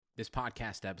This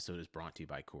podcast episode is brought to you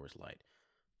by Coors Light.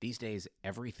 These days,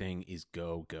 everything is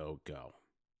go, go, go.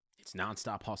 It's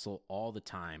nonstop hustle all the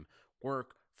time.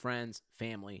 Work, friends,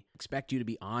 family expect you to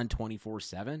be on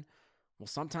 24/7. Well,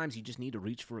 sometimes you just need to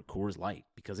reach for a Coors Light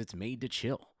because it's made to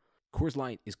chill. Coors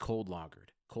Light is cold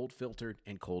lagered, cold filtered,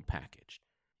 and cold packaged.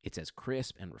 It's as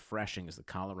crisp and refreshing as the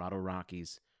Colorado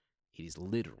Rockies. It is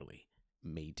literally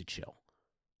made to chill.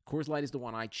 Coors Light is the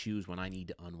one I choose when I need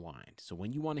to unwind. So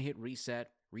when you want to hit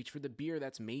reset, reach for the beer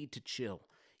that's made to chill.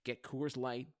 Get Coors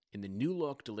Light in the new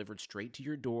look delivered straight to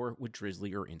your door with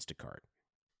Drizzly or Instacart.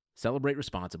 Celebrate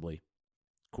responsibly.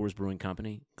 Coors Brewing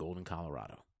Company, Golden,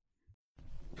 Colorado.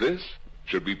 This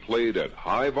should be played at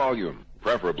high volume,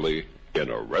 preferably in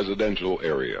a residential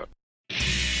area.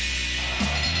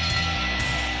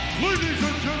 Ladies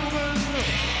and gentlemen,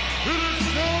 it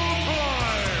is now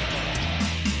time!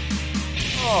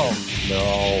 Oh,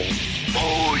 no.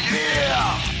 Oh,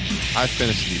 yeah! I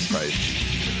finished these fights.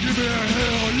 Give me a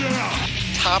hell yeah!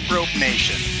 Top Rope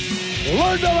Nation.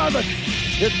 Learn to love it.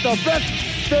 It's the best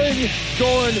thing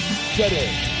going today.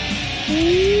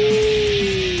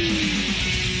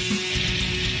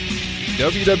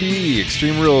 WWE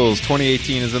Extreme Rules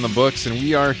 2018 is in the books, and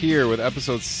we are here with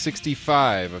episode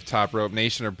 65 of Top Rope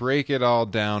Nation to break it all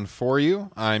down for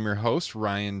you. I'm your host,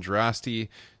 Ryan Drosty,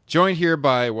 joined here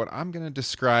by what I'm going to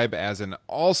describe as an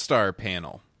all-star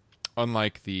panel.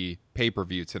 Unlike the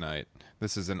pay-per-view tonight,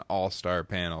 this is an all-star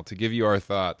panel to give you our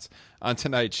thoughts on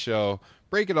tonight's show,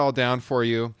 break it all down for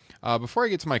you. Before I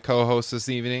get to my co-host this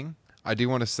evening, I do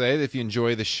want to say that if you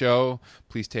enjoy the show,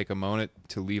 please take a moment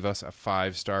to leave us a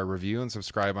 5-star review and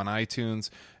subscribe on iTunes,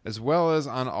 as well as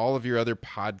on all of your other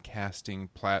podcasting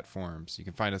platforms. You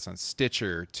can find us on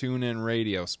Stitcher, TuneIn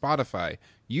Radio, Spotify,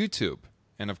 YouTube,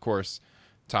 and of course,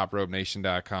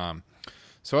 TopRopeNation.com.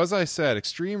 So as I said,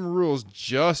 Extreme Rules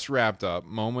just wrapped up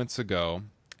moments ago,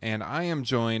 and I am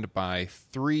joined by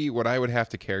 3 what I would have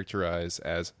to characterize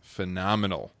as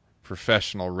phenomenal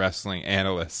professional wrestling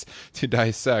analysts to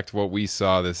dissect what we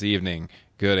saw this evening,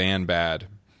 good and bad.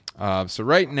 So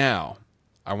right now,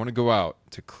 I want to go out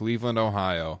to Cleveland,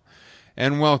 Ohio,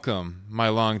 and welcome my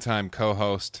longtime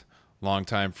co-host,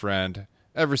 longtime friend,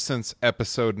 ever since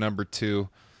episode number 2,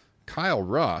 Kyle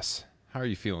Ross. How are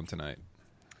you feeling tonight?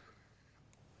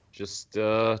 Just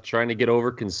trying to get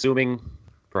over consuming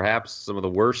perhaps some of the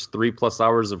worst 3+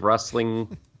 hours of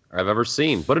wrestling I've ever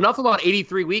seen. But enough about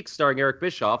 83 Weeks starring Eric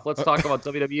Bischoff. Let's talk about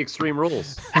WWE Extreme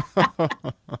Rules.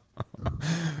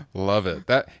 Love it.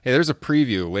 Hey, there's a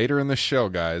preview later in the show,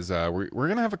 guys. We're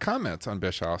going to have a comment on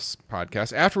Bischoff's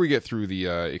podcast after we get through the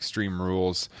Extreme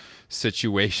Rules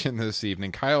situation this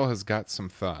evening. Kyle has got some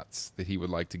thoughts that he would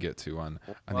like to get to on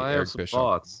the Eric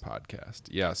Bischoff podcast.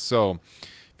 Yeah, so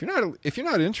if you're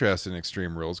not interested in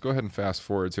Extreme Rules, go ahead and fast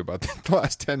forward to about the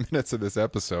last 10 minutes of this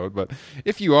episode. But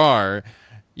if you are,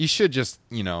 you should just,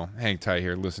 hang tight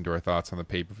here, listen to our thoughts on the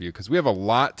pay-per-view, because we have a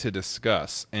lot to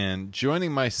discuss. And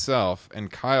joining myself and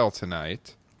Kyle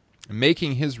tonight,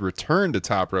 making his return to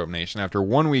Top Rope Nation after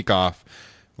 1 week off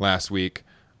last week,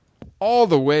 all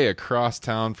the way across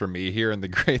town from me here in the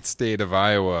great state of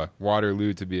Iowa,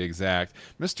 Waterloo to be exact,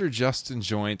 Mr. Justin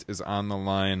Joint is on the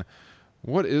line.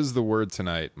 What is the word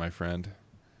tonight, my friend?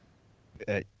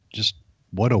 Just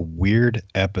what a weird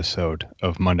episode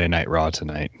of Monday Night Raw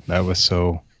tonight. That was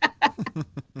so... It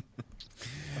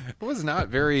was not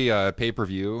very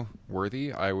pay-per-view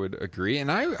worthy, I would agree.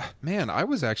 And I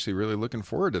was actually really looking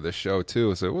forward to this show,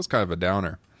 too, so it was kind of a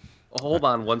downer. Hold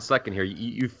on 1 second here.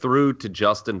 You threw to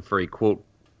Justin for a quote,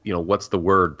 what's the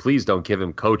word? Please don't give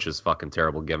him Coach's fucking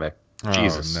terrible gimmick.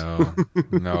 Jesus. Oh,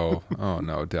 no. Oh,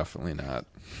 no, definitely not.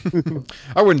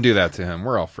 I wouldn't do that to him.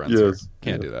 We're all friends here.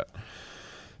 Can't do that.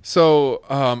 So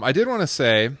I did want to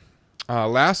say,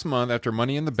 last month after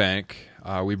Money in the Bank,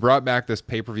 we brought back this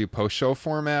pay-per-view post-show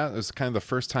format. It was kind of the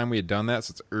first time we had done that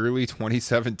since early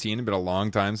 2017. It's been a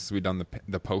long time since we've done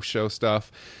the post-show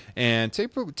stuff. And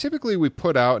typically we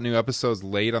put out new episodes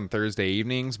late on Thursday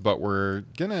evenings, but we're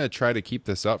going to try to keep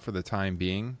this up for the time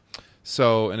being.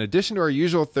 So in addition to our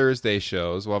usual Thursday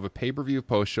shows, we'll have a pay-per-view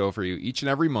post-show for you each and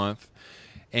every month.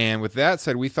 And with that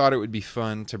said, we thought it would be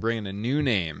fun to bring in a new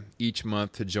name each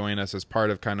month to join us as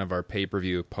part of kind of our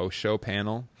pay-per-view post-show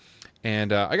panel.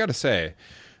 And I got to say,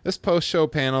 this post-show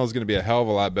panel is going to be a hell of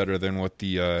a lot better than what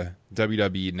the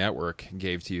WWE Network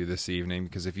gave to you this evening,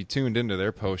 because if you tuned into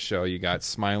their post-show, you got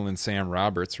smiling Sam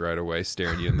Roberts right away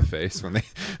staring you in the face when they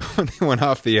went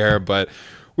off the air. But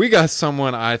we got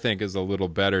someone I think is a little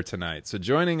better tonight. So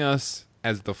joining us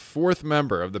as the 4th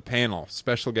member of the panel,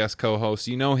 special guest co-host,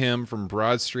 you know him from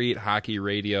Broad Street Hockey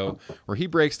Radio, where he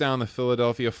breaks down the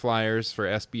Philadelphia Flyers for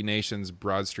SB Nation's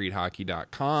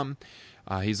BroadStreetHockey.com.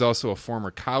 He's also a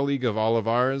former colleague of all of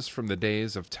ours from the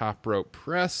days of Top Rope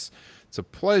Press. It's a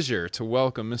pleasure to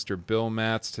welcome Mr. Bill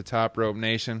Matz to Top Rope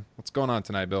Nation. What's going on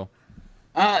tonight, Bill?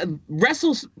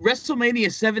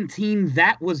 WrestleMania 17,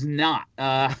 that was not.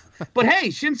 But hey,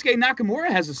 Shinsuke Nakamura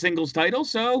has a singles title,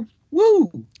 so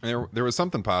woo! There was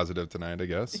something positive tonight, I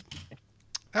guess.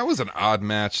 That was an odd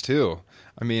match too.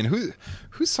 I mean,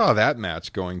 who saw that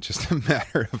match going just a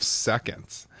matter of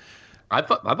seconds? I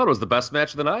thought it was the best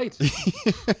match of the night.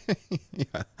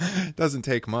 Yeah, it doesn't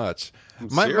take much.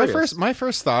 My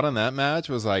first thought on that match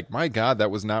was like, my God,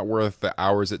 that was not worth the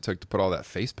hours it took to put all that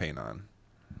face paint on.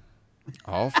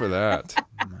 All for that.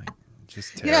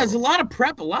 Just terrible. Yeah, there's a lot of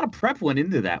prep went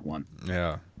into that one.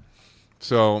 Yeah.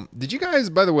 So, did you guys,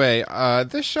 by the way,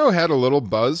 this show had a little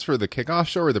buzz for the kickoff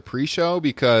show or the pre-show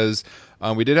because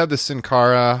we did have the Sin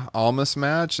Cara Almas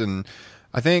match, and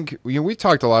I think we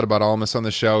talked a lot about Almas on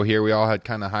the show here. We all had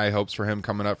kind of high hopes for him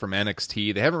coming up from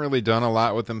NXT. They haven't really done a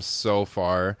lot with him so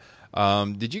far.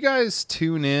 Did you guys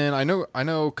tune in? I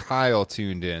know Kyle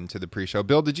tuned in to the pre-show.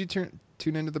 Bill, did you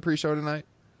tune into the pre-show tonight?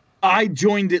 I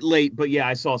joined it late, but yeah,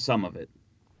 I saw some of it.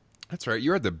 That's right.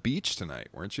 You were at the beach tonight,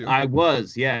 weren't you? I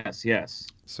was, yes.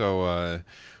 So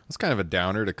it's kind of a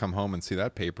downer to come home and see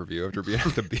that pay-per-view after being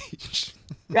at the beach.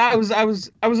 Yeah, I was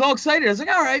all excited. I was like,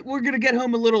 all right, we're gonna get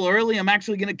home a little early. I'm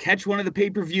actually gonna catch one of the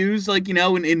pay-per-views, like,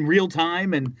 in real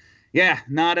time. And yeah,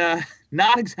 not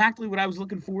exactly what I was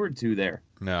looking forward to there.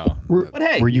 No, but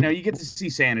hey, you get to see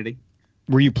Sanity.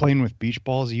 Were you playing with beach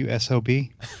balls, you SOB?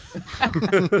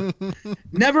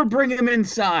 Never bring them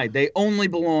inside. They only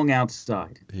belong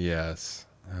outside. Yes.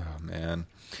 Oh, man.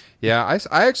 Yeah,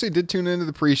 I actually did tune into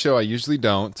the pre-show. I usually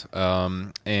don't.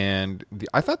 And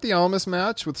I thought the Almas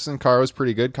match with Sin Cara was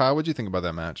pretty good. Kyle, what did you think about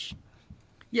that match?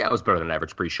 Yeah, it was better than an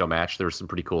average pre-show match. There were some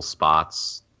pretty cool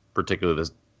spots, particularly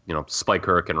this, Spike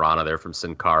Hurricane and Rana there from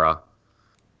Sin Cara.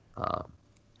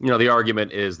 The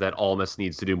argument is that Almas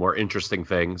needs to do more interesting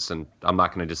things, and I'm not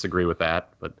going to disagree with that.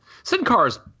 But Sin Cara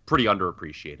is pretty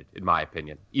underappreciated, in my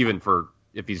opinion, even for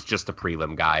if he's just a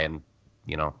prelim guy, and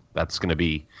that's going to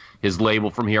be his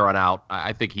label from here on out.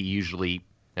 I think he usually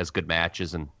has good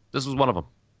matches, and this was one of them.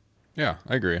 Yeah,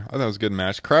 I agree. I thought it was a good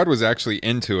match. Crowd was actually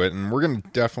into it, and we're going to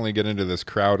definitely get into this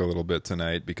crowd a little bit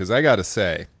tonight because I got to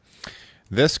say,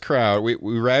 this crowd,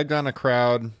 we ragged on a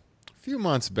crowd a few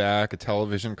months back, a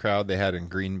television crowd they had in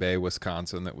Green Bay,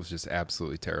 Wisconsin that was just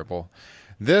absolutely terrible.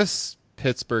 This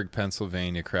Pittsburgh,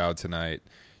 Pennsylvania crowd tonight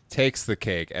takes the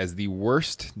cake as the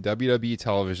worst WWE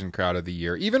television crowd of the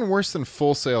year, even worse than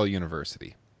Full Sail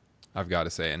University, I've got to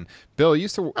say. And Bill, you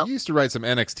used to write some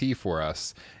NXT for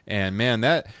us, and man,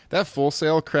 that Full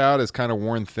Sail crowd has kind of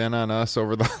worn thin on us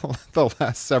over the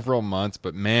last several months,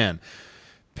 but man,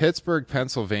 Pittsburgh,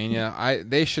 Pennsylvania,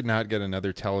 they should not get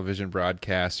another television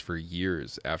broadcast for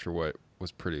years after what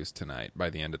was produced tonight by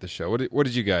the end of the show. What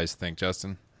did you guys think,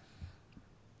 Justin?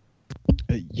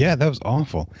 Yeah, that was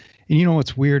awful. And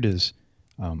what's weird is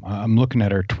I'm looking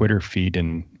at our Twitter feed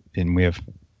and we have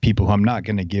people who I'm not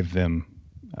going to give them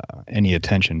any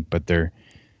attention, but they're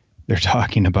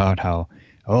talking about how,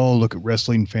 oh, look at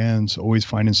wrestling fans always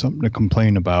finding something to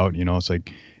complain about. It's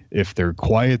like, if they're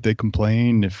quiet, they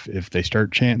complain. If they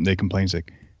start chanting, they complain. It's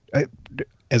like,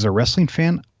 as a wrestling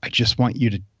fan, I just want you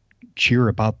to cheer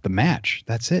about the match.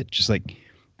 That's it. Just like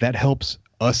that helps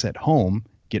us at home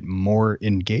get more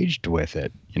engaged with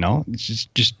it. It's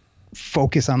just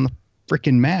focus on the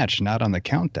freaking match, not on the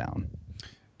countdown.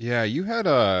 Yeah, you had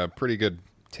a pretty good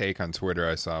take on Twitter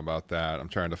I saw about that. I'm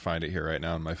trying to find it here right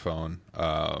now on my phone.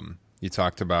 You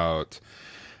talked about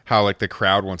how like the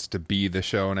crowd wants to be the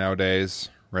show nowadays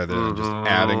rather than just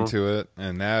adding to it.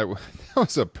 And that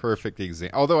was a perfect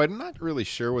example. Although I'm not really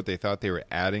sure what they thought they were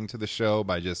adding to the show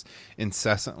by just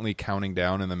incessantly counting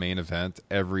down in the main event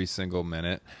every single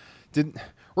minute.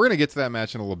 We're going to get to that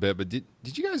match in a little bit, but did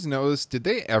you guys notice, did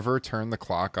they ever turn the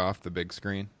clock off the big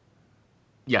screen?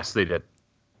 Yes, they did.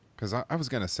 Because I was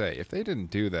going to say, if they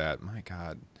didn't do that, my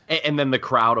God. And then the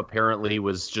crowd apparently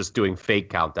was just doing fake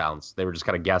countdowns. They were just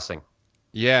kind of guessing.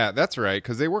 Yeah, that's right,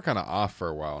 because they were kind of off for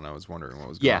a while, and I was wondering what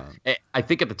was going on. Yeah, I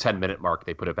think at the 10-minute mark,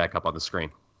 they put it back up on the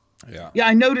screen. Yeah,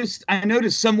 I noticed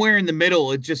somewhere in the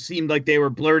middle, it just seemed like they were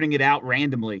blurting it out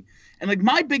randomly. And, like,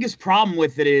 my biggest problem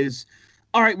with it is,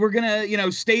 all right, we're going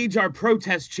to, stage our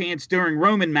protest chants during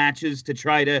Roman matches to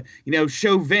try to,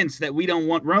 show Vince that we don't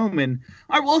want Roman.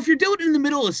 All right, well, if you're doing it in the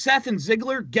middle of Seth and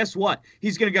Ziggler, guess what?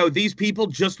 He's going to go, these people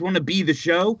just want to be the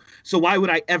show, so why would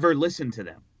I ever listen to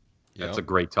them? That's a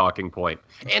great talking point.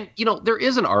 And, there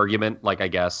is an argument, like, I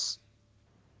guess,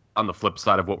 on the flip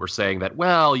side of what we're saying that,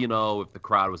 well, if the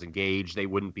crowd was engaged, they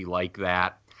wouldn't be like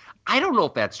that. I don't know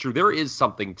if that's true. There is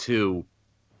something to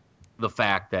the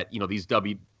fact that, these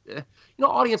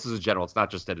audiences in general, it's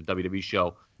not just at a WWE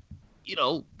show,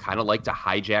 kind of like to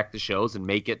hijack the shows and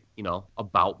make it,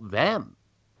 about them.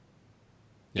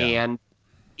 Yeah. And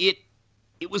it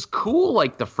was cool,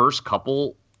 like the first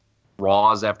couple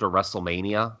Raws after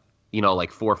WrestleMania,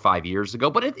 like 4 or 5 years ago,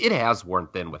 but it has worn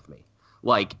thin with me.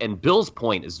 Like, and Bill's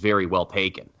point is very well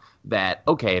taken that,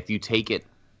 okay, if you take it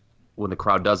when the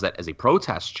crowd does that as a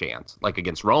protest chant, like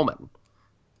against Roman,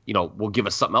 we'll give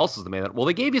us something else as the main event. Well,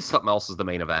 they gave you something else as the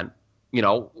main event.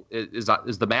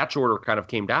 As the match order kind of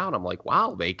came down, I'm like,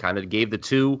 wow, they kind of gave the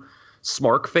two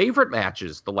Smark favorite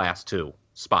matches the last two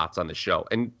spots on the show.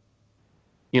 And,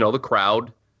 the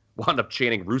crowd wound up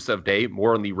chanting Rusev Day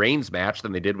more in the Reigns match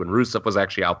than they did when Rusev was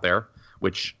actually out there,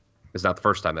 which is not the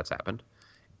first time that's happened.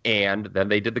 And then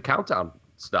they did the countdown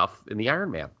stuff in the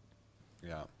Iron Man.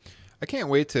 Yeah. I can't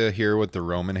wait to hear what the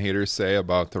Roman haters say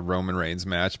about the Roman Reigns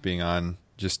match being on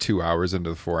just 2 hours into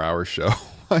the 4-hour show.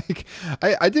 Like,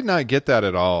 I did not get that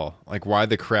at all. Like, why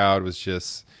the crowd was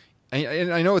just...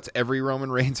 And I know it's every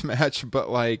Roman Reigns match, but,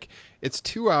 like, it's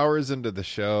 2 hours into the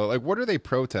show. Like, what are they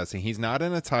protesting? He's not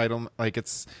in a title... Like,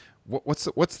 it's... What's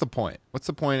the point? What's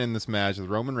the point in this match with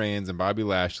Roman Reigns and Bobby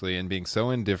Lashley and being so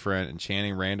indifferent and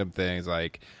chanting random things?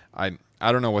 Like, I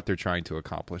don't know what they're trying to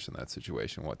accomplish in that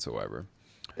situation whatsoever.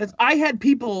 I had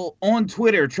people on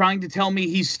Twitter trying to tell me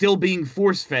he's still being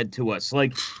force fed to us.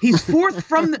 Like, he's fourth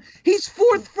from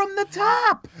the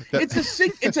top.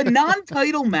 It's a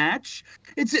non-title match.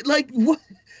 It's like, what?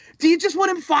 Do you just want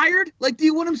him fired? Like, do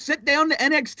you want him sit down to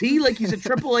NXT like he's a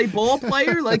AAA ball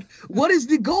player? Like, what is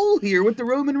the goal here with the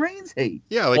Roman Reigns hate?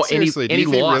 Yeah, like, seriously,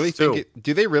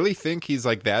 do they really think he's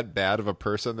like that bad of a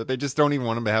person that they just don't even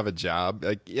want him to have a job?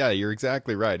 Like, yeah, you're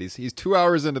exactly right. He's 2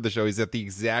 hours into the show. He's at the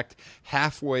exact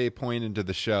halfway point into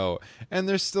the show, and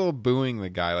they're still booing the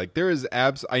guy. Like, there is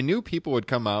I knew people would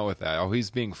come out with that. Oh,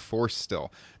 he's being forced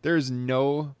still. There is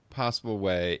no possible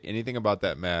way anything about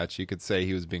that match you could say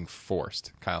he was being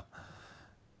forced. Kyle.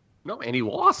 No, and he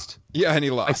lost. Yeah, and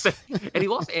he lost. And he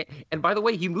lost. And by the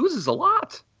way, he loses a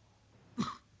lot.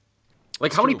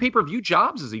 Like, how many pay-per-view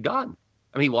jobs has he done?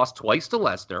 I mean, he lost twice to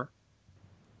Lesnar.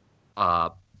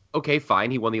 Okay,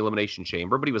 fine, he won the Elimination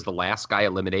Chamber, but he was the last guy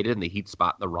eliminated in the heat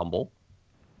spot in the Rumble.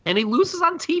 And he loses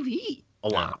on TV a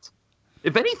lot.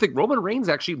 If anything, Roman Reigns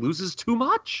actually loses too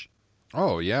much.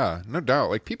 Oh, yeah, no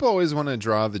doubt. Like, people always want to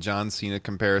draw the John Cena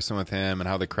comparison with him and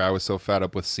how the crowd was so fed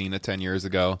up with Cena 10 years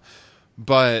ago.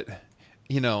 But,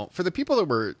 for the people that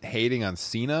were hating on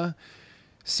Cena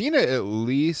at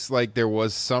least, like, there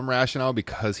was some rationale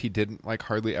because he didn't, like,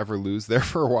 hardly ever lose there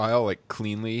for a while, like,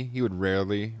 cleanly. He would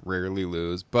rarely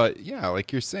lose. But, yeah,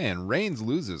 like you're saying, Reigns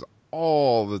loses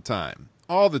all the time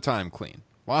clean.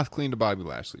 Lost clean to Bobby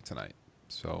Lashley tonight.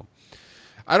 So...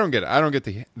 I don't get it. I don't get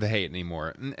the hate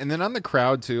anymore. And then on the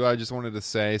crowd, too, I just wanted to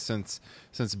say, since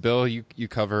Bill, you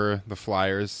cover the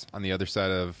Flyers on the other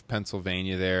side of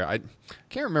Pennsylvania there. I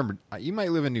can't remember. You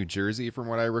might live in New Jersey from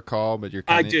what I recall, but you're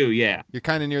I do, yeah. You're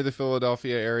kind of near the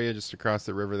Philadelphia area, just across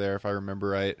the river there, if I remember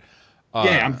right.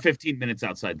 Yeah, I'm 15 minutes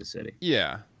outside the city.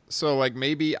 Yeah. So, like,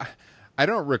 maybe... I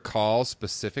don't recall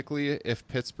specifically if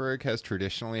Pittsburgh has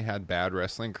traditionally had bad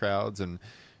wrestling crowds, and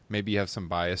maybe you have some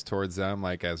bias towards them,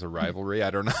 like, as a rivalry. I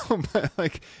don't know, but,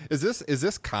 like, is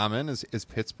this common? Is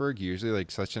Pittsburgh usually, like,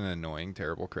 such an annoying,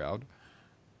 terrible crowd?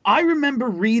 I remember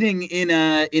reading in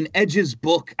Edge's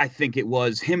book, I think it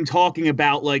was, him talking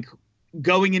about, like,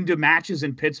 going into matches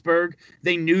in Pittsburgh,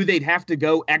 they knew they'd have to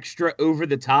go extra over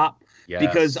the top. Yes.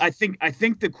 Because I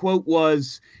think the quote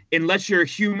was, unless you're a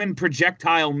human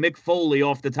projectile Mick Foley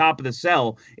off the top of the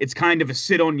cell, it's kind of a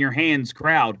sit on your hands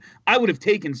crowd. I would have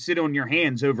taken sit on your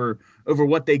hands over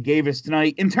what they gave us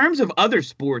tonight. In terms of other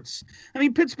sports, I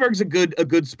mean, Pittsburgh's a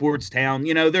good sports town.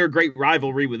 They're a great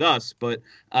rivalry with us, but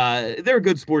they're a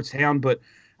good sports town. But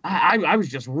I was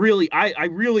just really, I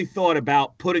really thought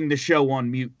about putting the show on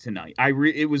mute tonight.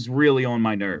 It was really on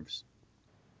my nerves.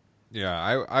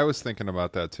 Yeah, I was thinking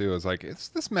about that too. I was like,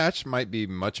 this match might be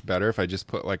much better if I just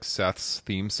put, like, Seth's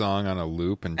theme song on a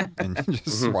loop and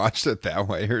just watched it that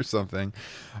way or something.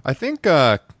 I think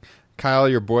Kyle,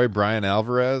 your boy Brian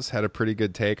Alvarez, had a pretty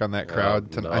good take on that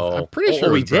crowd tonight. No. I'm pretty sure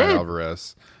it was Brian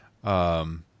Alvarez.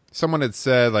 Someone had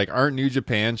said, like, aren't New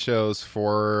Japan shows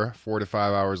 4 to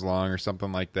 5 hours long or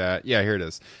something like that? Yeah, here it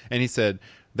is. And he said,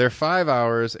 they're 5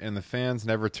 hours, and the fans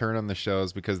never turn on the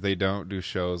shows because they don't do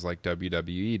shows like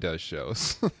WWE does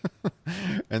shows.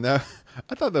 And I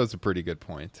thought that was a pretty good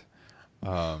point.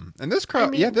 And this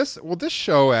crowd, this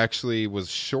show actually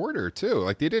was shorter too.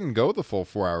 Like, they didn't go the full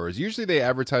 4 hours. Usually they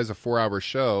advertise a 4 hour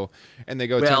show and they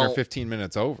go 10 or 15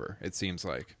 minutes over, it seems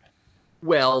like.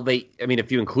 Well,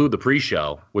 if you include the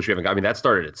pre-show, which we haven't got, that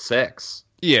started at 6.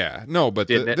 Yeah, no, but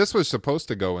Didn't it? this was supposed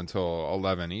to go until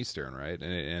 11 Eastern, right?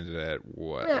 And it ended at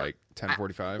what, like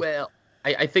 10:45? Well,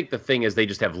 I think the thing is they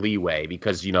just have leeway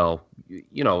because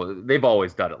they've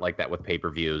always done it like that with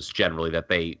pay-per-views. Generally, that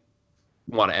they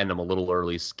want to end them a little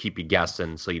early, keep you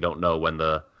guessing, so you don't know when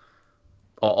the.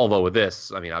 Although with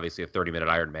this, obviously a 30-minute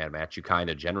Iron Man match, you kind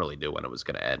of generally do when it was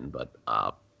going to end, but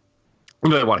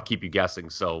they want to keep you guessing,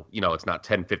 so it's not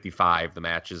 10:55, the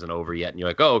match isn't over yet, and you're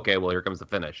like, oh, okay, well here comes the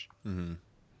finish. Mm-hmm.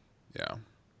 Yeah.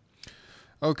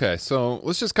 Okay, so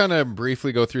let's just kind of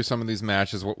briefly go through some of these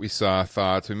matches, what we saw,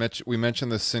 thoughts. We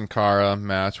mentioned the Sin Cara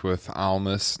match with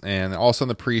Almas, and also in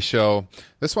the pre-show,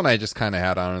 this one I just kind of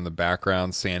had on in the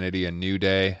background, Sanity and New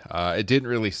Day. It didn't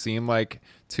really seem like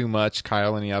too much.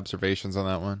 Kyle, any observations on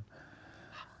that one?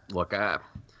 Look,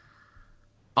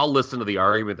 I'll listen to the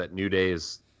argument that New Day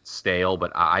is stale,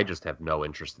 but I just have no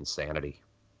interest in Sanity,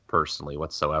 personally,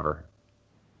 whatsoever.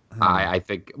 I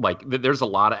think there's a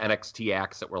lot of NXT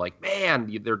acts that were like,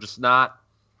 man, they're just not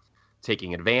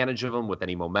taking advantage of them with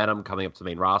any momentum coming up to the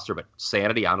main roster. But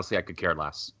Sanity, honestly, I could care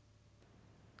less.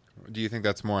 Do you think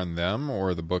that's more on them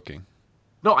or the booking?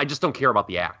 No, I just don't care about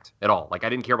the act at all. I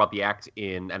didn't care about the act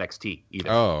in NXT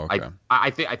either. Oh, okay. I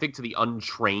think to the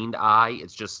untrained eye,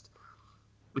 it's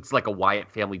like a Wyatt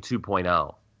family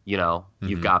 2.0.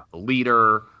 You've got the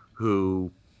leader who.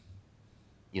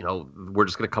 We're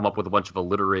just going to come up with a bunch of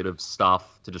alliterative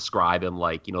stuff to describe him,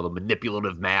 like, the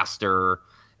manipulative master.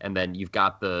 And then you've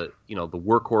got the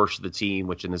workhorse of the team,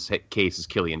 which in this case is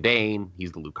Killian Dane.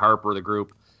 He's the Luke Harper of the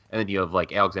group. And then you have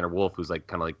Alexander Wolf, who's kind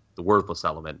of like the worthless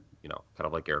element, kind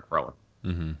of like Eric Rowan.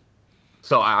 Mm-hmm.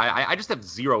 So I just have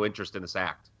zero interest in this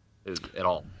act at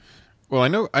all.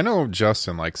 Well, I know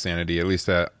Justin likes Sanity, at least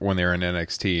when they were in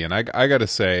NXT, and I got to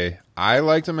say, I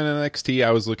liked them in NXT.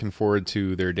 I was looking forward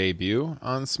to their debut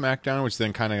on SmackDown, which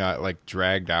then kind of got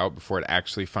dragged out before it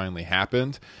actually finally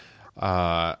happened.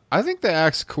 I think the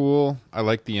act's cool. I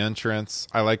like the entrance.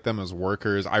 I like them as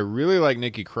workers. I really like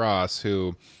Nikki Cross,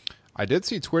 who I did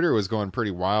see Twitter was going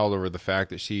pretty wild over the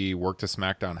fact that she worked a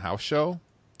SmackDown house show.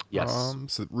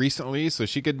 Yes. Recently, so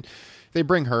she could. They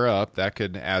bring her up. That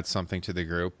could add something to the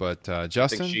group. But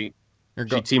Justin, she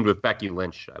teamed with Becky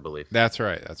Lynch, I believe. That's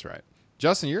right.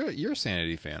 Justin, you're a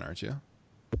Sanity fan, aren't you?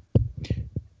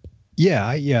 Yeah,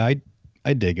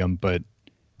 I dig them, but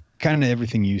kind of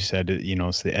everything you said.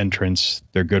 It's the entrance.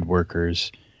 They're good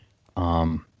workers.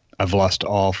 I've lost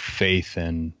all faith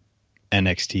in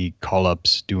NXT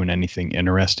call-ups doing anything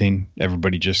interesting.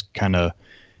 Everybody just kind of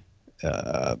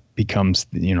becomes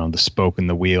the spoke in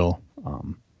the wheel.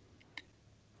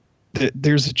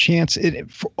 There's a chance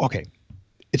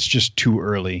it's just too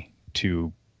early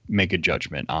to make a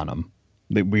judgment on them.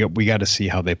 We got to see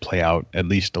how they play out at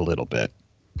least a little bit.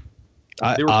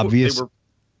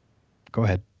 Go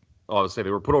ahead. Oh, I would say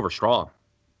they were put over strong.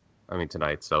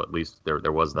 Tonight, so at least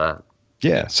there was that.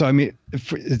 Yeah. So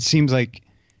it seems like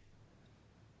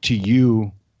to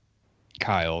you,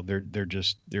 Kyle, they're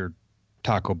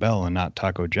Taco Bell and not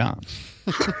Taco John's.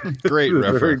 Great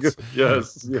reference.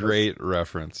 Yes. Great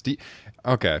reference.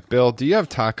 Okay, Bill, do you have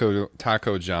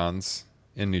Taco John's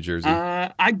in New Jersey?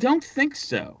 I don't think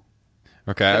so.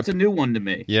 Okay. That's a new one to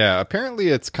me. Yeah, apparently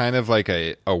it's kind of like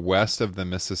a west of the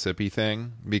Mississippi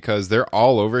thing because they're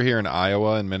all over here in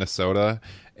Iowa and Minnesota.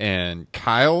 And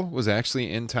Kyle was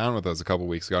actually in town with us a couple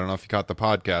weeks ago. I don't know if you caught the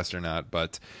podcast or not,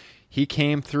 but he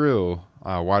came through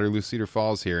Waterloo Cedar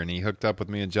Falls here, and he hooked up with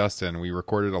me and Justin. We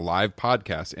recorded a live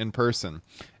podcast in person,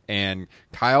 and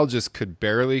Kyle just could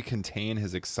barely contain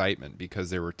his excitement because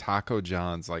there were Taco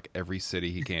John's every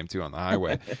city he came to on the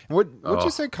highway. And what'd you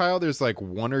say, Kyle? There's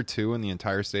one or two in the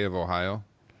entire state of Ohio?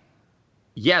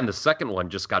 Yeah, and the second one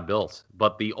just got built,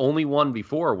 but the only one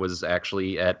before was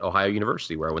actually at Ohio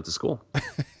University where I went to school.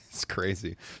 It's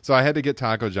crazy. So I had to get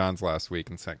Taco John's last week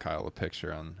and sent Kyle a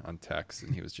picture on text,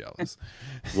 and he was jealous.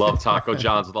 Love Taco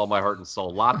John's with all my heart and soul.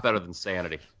 A lot better than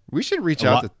Sanity. We should reach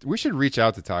out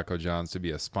to Taco John's to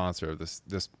be a sponsor of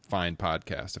this fine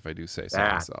podcast, if I do say so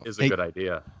myself. That is a good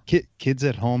idea. Kids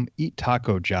at home, eat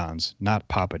Taco John's, not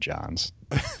Papa John's.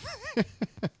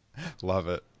 Love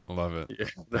it. Yeah,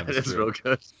 that is real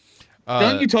good.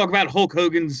 Don't you talk about Hulk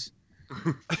Hogan's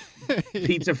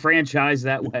pizza franchise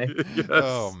that way? Yes.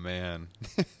 Oh, man.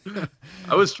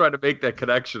 I was trying to make that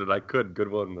connection, and I couldn't.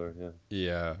 Good one there.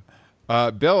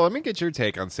 Yeah. Bill, let me get your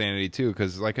take on Sanity, too,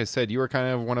 because, like I said, you were kind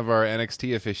of one of our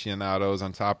NXT aficionados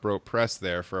on Top Rope Press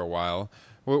there for a while.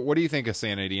 What do you think of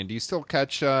Sanity, and do you still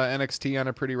catch NXT on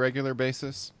a pretty regular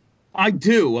basis? I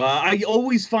do. I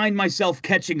always find myself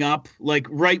catching up, like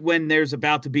right when there's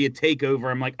about to be a takeover.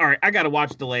 I'm like, all right, I got to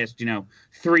watch the last, 3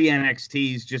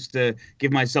 NXTs just to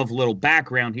give myself a little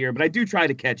background here. But I do try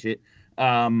to catch it.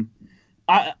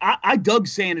 I dug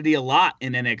Sanity a lot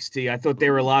in NXT. I thought they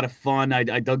were a lot of fun.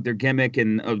 I dug their gimmick,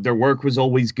 and their work was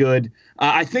always good.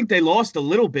 I think they lost a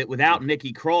little bit without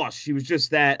Nikki Cross. She was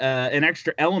just that an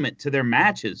extra element to their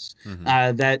matches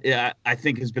that I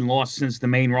think has been lost since the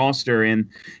main roster. And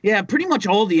yeah, pretty much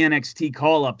all the NXT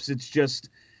call-ups. It's just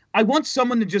I want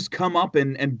someone to just come up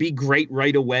and be great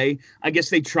right away. I guess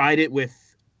they tried it with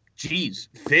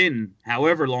Finn,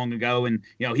 however long ago, and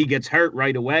he gets hurt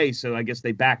right away, so I guess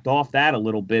they backed off that a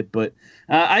little bit. But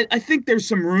I think there's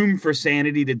some room for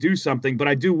Sanity to do something, but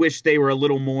I do wish they were a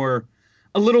little more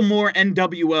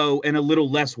NWO and a little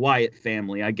less Wyatt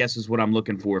family, I guess is what I'm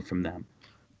looking for from them.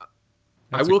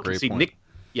 I will concede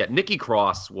Nikki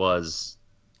Cross was,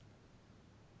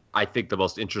 I think, the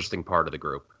most interesting part of the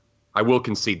group. I will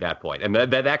concede that point, and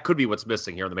that could be what's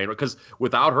missing here in the main, because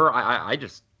without her, I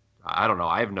don't know.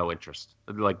 I have no interest.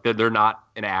 Like, they're not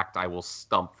an act I will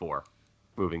stump for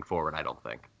moving forward, I don't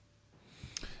think.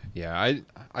 Yeah,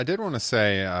 I did want to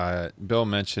say, Bill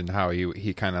mentioned how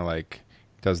he kind of like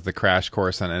does the crash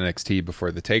course on NXT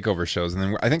before the takeover shows. And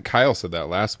then I think Kyle said that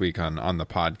last week on the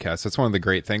podcast. That's one of the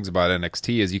great things about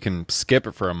NXT is you can skip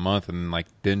it for a month and like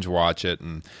binge watch it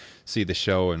and see the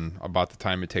show in about the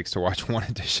time it takes to watch one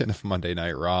edition of Monday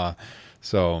Night Raw.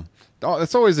 So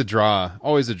it's always a draw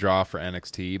for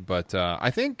NXT. But I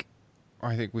think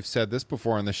we've said this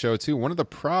before on the show too. One of the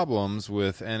problems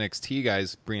with NXT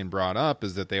guys being brought up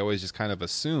is that they always just kind of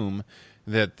assume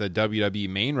that the WWE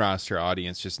main roster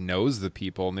audience just knows the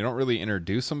people, and they don't really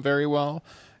introduce them very well.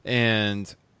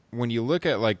 And when you look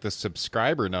at like the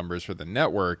subscriber numbers for the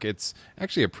network, it's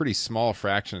actually a pretty small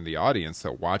fraction of the audience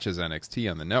that watches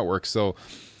NXT on the network. So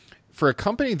for a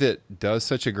company that does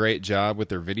such a great job with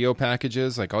their video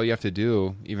packages, like all you have to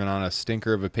do, even on a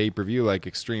stinker of a pay-per-view like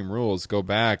Extreme Rules, go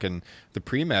back, and the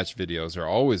pre-match videos are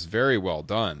always very well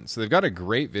done. So they've got a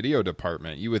great video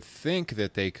department. You would think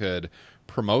that they could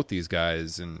promote these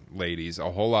guys and ladies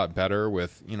a whole lot better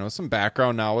with, some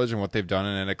background knowledge and what they've done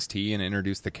in NXT and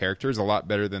introduce the characters a lot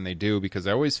better than they do, because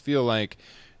I always feel like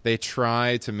they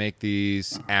try to make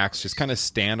these acts just kind of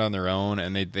stand on their own,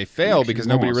 and they fail because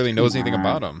nobody really knows anything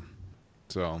about them.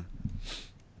 So,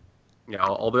 yeah,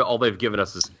 all they've given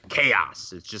us is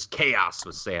chaos. It's just chaos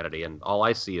with Sanity, and all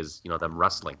I see is them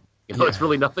wrestling. It's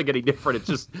really nothing any different.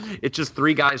 It's just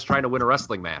 3 guys trying to win a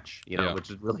wrestling match.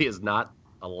 Which really is not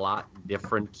a lot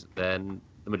different than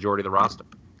the majority of the roster.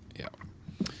 Yeah.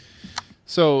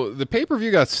 So the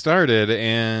pay-per-view got started,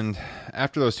 and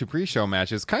after those 2 pre-show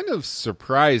matches, kind of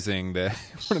surprising that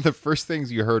one of the first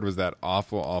things you heard was that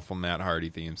awful Matt Hardy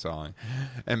theme song.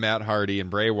 And Matt Hardy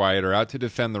and Bray Wyatt are out to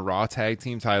defend the Raw Tag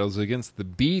Team titles against the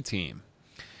B Team.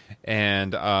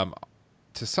 And to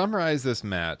summarize this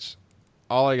match,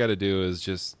 all I got to do is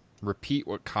just repeat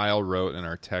what Kyle wrote in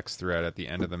our text thread at the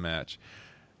end of the match.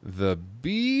 The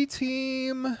B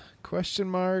Team? ?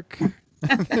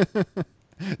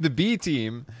 The B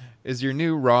Team is your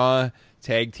new Raw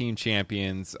Tag Team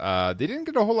Champions. They didn't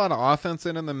get a whole lot of offense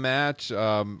in the match.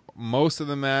 Most of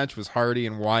the match was Hardy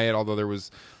and Wyatt, although there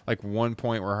was like one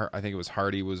point where I think it was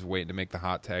Hardy was waiting to make the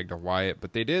hot tag to Wyatt.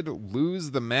 But they did lose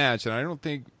the match, and I don't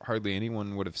think hardly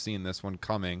anyone would have seen this one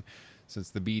coming, since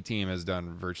the B Team has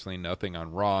done virtually nothing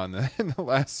on Raw in the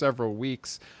last several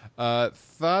weeks.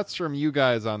 Thoughts from you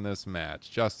guys on this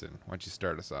match? Justin, why don't you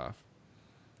start us off?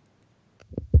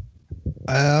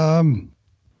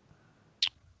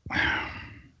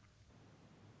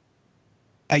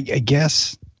 I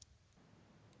guess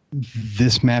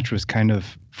this match was kind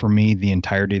of, for me, the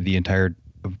entirety of the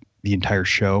entire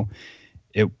show.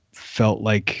 It felt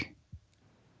like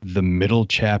the middle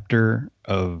chapter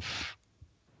of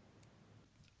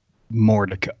more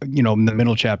to, the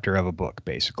middle chapter of a book,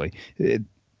 basically.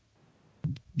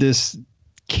 This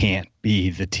can't be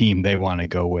the team they want to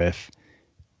go with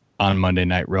on Monday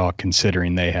Night Raw,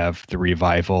 considering they have the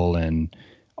Revival and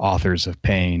Authors of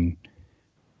Pain.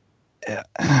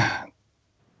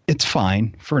 It's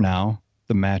fine for now.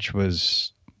 The match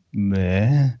was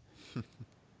meh.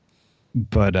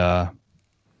 But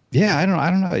yeah, I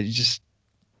don't know. It just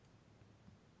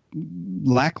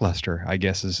lackluster, I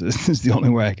guess, is the only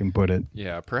way I can put it.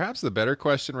 Yeah, perhaps the better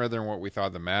question, rather than what we thought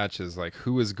of the match, is like,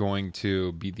 who is going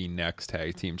to be the next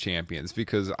tag team champions?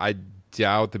 Because I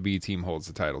doubt the B Team holds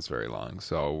the titles very long.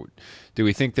 So do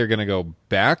we think they're going to go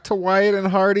back to Wyatt and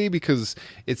Hardy? Because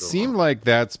it seemed like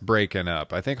that's breaking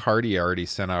up. I think Hardy already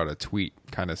sent out a tweet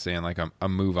kind of saying like a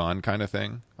move on kind of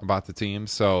thing about the team.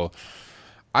 So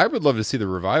I would love to see the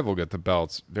Revival get the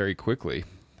belts very quickly.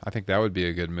 I think that would be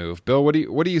a good move. Bill, what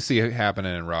do you see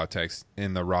happening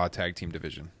in the Raw tag team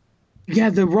division? Yeah,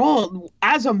 the Raw.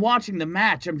 As I'm watching the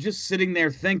match, I'm just sitting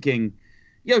there thinking,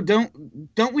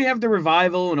 don't we have the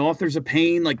Revival and Authors of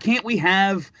Pain? Like, can't we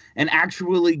have an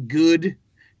actually good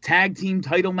tag team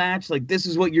title match? Like, this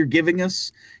is what you're giving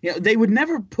us. They would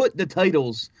never put the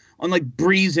titles on like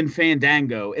Breeze and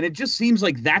Fandango, and it just seems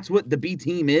like that's what the B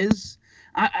team is.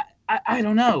 I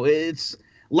don't know. It's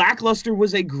lackluster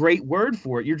was a great word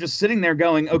for it. You're just sitting there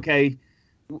going, okay,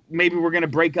 maybe we're gonna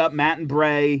break up Matt and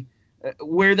Bray.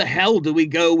 Where the hell do we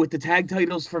go with the tag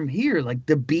titles from here? Like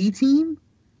the B team?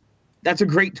 That's a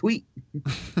great tweet.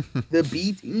 The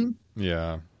B team?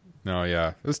 Yeah. No, yeah.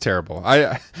 It was terrible.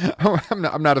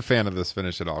 I'm not a fan of this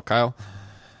finish at all. Kyle?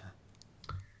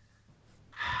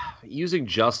 Using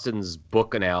Justin's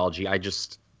book analogy, I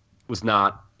just was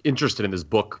not interested in this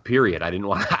book, period. I don't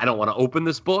want to open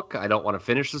this book. I don't want to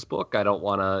finish this book. I don't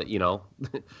want to,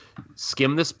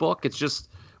 skim this book. It's just,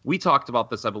 we talked about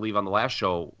this, I believe, on the last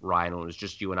show, Ryan, when it was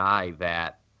just you and I,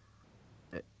 that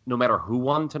no matter who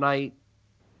won tonight,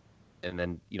 and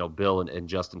then, Bill and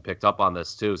Justin picked up on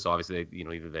this too. So obviously,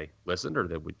 either they listened or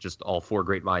they would just all four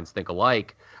great minds think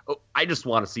alike. I just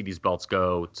want to see these belts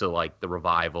go to like the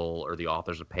Revival or the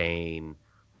Authors of Pain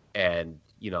and,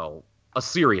 a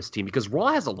serious team, because Raw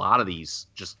has a lot of these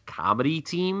just comedy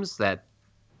teams that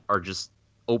are just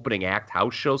opening act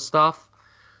house show stuff.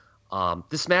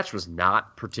 This match was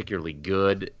not particularly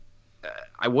good.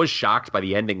 I was shocked by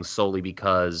the ending solely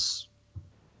because,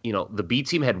 the B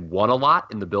team had won a lot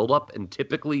in the build-up, and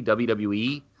typically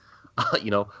WWE,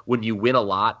 when you win a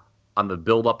lot on the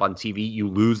build-up on TV, you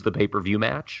lose the pay-per-view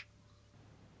match.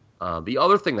 The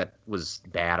other thing that was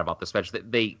bad about this match,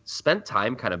 that they spent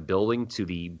time kind of building to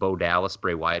the Bo Dallas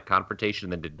Bray Wyatt confrontation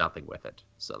and then did nothing with it.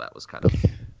 So that was kind of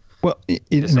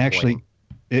and actually,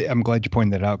 I'm glad you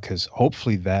pointed that out, because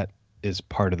hopefully that is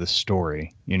part of the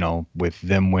story, with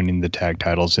them winning the tag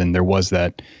titles. And there was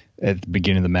that at the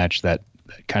beginning of the match, that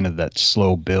kind of that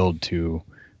slow build to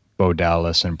Bo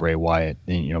Dallas and Bray Wyatt.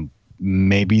 And,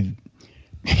 maybe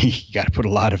you got to put a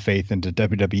lot of faith into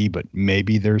WWE, but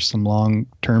maybe there's some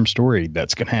long-term story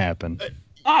that's going to happen.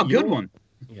 Good one.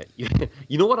 Yeah.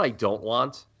 You know what I don't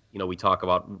want? We talk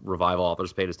about Revival,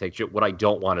 Authors Paid as take shit. What I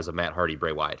don't want is a Matt Hardy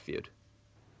Bray Wyatt feud.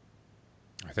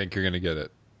 I think you're going to get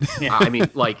it. I mean,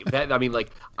 like that. I mean, like,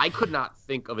 I could not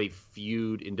think of a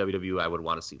feud in WWE I would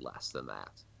want to see less than that.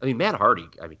 I mean, Matt Hardy.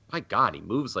 I mean, my God, he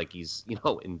moves like he's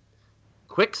in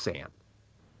quicksand.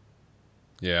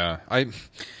 Yeah, I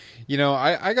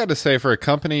got to say, for a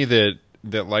company that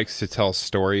likes to tell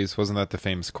stories, wasn't that the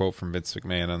famous quote from Vince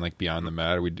McMahon on like Beyond the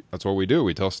Mat? That's what we do.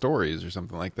 We tell stories or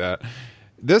something like that.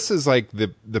 This is like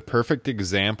the perfect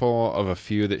example of a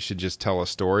feud that should just tell a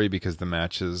story, because the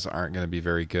matches aren't going to be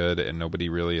very good and nobody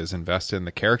really is invested in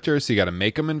the characters. So you got to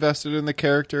make them invested in the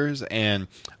characters. And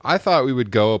I thought we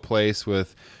would go a place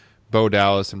with Bo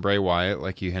Dallas and Bray Wyatt,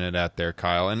 like you hinted at there,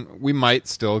 Kyle. And we might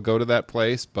still go to that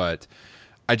place, but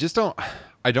I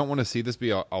don't want to see this be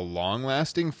a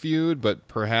long-lasting feud, but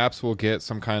perhaps we'll get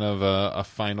some kind of a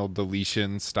final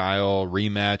deletion style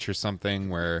rematch or something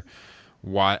where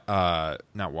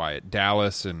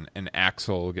Dallas and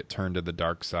Axel get turned to the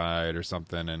dark side or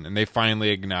something, and they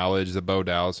finally acknowledge that Bo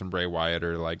Dallas and Bray Wyatt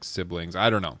are like siblings. I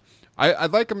don't know.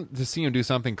 I'd like to see him do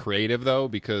something creative, though,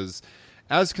 because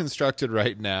as constructed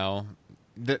right now,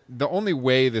 the only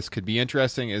way this could be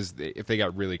interesting is if they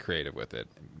got really creative with it,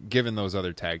 given those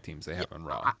other tag teams they have on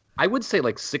Raw. I would say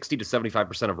like 60 to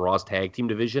 75% of Raw's tag team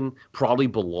division probably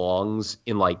belongs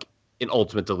in like an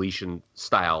Ultimate Deletion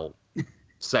style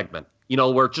segment,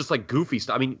 where it's just like goofy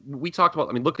stuff. I mean, we talked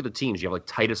about, look at the teams. You have like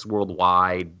Titus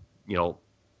Worldwide,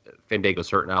 Fandango's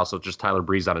hurt now, so just Tyler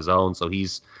Breeze on his own, so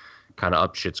he's kind of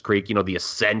up Schitt's Creek. The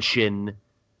Ascension,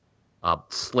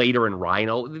 Slater and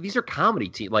Rhino. These are comedy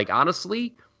teams. Like,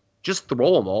 honestly, just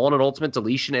throw them all in an Ultimate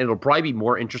Deletion, and it'll probably be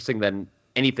more interesting than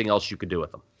anything else you could do with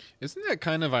them. Isn't that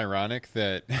kind of ironic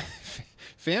that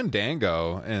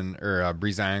Fandango or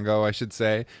Breezango, I should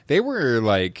say, they were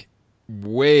like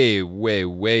way, way,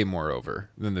 way more over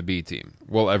than the B team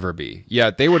will ever be. Yeah,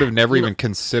 they would have never even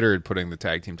considered putting the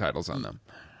tag team titles on them.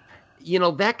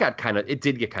 It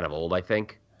did get kind of old, I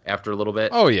think, after a little bit.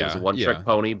 Oh, yeah. It was a one-trick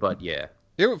pony, but yeah.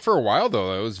 For a while,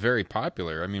 though, it was very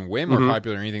popular. I mean, way more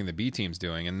popular than anything the B team's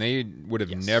doing, and they would have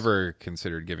never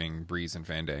considered giving Breeze and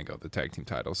Fandango the tag team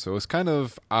titles. So it's kind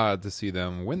of odd to see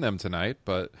them win them tonight,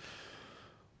 but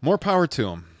more power to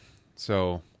them.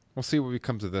 So we'll see what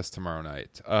becomes of this tomorrow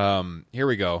night. Here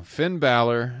we go. Finn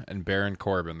Balor and Baron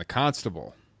Corbin, the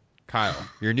Constable. Kyle,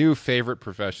 your new favorite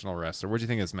professional wrestler. What do you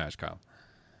think of this match, Kyle?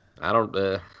 I don't.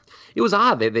 It was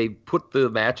odd. They put the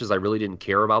matches I really didn't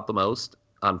care about the most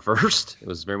on first. It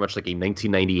was very much like a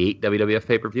 1998 WWF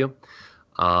pay-per-view.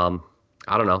 I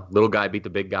don't know. Little guy beat the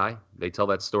big guy. They tell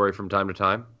that story from time to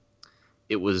time.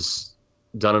 It was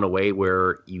done in a way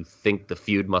where you think the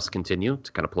feud must continue,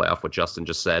 to kind of play off what Justin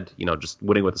just said. You know, just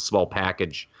winning with a small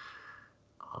package.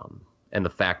 And the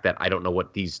fact that I don't know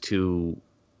what these two,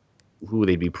 who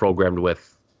they'd be programmed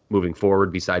with moving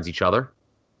forward besides each other.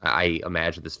 I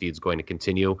imagine this feud's going to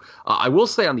continue. I will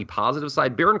say on the positive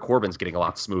side, Baron Corbin's getting a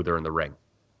lot smoother in the ring,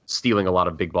 stealing a lot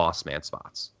of big boss man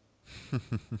spots.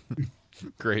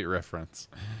 Great reference.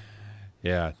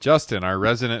 Yeah. Justin, our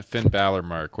resident Finn Balor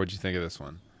mark. What'd you think of this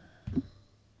one?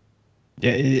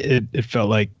 Yeah, it felt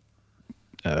like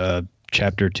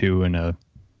chapter 2 in a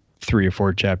 3 or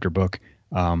 4 chapter book.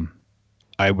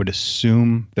 I would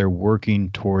assume they're working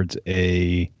towards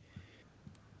a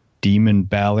Demon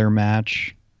Balor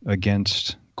match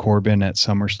against Corbin at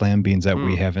SummerSlam, being that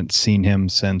we haven't seen him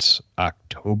since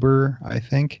October, I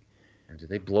think. Did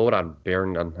they blow it on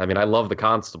Baron? I mean, I love the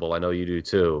Constable. I know you do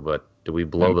too, but do we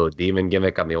blow the Demon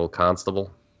gimmick on the old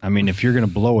Constable? I mean, if you're going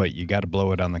to blow it, you got to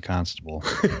blow it on the Constable.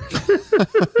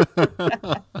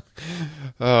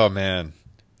 Oh, man.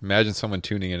 Imagine someone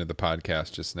tuning into the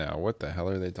podcast just now. What the hell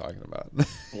are they talking about?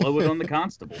 Blow it on the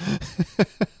Constable.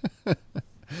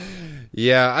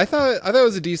 Yeah, I thought it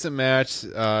was a decent match.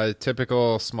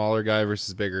 Typical smaller guy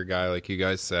versus bigger guy, like you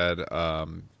guys said.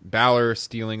 Balor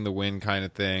stealing the win kind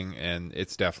of thing, and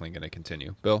it's definitely going to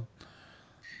continue. Bill?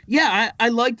 Yeah, I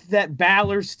liked that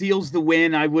Balor steals the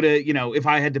win. I would have, if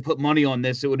I had to put money on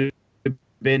this, it would have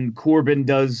been Corbin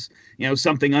does,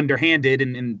 something underhanded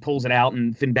and pulls it out,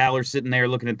 and Finn Balor sitting there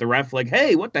looking at the ref like,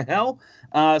 hey, what the hell?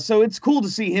 So it's cool to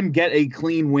see him get a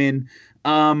clean win.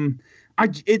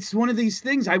 It's one of these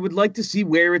things I would like to see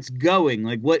where it's going.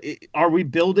 Like, what are we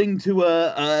building to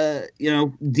a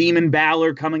Demon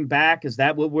Balor coming back? Is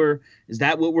that what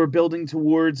we're building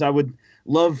towards? I would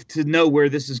love to know where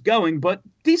this is going, but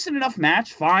decent enough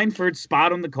match, fine for its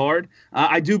spot on the card.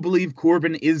 I do believe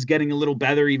Corbin is getting a little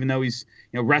better, even though he's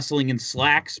wrestling in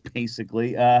slacks,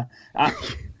 basically. I'm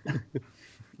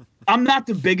not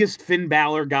the biggest Finn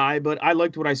Balor guy, but I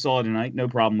liked what I saw tonight. No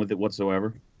problem with it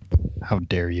whatsoever. How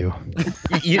dare you?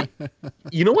 You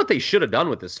know what they should have done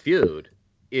with this feud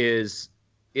is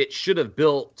it should have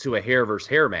built to a hair versus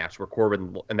hair match where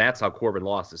Corbin, and that's how Corbin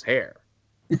lost his hair.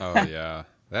 Oh yeah,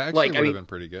 that actually would have been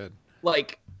pretty good.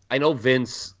 Like, I know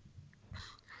Vince,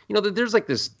 there's like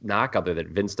this knock out there that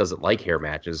Vince doesn't like hair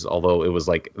matches, although it was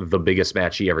like the biggest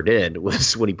match he ever did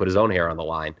was when he put his own hair on the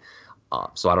line.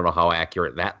 So I don't know how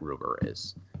accurate that rumor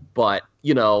is, but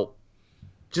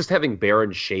just having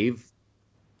Baron shave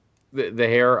the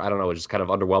hair, I don't know, it was just kind of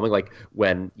underwhelming. Like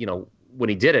when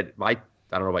he did it, I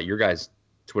don't know about your guys'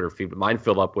 Twitter feed, but mine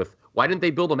filled up with, why didn't they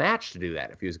build a match to do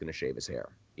that if he was going to shave his hair?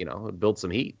 Build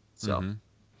some heat. So,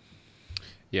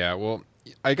 Yeah, well,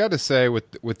 I got to say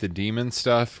with the Demon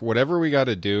stuff, whatever we got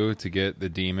to do to get the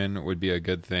Demon would be a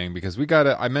good thing, because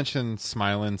I mentioned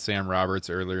Smiling Sam Roberts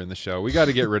earlier in the show. We got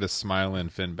to get rid of Smiling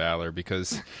Finn Balor,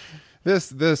 because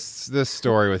This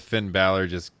story with Finn Balor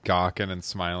just gawking and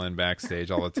smiling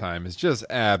backstage all the time is just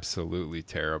absolutely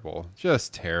terrible.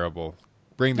 Just terrible.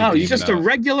 Bring the Demon he's just out. a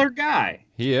regular guy.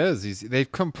 He is.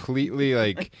 They've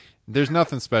completely there's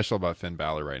nothing special about Finn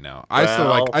Balor right now.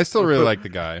 I still really like the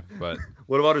guy, but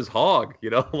what about his hog?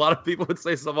 A lot of people would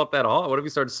say something about that hog. What if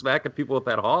he started smacking people with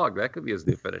that hog? That could be his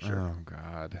new finisher. Oh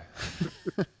God.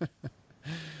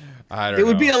 I don't know. It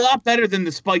would be a lot better than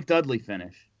the Spike Dudley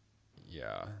finish.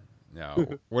 Yeah. No,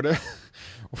 whatever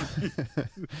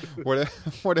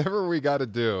we got to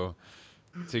do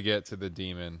to get to the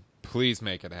Demon, please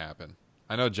make it happen.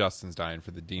 I know Justin's dying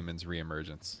for the Demon's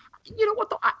reemergence. You know what,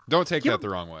 though? Don't take that the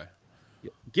wrong way.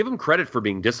 Give him credit for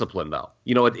being disciplined, though.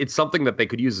 It's something that they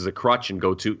could use as a crutch and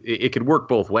go to. It could work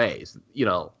both ways.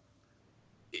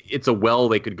 It's a well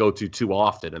they could go to too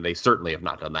often, and they certainly have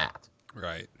not done that.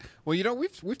 Right. Well,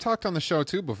 we've talked on the show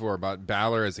too before about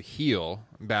Balor as a heel,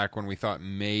 back when we thought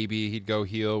maybe he'd go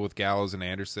heel with Gallows and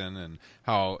Anderson, and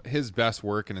how his best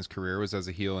work in his career was as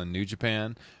a heel in New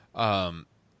Japan.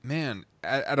 Man,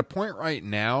 at a point right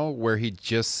now where he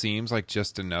just seems like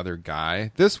just another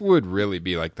guy, this would really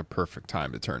be like the perfect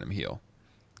time to turn him heel.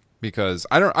 Because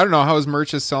I don't know how his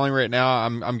merch is selling right now.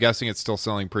 I'm guessing it's still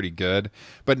selling pretty good,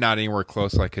 but not anywhere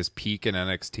close like his peak in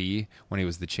NXT when he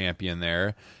was the champion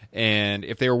there. And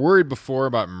if they were worried before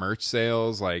about merch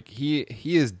sales, like he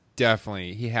is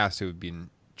definitely, he has to have been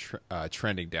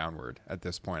trending downward at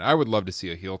this point. I would love to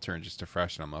see a heel turn just to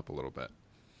freshen him up a little bit.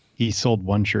 He sold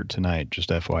one shirt tonight,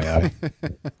 just FYI.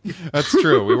 That's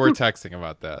true. We were texting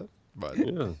about that. But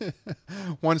Yeah.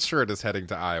 one shirt is heading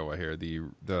to Iowa here,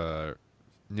 the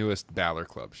newest Balor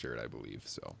Club shirt, I believe.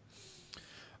 So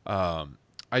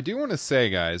I do want to say,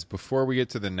 guys, before we get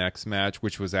to the next match,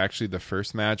 which was actually the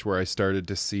first match where I started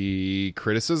to see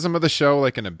criticism of the show,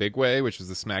 like in a big way, which was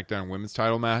the SmackDown Women's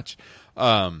title match.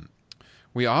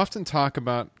 We often talk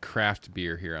about craft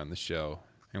beer here on the show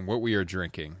and what we are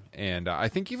drinking. And I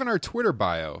think even our Twitter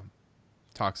bio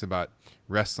talks about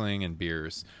wrestling and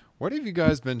beers. What have you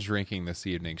guys been drinking this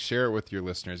evening? Share it with your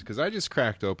listeners, because I just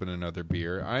cracked open another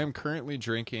beer. I am currently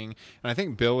drinking, and I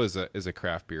think Bill is a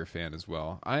craft beer fan as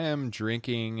well. I am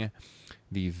drinking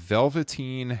the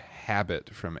Velveteen Habit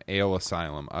from Ale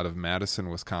Asylum out of Madison,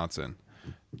 Wisconsin.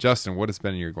 Justin, what has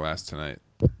been in your glass tonight?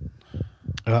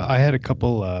 I had a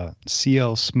couple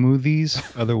CL smoothies,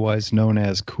 otherwise known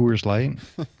as Coors Light.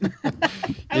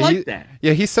 I like that.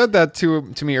 Yeah, he said that to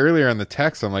me earlier in the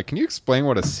text. I'm like, can you explain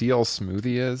what a CL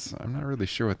smoothie is? I'm not really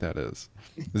sure what that is.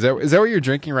 Is that what you're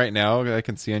drinking right now? I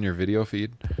can see on your video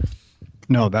feed.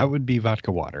 No, that would be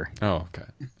vodka water. Oh, okay.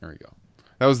 There we go.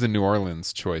 That was the New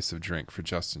Orleans choice of drink for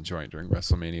Justin Joint during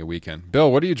WrestleMania weekend.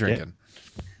 Bill, what are you drinking?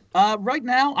 Right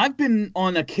now, I've been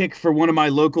on a kick for one of my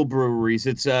local breweries.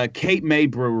 It's Cape May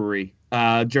Brewery,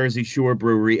 Jersey Shore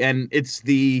Brewery, and it's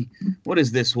what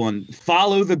is this one?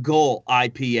 Follow the Goal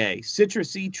IPA.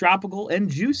 Citrusy, tropical, and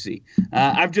juicy.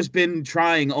 I've just been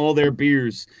trying all their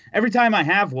beers. Every time I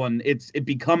have one, it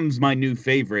becomes my new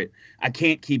favorite. I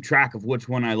can't keep track of which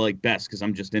one I like best because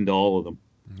I'm just into all of them.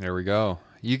 There we go.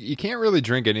 You can't really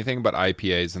drink anything but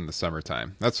IPAs in the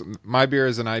summertime. That's my beer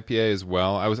is an IPA as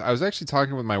well. I was actually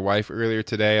talking with my wife earlier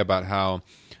today about how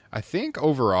I think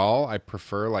overall I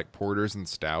prefer like porters and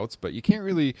stouts, but you can't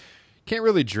really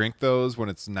drink those when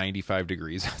it's 95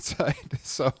 degrees outside.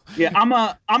 So yeah, I'm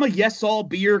a yes all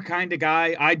beer kind of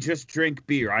guy. I just drink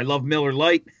beer. I love Miller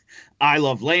Lite. I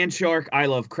love Landshark. I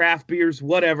love craft beers,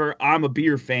 whatever. I'm a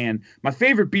beer fan. My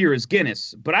favorite beer is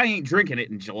Guinness, but I ain't drinking it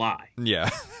in July. Yeah,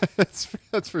 that's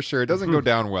for sure. It doesn't go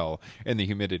down well in the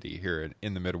humidity here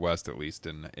in the Midwest, at least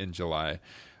in July.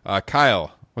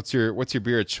 Kyle, what's your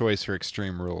beer of choice for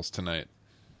Extreme Rules tonight?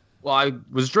 Well, I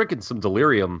was drinking some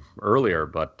Delirium earlier,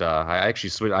 but I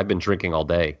actually I've been drinking all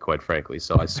day, quite frankly.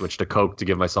 So I switched to Coke to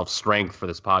give myself strength for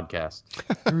this podcast.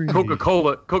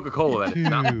 Coca-Cola.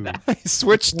 I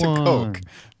switched to Coke.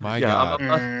 My God.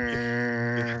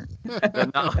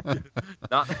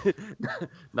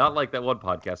 Not like that one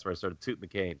podcast where I started tooting the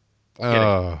cane.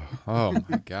 Oh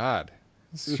my God.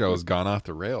 This show has gone off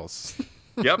the rails.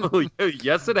 Yep.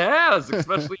 Yes, it has,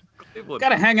 especially Cleveland. Got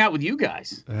to hang out with you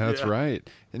guys. That's right.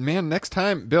 And man, next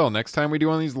time we do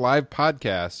one of these live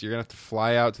podcasts, you're going to have to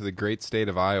fly out to the great state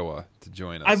of Iowa to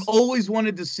join us. I've always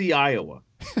wanted to see Iowa.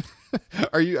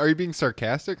 Are you being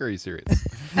sarcastic or are you serious?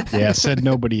 Yeah, said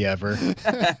nobody ever.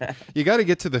 You got to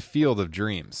get to the Field of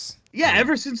Dreams. Yeah,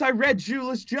 ever since I read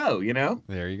Shoeless Joe, you know?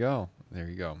 There you go.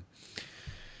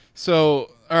 So,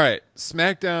 all right,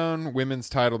 SmackDown women's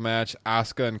title match,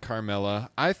 Asuka and Carmella.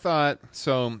 I thought,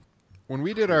 so when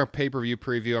we did our pay-per-view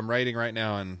preview, I'm writing right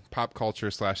now on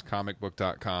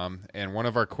popculture/comicbook.com, and one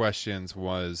of our questions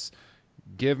was,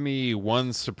 give me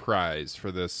one surprise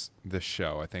for this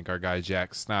show. I think our guy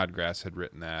Jack Snodgrass had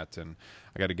written that, and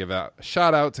I got to give a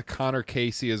shout out to Connor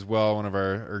Casey as well, one of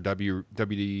our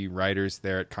WD writers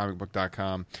there at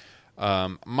comicbook.com.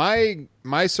 My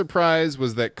surprise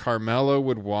was that Carmella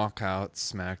would walk out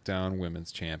SmackDown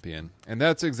Women's Champion, and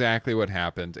that's exactly what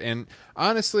happened. And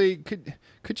honestly,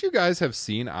 could you guys have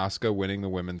seen Asuka winning the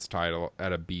women's title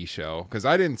at a B show? Because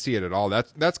I didn't see it at all.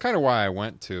 That's kind of why I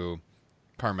went to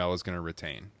Carmella's going to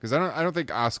retain, because I don't think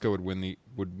Asuka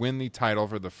would win the title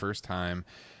for the first time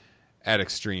at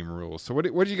Extreme Rules. So what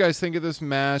did you guys think of this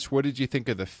match? What did you think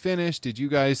of the finish? Did you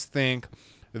guys think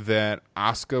that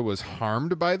Asuka was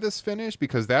harmed by this finish?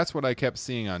 Because that's what I kept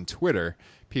seeing on Twitter.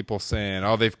 People saying,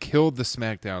 oh, they've killed the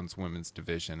SmackDown's women's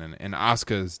division and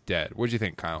Asuka is dead. What do you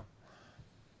think, Kyle?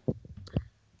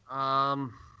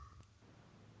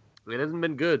 It hasn't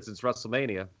been good since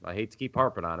WrestleMania. I hate to keep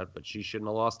harping on it, but she shouldn't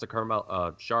have lost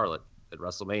to Charlotte at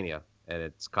WrestleMania, and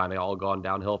it's kind of all gone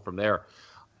downhill from there.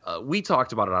 We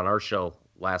talked about it on our show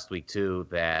last week, too,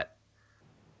 that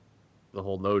the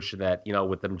whole notion that,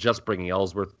 with them just bringing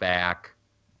Ellsworth back,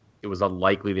 it was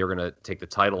unlikely they were going to take the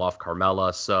title off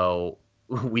Carmella. So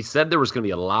we said there was going to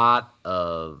be a lot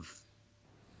of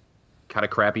kind of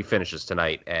crappy finishes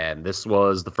tonight, and this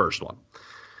was the first one.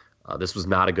 This was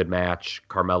not a good match.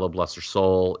 Carmella, bless her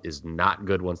soul, is not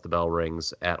good once the bell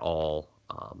rings at all.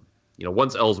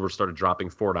 Once Ellsworth started dropping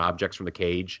foreign objects from the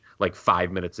cage, like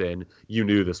 5 minutes in, you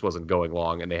knew this wasn't going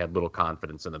long, and they had little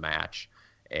confidence in the match.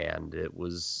 And it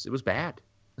was bad.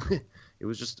 It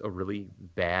was just a really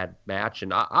bad match,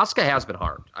 and Asuka has been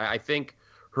harmed. I think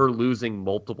her losing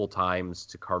multiple times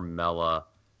to Carmella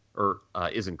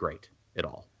isn't great at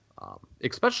all,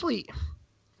 especially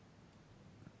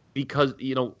because,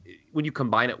 when you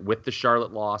combine it with the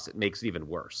Charlotte loss, it makes it even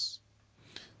worse.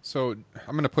 So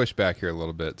I'm going to push back here a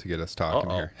little bit to get us talking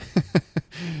here.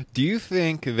 Do you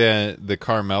think that the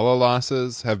Carmella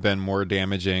losses have been more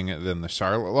damaging than the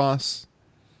Charlotte loss?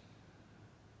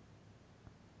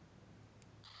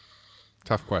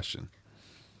 Tough question.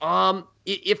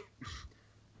 If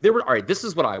there were, all right, this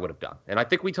is what I would have done. And I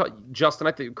think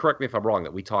Justin, correct me if I'm wrong,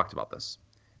 that we talked about this.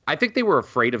 I think they were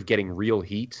afraid of getting real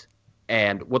heat.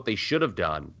 And what they should have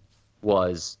done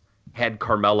was had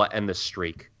Carmella end the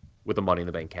streak with a Money in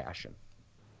the Bank cash-in.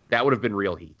 That would have been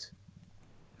real heat.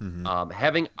 Mm-hmm.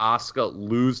 Having Asuka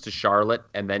lose to Charlotte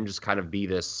and then just kind of be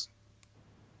this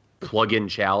plug-in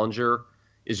challenger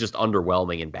is just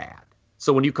underwhelming and bad.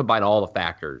 So when you combine all the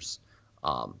factors,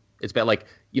 it's bad. Like,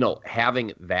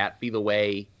 having that be the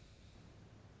way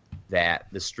that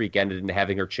the streak ended and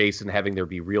having her chase and having there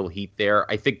be real heat there,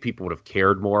 I think people would have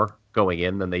cared more going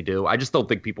in than they do. I just don't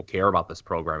think people care about this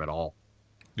program at all.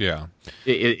 Yeah,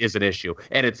 it is an issue,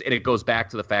 and it goes back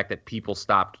to the fact that people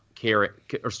stopped caring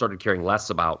or started caring less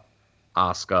about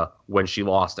Asuka when she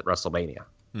lost at WrestleMania.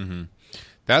 Mm-hmm.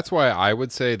 That's why I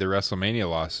would say the WrestleMania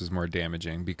loss is more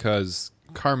damaging, because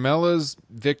Carmella's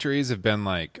victories have been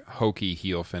like hokey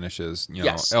heel finishes.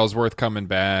 Yes. Ellsworth coming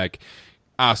back,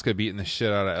 Asuka beating the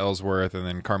shit out of Ellsworth, and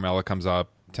then Carmella comes up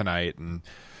tonight and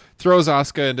throws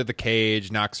Asuka into the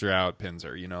cage, knocks her out, pins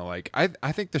her.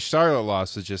 I think the Charlotte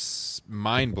loss was just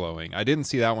mind-blowing. I didn't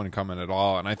see that one coming at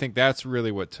all, and I think that's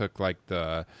really what took like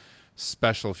the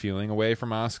special feeling away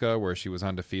from Asuka, where she was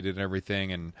undefeated and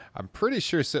everything. And I'm pretty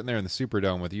sure sitting there in the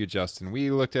Superdome with you, Justin, we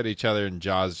looked at each other and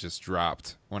jaws just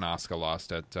dropped when Asuka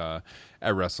lost at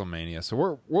WrestleMania.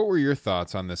 So what were your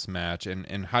thoughts on this match,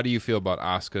 and how do you feel about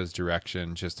Asuka's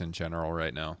direction just in general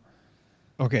right now?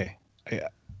 Okay.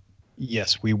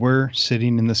 Yes, we were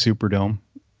sitting in the Superdome,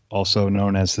 also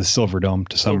known as the Silverdome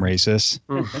to some racists.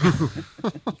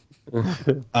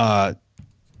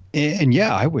 And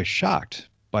yeah, I was shocked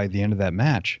by the end of that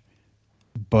match.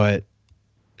 But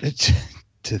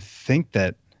to think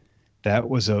that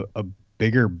was a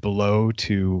bigger blow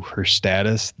to her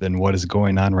status than what is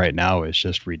going on right now is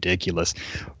just ridiculous.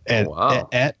 At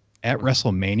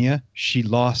WrestleMania, she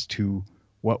lost to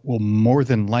what will more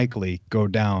than likely go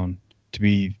down to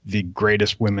be the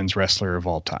greatest women's wrestler of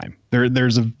all time.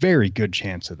 There's a very good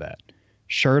chance of that.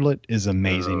 Charlotte is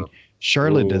amazing.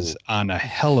 Charlotte is on a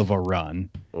hell of a run.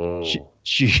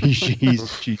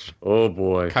 She's oh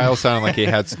boy. Kyle sounded like he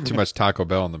had too much Taco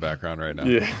Bell in the background right now.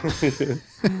 Yeah.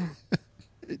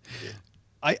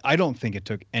 I don't think it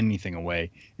took anything away.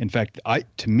 In fact,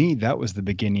 to me, that was the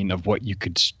beginning of what you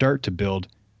could start to build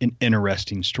an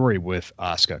interesting story with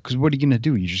Asuka. Because what are you going to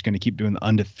do? You're just going to keep doing the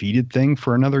undefeated thing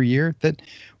for another year? That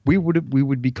we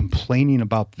would be complaining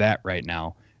about that right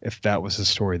now if that was the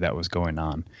story that was going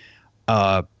on.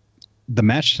 The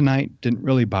match tonight didn't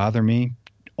really bother me,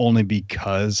 only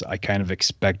because I kind of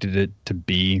expected it to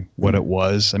be what it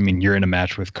was. I mean, you're in a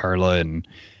match with Carla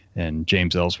and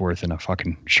James Ellsworth in a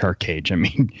fucking shark cage. I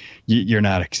mean, you're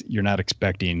not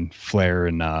expecting Flair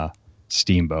and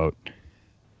Steamboat.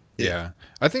 Yeah,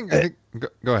 I think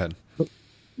go ahead.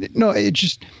 No, it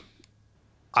just,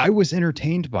 I was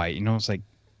entertained by it. It's like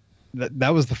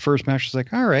that was the first match. It's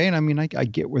like, all right. I mean, I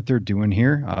get what they're doing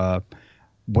here.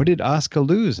 What did Asuka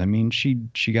lose? I mean,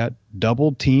 she got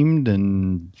double teamed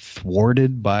and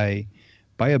thwarted by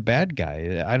a bad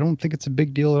guy. I don't think it's a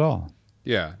big deal at all.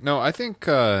 Yeah, no, I think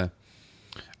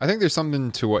there's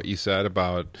something to what you said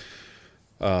about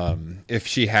if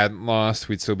she hadn't lost,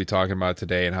 we'd still be talking about it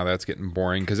today and how that's getting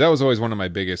boring. Because that was always one of my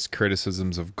biggest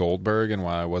criticisms of Goldberg and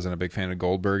why I wasn't a big fan of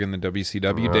Goldberg in the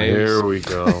WCW days. Here we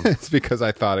go. It's because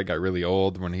I thought it got really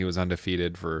old when he was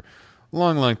undefeated for a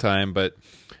long, long time. But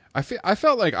I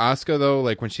felt like Asuka, though,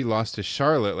 like when she lost to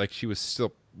Charlotte, like she was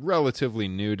still relatively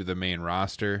new to the main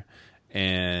roster.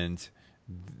 And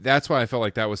that's why I felt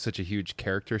like that was such a huge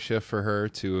character shift for her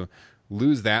to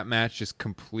lose that match just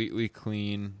completely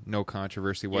clean, no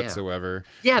controversy whatsoever.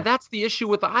 Yeah, that's the issue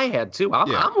with I had too.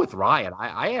 I'm with Ryan.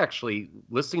 I actually,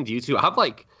 listening to you two, I'm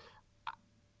like,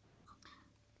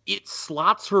 it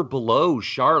slots her below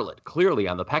Charlotte clearly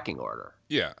on the pecking order.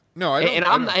 Yeah, no, I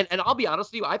don't. And I'll be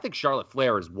honest with you, I think Charlotte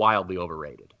Flair is wildly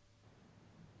overrated.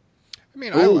 I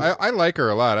mean, I like her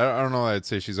a lot. I don't know that I'd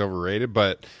say she's overrated,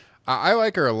 but I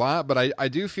like her a lot, but I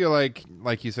do feel like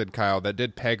you said, Kyle, that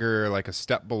did peg her like a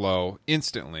step below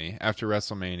instantly after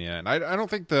WrestleMania. And I don't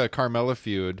think the Carmella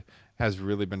feud has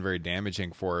really been very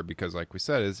damaging for her because, like we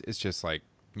said, it's just like,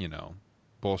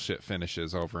 bullshit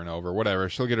finishes over and over. Whatever.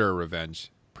 She'll get her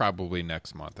revenge probably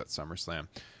next month at SummerSlam.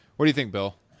 What do you think,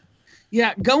 Bill?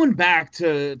 Yeah, going back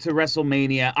to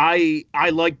WrestleMania, I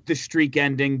like the streak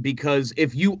ending because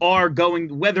if you are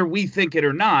going, whether we think it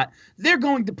or not, they're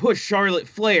going to push Charlotte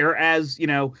Flair as,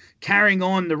 carrying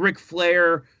on the Ric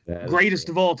Flair greatest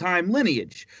of all time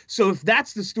lineage. So if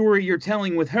that's the story you're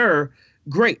telling with her,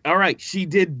 great. All right, she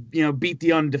did, beat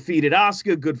the undefeated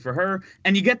Asuka. Good for her.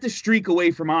 And you get the streak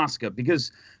away from Asuka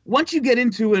because once you get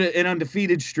into an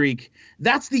undefeated streak,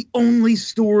 that's the only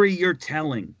story you're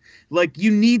telling. Like,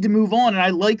 you need to move on, and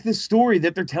I like this story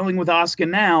that they're telling with Asuka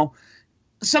now.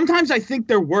 Sometimes I think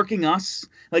they're working us,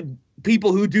 like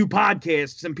people who do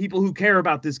podcasts and people who care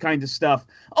about this kind of stuff.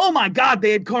 Oh my God,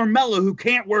 they had Carmella, who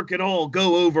can't work at all,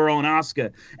 go over on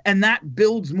Asuka. And that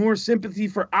builds more sympathy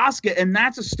for Asuka, and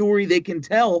that's a story they can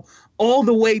tell all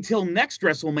the way till next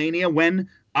WrestleMania when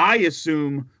I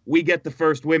assume we get the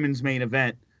first women's main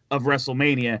event of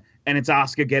WrestleMania, and it's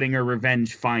Asuka getting her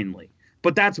revenge finally.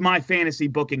 But that's my fantasy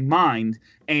booking mind.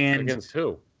 And against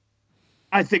who?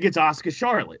 I think it's Asuka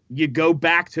Charlotte. You go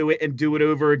back to it and do it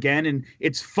over again, and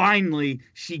it's finally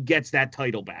she gets that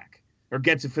title back, or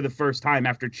gets it for the first time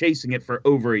after chasing it for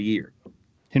over a year.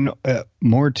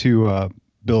 More to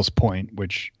Bill's point,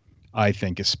 which I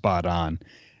think is spot on.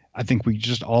 I think we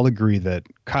just all agree that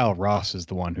Kyle Ross is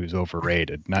the one who's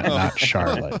overrated, not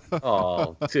Charlotte.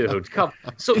 Oh, dude, come.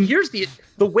 So here's the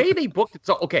way they booked it.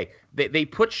 So okay, they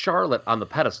put Charlotte on the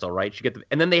pedestal, right?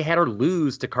 And then they had her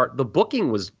lose to The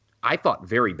booking was, I thought,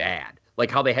 very bad.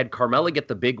 Like how they had Carmella get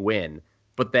the big win,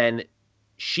 but then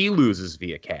she loses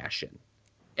via cash-in.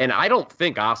 And I don't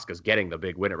think Asuka's getting the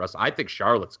big win at Wrestle. I think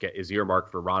Charlotte's is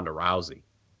earmarked for Ronda Rousey.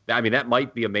 I mean, that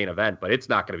might be a main event, but it's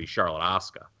not going to be Charlotte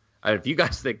Asuka. If you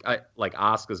guys think like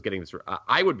Asuka's getting this,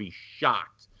 I would be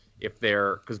shocked if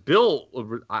because Bill,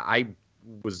 I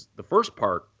was the first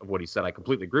part of what he said, I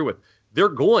completely agree with. They're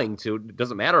going to, it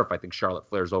doesn't matter if I think Charlotte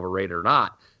Flair's overrated or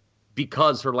not,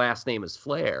 because her last name is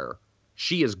Flair,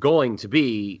 she is going to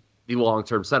be the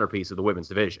long-term centerpiece of the women's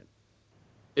division.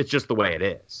 It's just the way it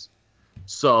is.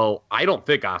 So I don't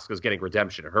think Asuka's getting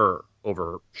redemption of her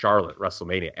over Charlotte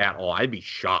WrestleMania at all. I'd be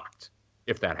shocked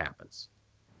if that happens.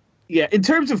 Yeah, in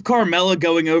terms of Carmella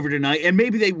going over tonight, and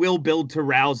maybe they will build to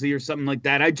Rousey or something like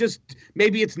that.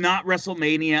 Maybe it's not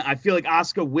WrestleMania. I feel like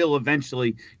Asuka will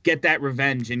eventually get that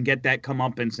revenge and get that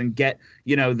comeuppance and get,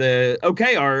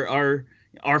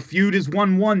 our feud is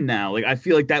 1-1 now. Like, I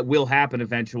feel like that will happen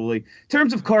eventually. In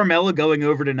terms of Carmella going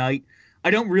over tonight, I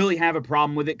don't really have a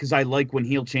problem with it because I like when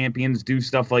heel champions do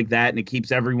stuff like that and it keeps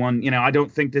everyone, I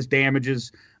don't think this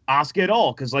damages Asuka at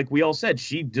all, because like we all said,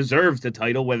 she deserves the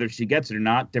title, whether she gets it or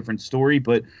not, different story,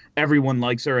 but everyone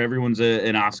likes her. Everyone's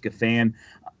an Asuka fan.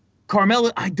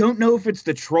 Carmella, I don't know if it's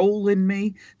the troll in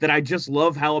me that I just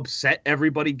love how upset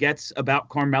everybody gets about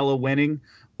Carmella winning,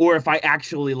 or if I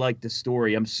actually like the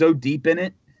story. I'm so deep in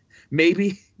it,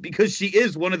 maybe, because she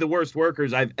is one of the worst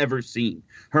workers I've ever seen.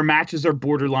 Her matches are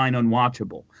borderline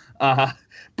unwatchable.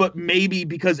 But maybe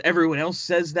because everyone else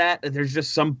says that, there's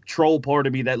just some troll part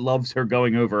of me that loves her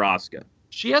going over Asuka.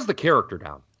 She has the character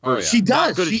down. Oh, yeah. She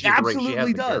does. She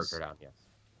absolutely does. Down, yes.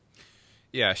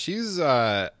 Yeah, she's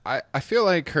I feel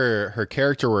like her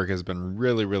character work has been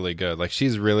really, really good. Like,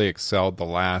 she's really excelled the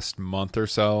last month or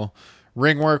so.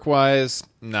 Ring work wise,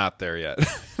 not there yet.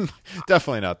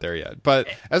 Definitely not there yet. But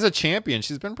as a champion,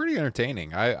 she's been pretty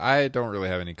entertaining. I don't really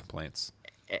have any complaints.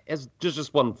 As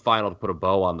just one final to put a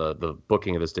bow on the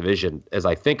booking of this division, as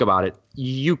I think about it,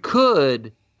 they're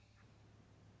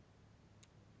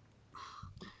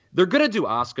going to do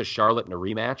Asuka Charlotte in a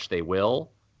rematch. They will,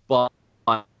 but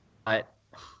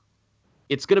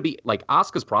it's going to be like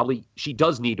Asuka's she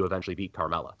does need to eventually beat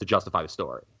Carmella to justify the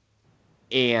story.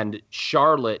 And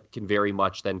Charlotte can very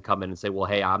much then come in and say, well,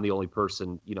 hey, I'm the only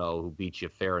person, who beat you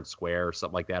fair and square or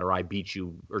something like that. Or I beat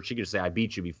you, or she can say, I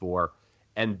beat you before.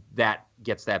 And that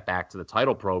gets that back to the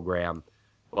title program.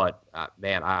 But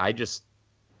man, I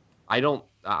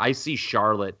see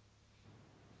Charlotte,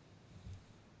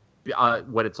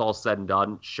 when it's all said and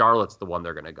done, Charlotte's the one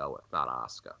they're going to go with, not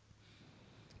Asuka.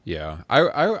 Yeah,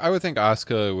 I would think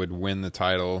Asuka would win the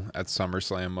title at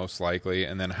SummerSlam most likely,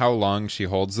 and then how long she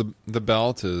holds the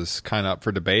belt is kind of up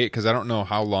for debate, because I don't know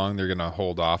how long they're going to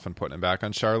hold off on putting it back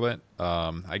on Charlotte.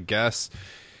 I guess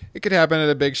it could happen at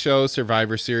a big show,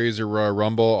 Survivor Series or Royal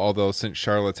Rumble, although since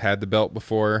Charlotte's had the belt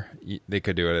before, they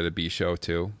could do it at a B show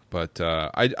too. But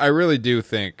I really do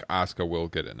think Asuka will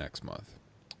get it next month.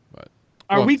 But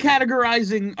Are we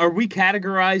categorizing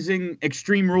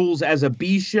Extreme Rules as a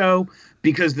B show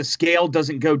because the scale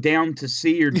doesn't go down to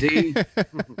C or D?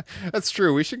 That's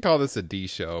true. We should call this a D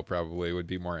show, probably would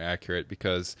be more accurate,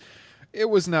 because it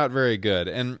was not very good.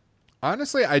 And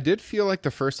honestly, I did feel like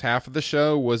the first half of the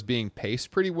show was being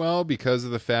paced pretty well because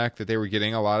of the fact that they were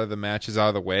getting a lot of the matches out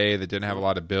of the way that didn't have a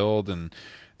lot of build, and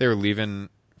they were leaving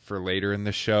for later in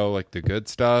the show like the good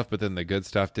stuff, but then the good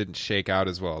stuff didn't shake out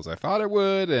as well as I thought it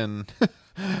would. And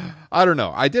I don't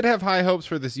know. I did have high hopes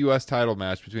for this U.S. title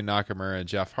match between Nakamura and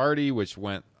Jeff Hardy, which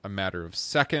went a matter of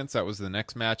seconds. That was the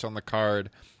next match on the card.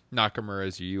 Nakamura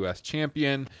is your U.S.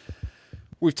 champion.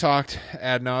 We've talked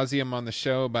ad nauseum on the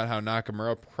show about how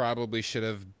Nakamura probably should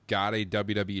have got a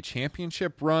WWE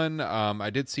Championship run. I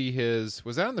did see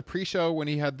was that on the pre-show when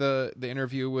he had the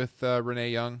interview with Renee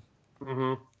Young?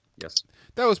 Mm-hmm. Yes.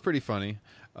 That was pretty funny.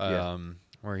 Yeah.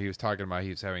 Where he was talking about he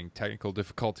was having technical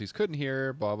difficulties, couldn't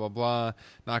hear, blah, blah, blah.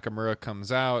 Nakamura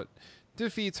comes out,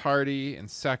 defeats Hardy in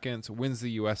seconds, wins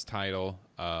the U.S. title.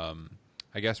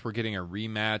 I guess we're getting a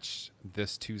rematch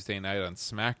this Tuesday night on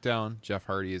SmackDown. Jeff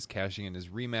Hardy is cashing in his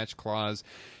rematch clause.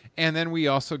 And then we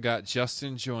also got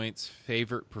Justin Joint's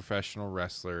favorite professional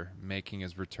wrestler making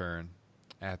his return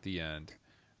at the end,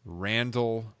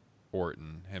 Randall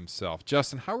Orton himself.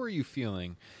 Justin, how were you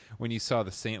feeling when you saw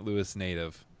the St. Louis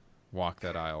native walk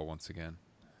that aisle once again?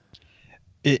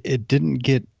 It didn't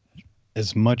get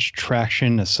as much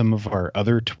traction as some of our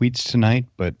other tweets tonight,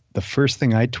 but the first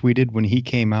thing I tweeted when he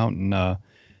came out and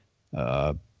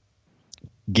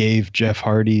gave Jeff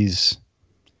Hardy's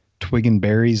Twig and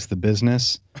Berries the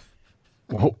business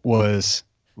was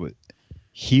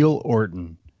heel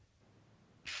Orton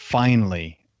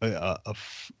finally a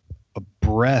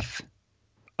breath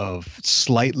of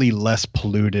slightly less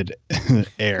polluted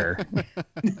air.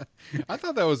 I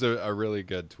thought that was a really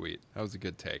good tweet. That was a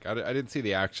good take. I didn't see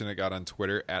the action it got on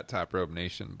Twitter at Top Rope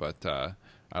Nation, but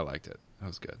I liked it. That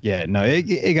was good. Yeah, no,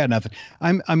 it got nothing.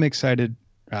 I'm excited.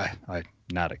 I'm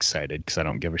not excited because I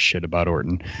don't give a shit about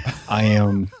Orton. I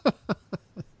am.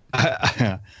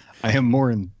 I am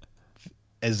more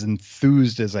as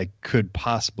enthused as I could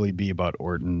possibly be about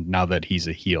Orton now that he's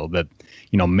a heel. That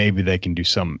maybe they can do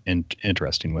something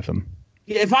interesting with him.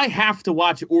 Yeah, if I have to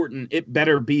watch Orton, it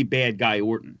better be bad guy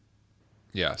Orton.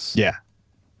 Yes. Yeah.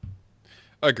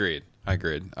 Agreed.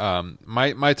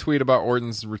 My tweet about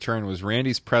Orton's return was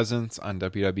Randy's presence on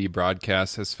WWE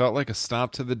broadcasts has felt like a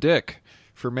stomp to the dick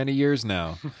for many years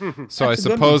now. So I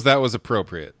suppose that was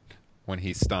appropriate when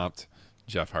he stomped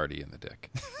Jeff Hardy in the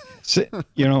dick. So,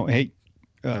 hey,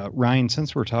 Ryan,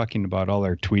 since we're talking about all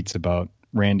our tweets about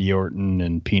Randy Orton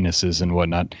and penises and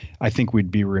whatnot, I think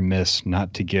we'd be remiss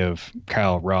not to give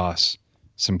Kyle Ross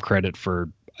some credit for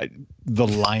the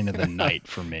line of the night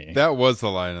for me. That was the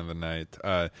line of the night.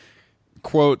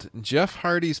 Quote, Jeff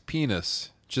Hardy's penis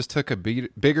just took a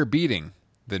bigger beating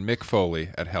than Mick Foley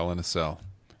at Hell in a Cell.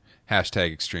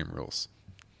 Hashtag Extreme Rules.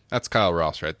 That's Kyle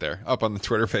Ross right there, up on the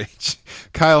Twitter page.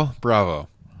 Kyle, bravo.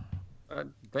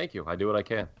 Thank you. I do what I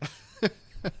can.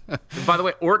 By the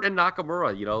way, Orton and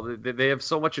Nakamura, they have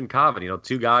so much in common.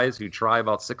 Two guys who try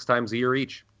about 6 times a year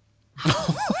each.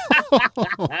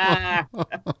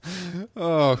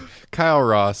 Oh, Kyle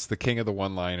Ross, the king of the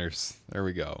one-liners. There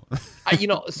we go.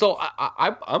 So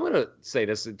I'm going to say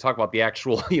this and talk about the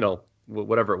actual,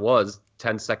 whatever it was,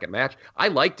 10-second match. I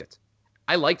liked it.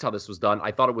 I liked how this was done.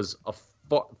 I thought it was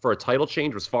for a title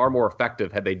change was far more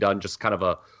effective had they done just kind of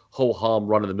a ho-hum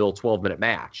run-of-the-mill 12-minute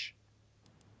match.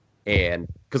 And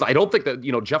because I don't think that,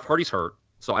 Jeff Hardy's hurt,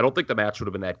 so I don't think the match would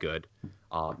have been that good.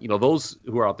 Those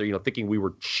who are out there, thinking we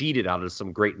were cheated out of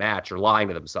some great match are lying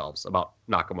to themselves about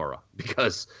Nakamura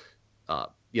because,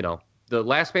 the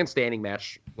last man standing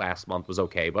match last month was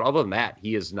okay. But other than that,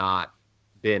 he has not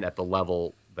been at the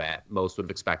level that most would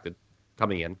have expected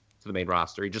coming in to the main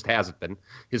roster. He just hasn't been.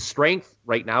 His strength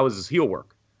right now is his heel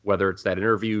work, whether it's that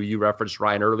interview you referenced,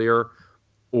 Ryan, earlier,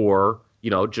 or,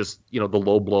 just, the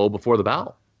low blow before the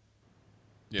bell.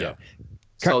 Yeah.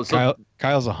 So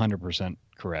Kyle's 100%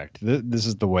 correct. This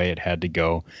is the way it had to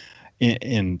go.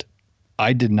 And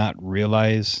I did not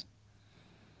realize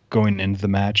going into the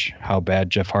match how bad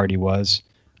Jeff Hardy was,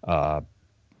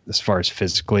 as far as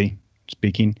physically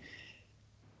speaking.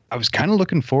 I was kind of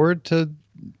looking forward to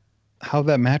how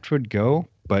that match would go,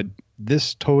 but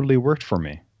this totally worked for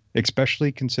me,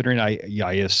 especially considering I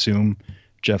assume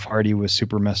Jeff Hardy was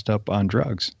super messed up on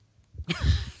drugs.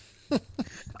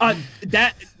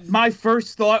 That my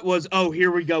first thought was, oh,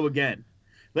 here we go again.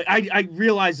 Like I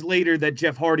realized later that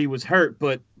Jeff Hardy was hurt,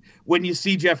 but when you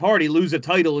see Jeff Hardy lose a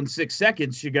title in 6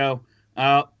 seconds, you go,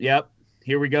 oh, yep,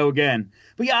 here we go again.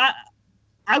 But yeah,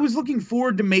 I was looking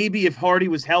forward to maybe if Hardy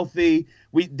was healthy,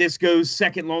 this goes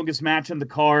second longest match on the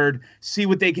card, see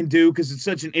what they can do because it's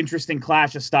such an interesting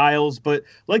clash of styles. But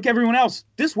like everyone else,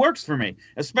 this works for me,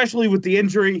 especially with the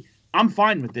injury. I'm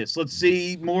fine with this. Let's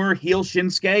see more heel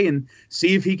Shinsuke and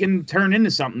see if he can turn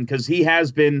into something because he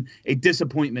has been a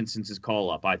disappointment since his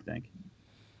call-up, I think.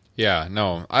 Yeah,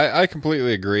 no, I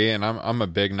completely agree, and I'm a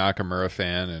big Nakamura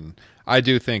fan, and I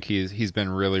do think he's been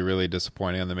really, really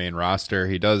disappointing on the main roster.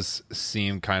 He does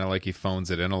seem kind of like he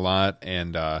phones it in a lot,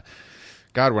 and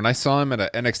God, when I saw him at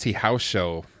an NXT house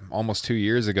show almost 2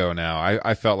 years ago now,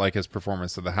 I felt like his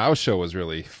performance at the house show was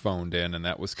really phoned in, and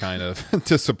that was kind of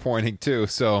disappointing too.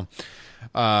 So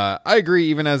I agree,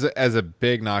 even as a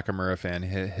big Nakamura fan,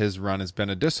 his run has been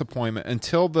a disappointment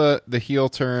until the heel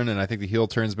turn, and I think the heel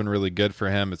turn's been really good for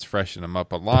him. It's freshened him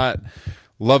up a lot.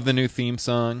 Love the new theme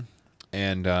song,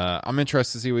 and I'm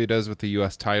interested to see what he does with the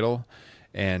U.S. title.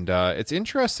 And it's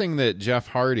interesting that Jeff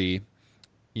Hardy,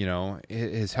 you know,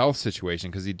 his health situation,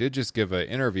 because he did just give an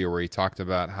interview where he talked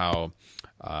about how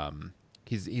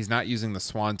he's not using the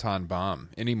Swanton Bomb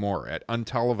anymore at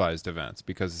untelevised events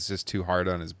because it's just too hard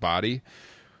on his body,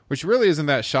 which really isn't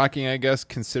that shocking, I guess,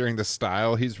 considering the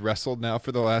style he's wrestled now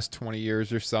for the last 20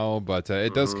 years or so. But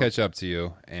it does catch up to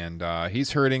you, and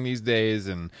he's hurting these days,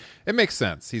 and it makes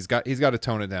sense. He's got to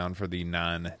tone it down for the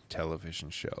non-television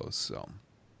shows.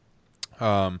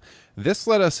 So this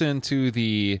led us into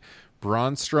the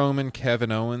Braun Strowman,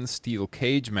 Kevin Owens steel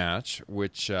cage match,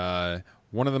 which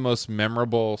one of the most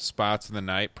memorable spots of the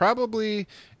night. Probably,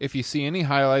 if you see any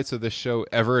highlights of this show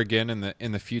ever again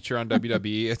in the future on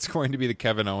WWE, it's going to be the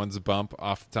Kevin Owens bump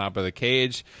off the top of the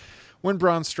cage when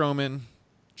Braun Strowman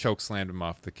chokeslammed him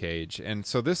off the cage. And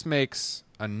so this makes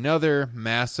another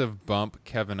massive bump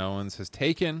Kevin Owens has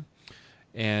taken.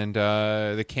 And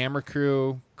the camera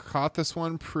crew caught this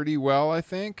one pretty well, I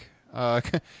think.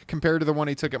 Compared to the one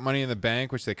he took at Money in the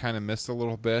Bank, which they kind of missed a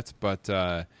little bit. But,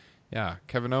 yeah,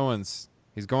 Kevin Owens,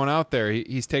 he's going out there.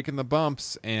 He's taking the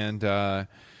bumps. And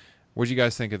what do you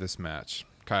guys think of this match?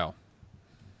 Kyle?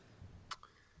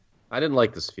 I didn't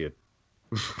like this feud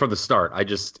from the start.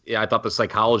 I thought the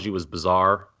psychology was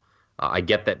bizarre. I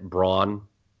get that Braun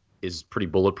is pretty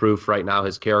bulletproof right now,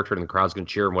 his character, and the crowd's going to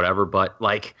cheer him, whatever. But,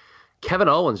 like, Kevin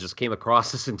Owens just came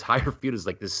across this entire feud as,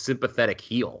 like, this sympathetic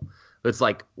heel. It's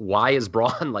like, why is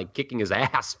Braun like kicking his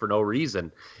ass for no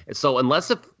reason? And so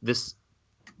unless if this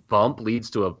bump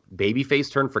leads to a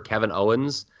babyface turn for Kevin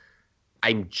Owens,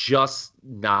 I'm just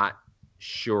not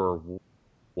sure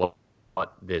what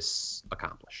this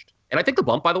accomplished. And I think the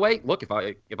bump, by the way, look, if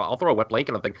I'll throw a wet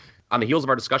blanket on the thing, on the heels of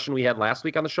our discussion we had last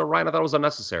week on the show, Ryan, I thought it was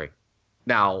unnecessary.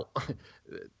 Now,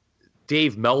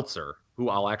 Dave Meltzer, who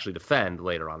I'll actually defend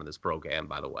later on in this program,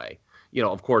 by the way, you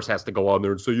know, of course, has to go on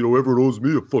there and say, you know, everyone owes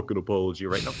me a fucking apology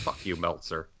right now. Fuck you,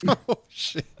 Meltzer. Oh,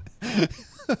 shit.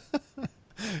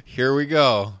 Here we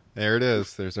go. There it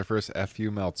is. There's our first F.U.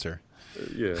 Meltzer.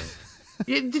 Yeah.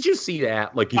 Did you see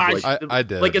that? Like, I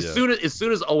did. Like, as soon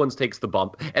as Owens takes the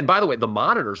bump, and by the way, the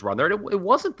monitors were on there, and it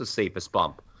wasn't the safest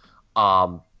bump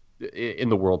in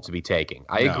the world to be taking.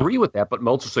 I agree with that, but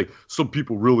Meltzer say some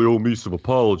people really owe me some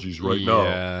apologies right now.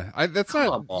 Yeah, that's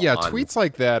not. Yeah, tweets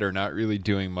like that are not really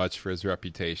doing much for his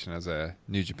reputation as a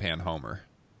New Japan homer.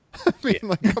 I mean,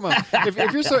 like, come on.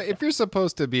 If you're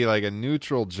supposed to be like a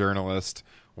neutral journalist,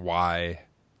 why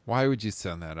would you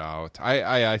send that out?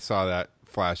 I saw that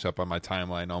flash up on my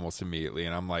timeline almost immediately,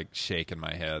 and I'm like shaking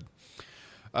my head.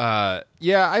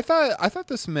 Yeah, I thought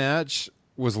this match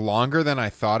was longer than I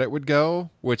thought it would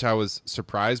go, which I was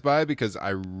surprised by because I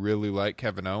really like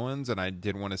Kevin Owens and I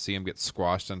didn't want to see him get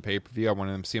squashed on pay-per-view. I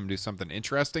wanted to see him do something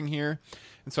interesting here.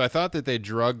 And so I thought that they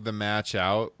drugged the match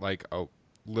out like a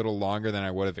little longer than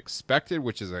I would have expected,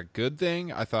 which is a good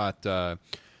thing. I thought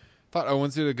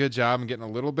Owens did a good job in getting a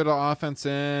little bit of offense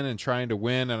in and trying to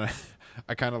win, and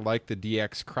I kind of liked the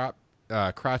DX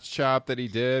crotch chop that he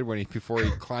did before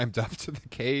he climbed up to the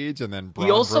cage and then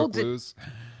Braun broke loose.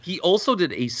 He also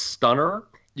did a stunner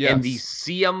and the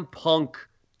CM Punk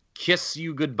kiss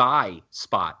you goodbye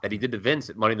spot that he did to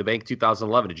Vince at Money in the Bank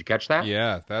 2011. Did you catch that?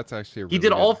 Yeah, that's actually he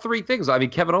did all three things. I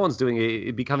mean, Kevin Owens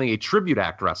becoming a tribute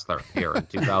act wrestler here in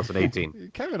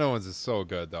 2018. Kevin Owens is so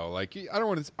good though. Like,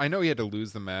 I know he had to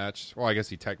lose the match. Well, I guess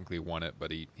he technically won it, but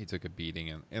he took a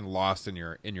beating and lost in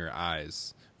your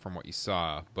eyes from what you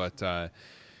saw. But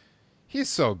he's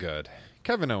so good.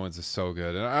 Kevin Owens is so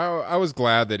good, and I was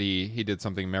glad that he did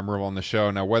something memorable on the show.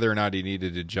 Now, whether or not he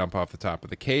needed to jump off the top of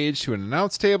the cage to an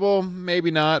announce table, maybe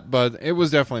not, but it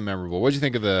was definitely memorable. What'd you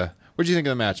think of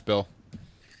the match, Bill?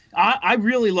 I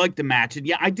really liked the match. And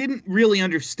yeah, I didn't really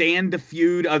understand the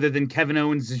feud other than Kevin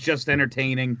Owens is just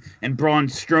entertaining and Braun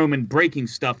Strowman breaking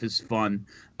stuff is fun.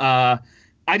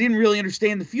 I didn't really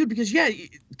understand the feud because, yeah,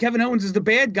 Kevin Owens is the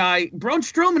bad guy. Braun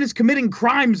Strowman is committing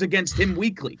crimes against him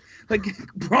weekly. Like,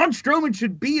 Braun Strowman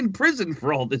should be in prison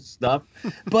for all this stuff.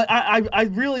 But I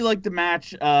really liked the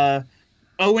match.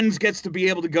 Owens gets to be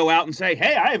able to go out and say,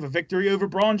 hey, I have a victory over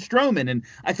Braun Strowman. And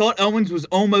I thought Owens was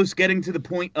almost getting to the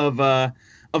point of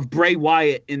Bray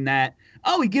Wyatt in that,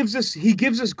 he gives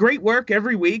us great work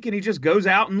every week and he just goes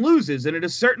out and loses. And at a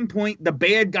certain point, the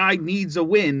bad guy needs a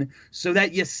win so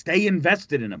that you stay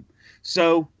invested in him.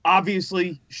 So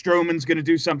obviously Strowman's going to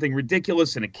do something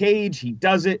ridiculous in a cage. He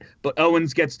does it, but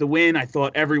Owens gets the win. I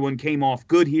thought everyone came off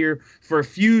good here for a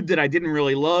feud that I didn't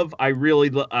really love. I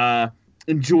really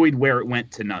enjoyed where it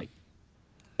went tonight.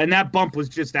 And that bump was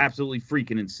just absolutely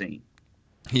freaking insane.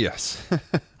 Yes,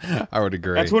 I would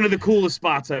agree. That's one of the coolest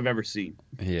spots I've ever seen.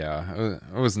 Yeah,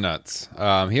 it was nuts.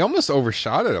 He almost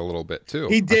overshot it a little bit too.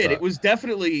 He did. It was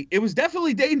definitely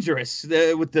dangerous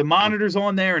with the monitors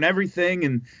on there and everything,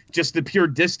 and just the pure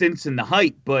distance and the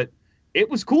height. But it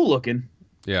was cool looking.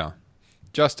 Yeah,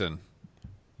 Justin,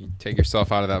 you take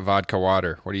yourself out of that vodka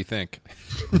water. What do you think?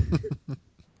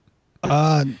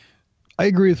 I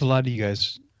agree with a lot of you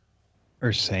guys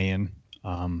are saying.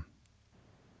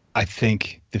 I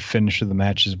think the finish of the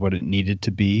match is what it needed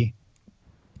to be.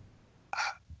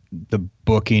 The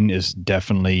booking is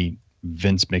definitely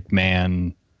Vince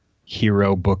McMahon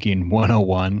hero booking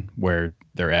 101, where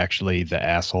they're actually the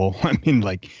asshole. I mean,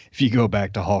 like, if you go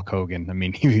back to Hulk Hogan, I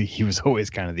mean, he was always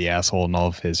kind of the asshole in all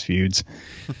of his feuds.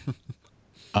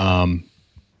 Yeah,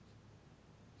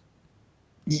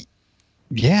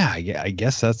 I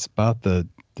guess that's about the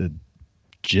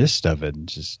gist of it.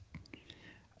 Just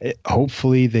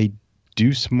hopefully they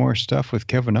do some more stuff with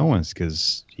Kevin Owens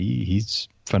because he's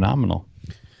phenomenal.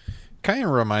 Kind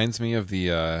of reminds me of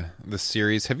the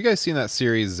series. Have you guys seen that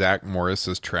series, Zach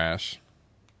Morris's Trash?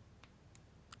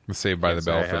 The Saved by the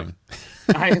Bell thing.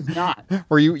 I have not.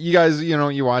 Where you guys,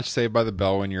 you watch Saved by the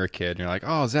Bell when you're a kid, and you're like,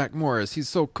 oh, Zach Morris, he's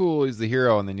so cool, he's the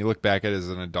hero. And then you look back at it as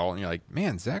an adult, and you're like,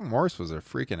 man, Zach Morris was a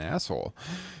freaking asshole.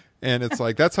 And it's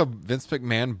like, that's how Vince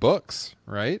McMahon books,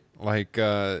 right? Like,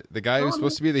 the guy who's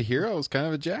supposed to be the hero is kind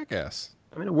of a jackass.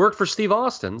 I mean, it worked for Steve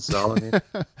Austin, so I mean.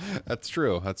 That's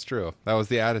true. That was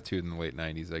the attitude in the late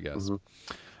 90s, I guess.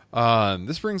 Mm-hmm.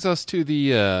 This brings us to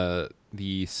the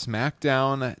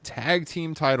SmackDown Tag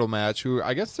Team title match, who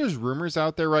I guess there's rumors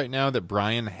out there right now that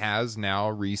Bryan has now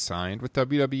re-signed with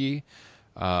WWE.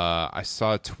 I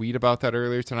saw a tweet about that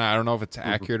earlier tonight. I don't know if it's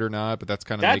accurate or not, but that's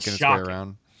kind of making its way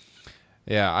around.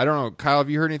 Yeah, I don't know. Kyle,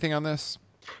 have you heard anything on this?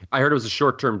 I heard it was a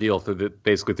short-term deal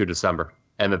basically through December,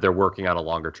 and that they're working on a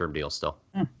longer-term deal still.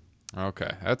 Okay,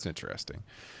 that's interesting.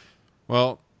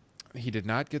 Well, he did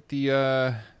not get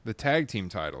the tag team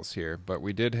titles here, but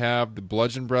we did have the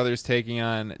Bludgeon Brothers taking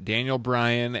on Daniel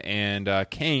Bryan and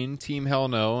Kane, Team Hell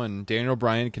No, and Daniel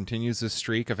Bryan continues his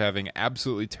streak of having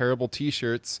absolutely terrible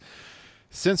T-shirts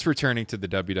since returning to the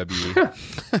WWE.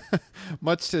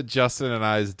 Much to Justin and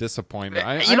I's disappointment.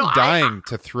 I'm dying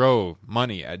to throw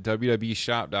money at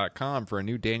WWEshop.com for a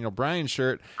new Daniel Bryan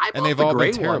shirt, and they've all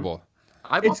been terrible.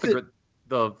 I bought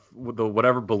the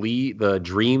whatever believe the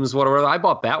dreams whatever. I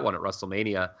bought that one at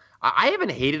WrestleMania. I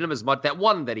haven't hated him as much. That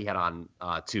one that he had on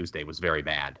Tuesday was very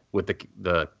bad with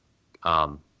the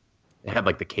it had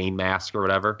like the Kane mask or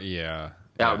whatever. Yeah.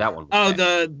 That one. Was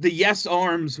bad. the yes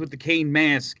arms with the Kane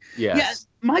mask. Yes. Yeah.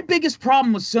 My biggest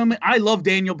problem was I love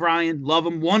Daniel Bryan, love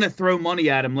him, want to throw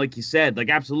money at him, like you said, like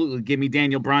absolutely give me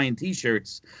Daniel Bryan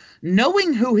t-shirts.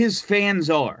 Knowing who his fans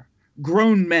are,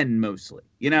 grown men mostly,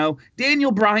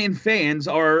 Daniel Bryan fans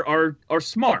are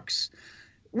smarks.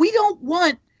 We don't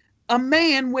want a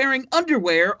man wearing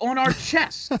underwear on our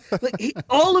chest. Like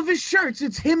all of his shirts,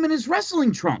 it's him in his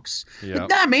wrestling trunks. Yep. Like,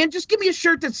 nah, man, just give me a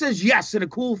shirt that says yes in a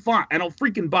cool font, and I'll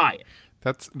freaking buy it.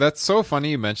 That's so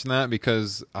funny you mentioned that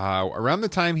because around the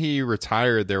time he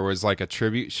retired, there was like a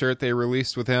tribute shirt they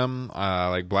released with him,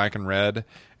 like black and red,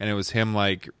 and it was him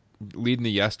like leading the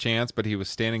yes chants, but he was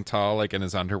standing tall like in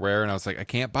his underwear, and I was like, I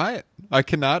can't buy it. I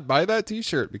cannot buy that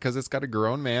t-shirt because it's got a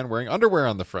grown man wearing underwear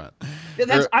on the front.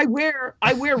 Yeah, I wear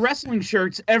wrestling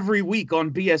shirts every week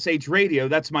on BSH Radio.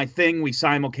 That's my thing. We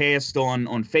simulcast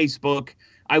on Facebook.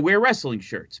 I wear wrestling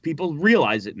shirts. People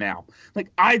realize it now.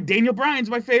 Like Daniel Bryan's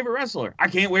my favorite wrestler. I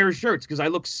can't wear his shirts because I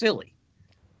look silly.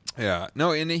 Yeah,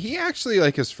 no, and he actually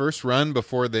like his first run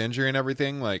before the injury and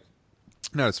everything, like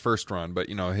not his first run, but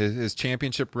his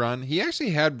championship run, he actually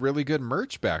had really good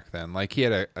merch back then. Like he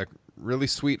had a really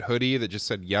sweet hoodie that just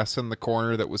said yes in the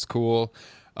corner that was cool.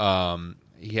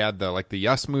 He had the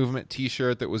Yes Movement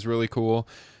T-shirt that was really cool.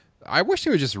 I wish he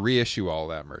would just reissue all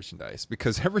that merchandise,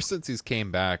 because ever since he's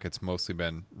came back, it's mostly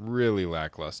been really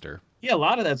lackluster. Yeah, a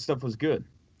lot of that stuff was good.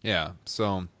 Yeah,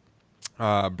 so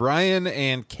Bryan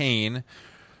and Kane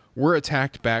were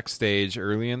attacked backstage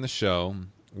early in the show,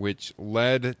 which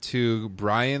led to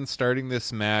Bryan starting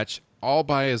this match all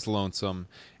by his lonesome,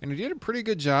 and he did a pretty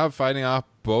good job fighting off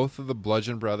both of the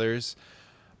Bludgeon Brothers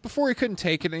before he couldn't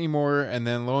take it anymore. And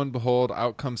then lo and behold,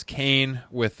 out comes Kane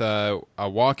with a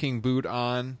walking boot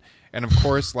on, and of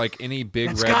course, like any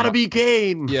big It's red, gotta be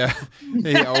Kane. yeah,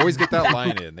 they always get that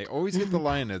line in. They always get the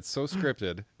line in. It's so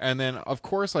scripted. And then, of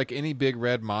course, like any big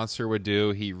red monster would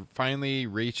do, he finally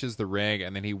reaches the ring,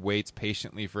 and then he waits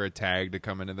patiently for a tag to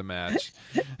come into the match,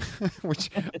 which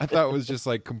I thought was just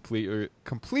like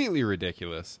completely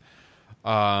ridiculous.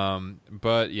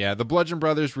 But yeah, the Bludgeon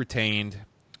Brothers retained.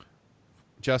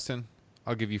 Justin,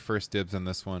 I'll give you first dibs on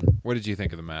this one. What did you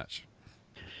think of the match?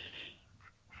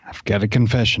 I've got a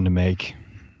confession to make.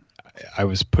 I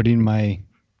was putting my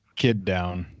kid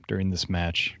down during this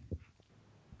match.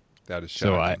 That is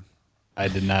shocking. So I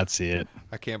did not see it.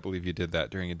 I can't believe you did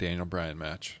that during a Daniel Bryan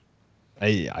match.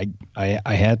 I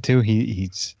had to.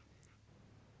 He's,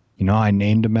 I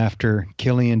named him after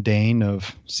Killian Dane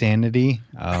of Sanity.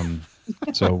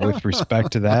 So with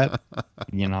respect to that,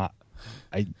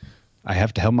 I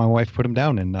have to help my wife put him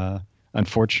down, and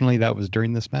unfortunately, that was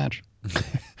during this match.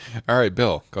 All right,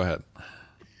 Bill, go ahead.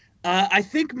 I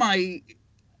think my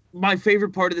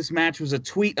favorite part of this match was a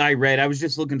tweet I read. I was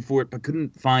just looking for it, but couldn't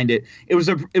find it. It was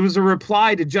a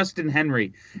reply to Justin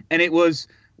Henry, and it was,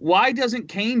 "Why doesn't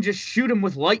Kane just shoot him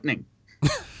with lightning?"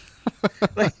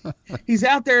 Like, he's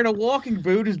out there in a walking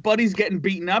boot. His buddy's getting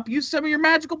beaten up. Use some of your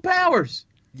magical powers.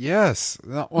 Yes.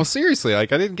 No, well, seriously,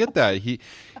 like I didn't get that.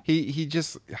 He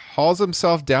just hauls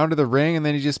himself down to the ring, and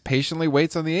then he just patiently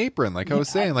waits on the apron. Like I was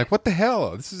saying, like, what the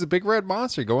hell? This is a big red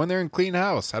monster. Go in there and clean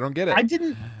house. I don't get it. I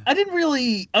didn't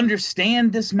really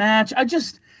understand this match. I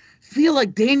just feel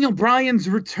like Daniel Bryan's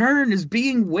return is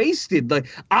being wasted. Like,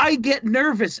 I get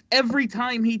nervous every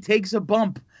time he takes a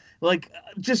bump. Like,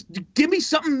 just give me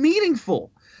something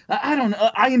meaningful. I don't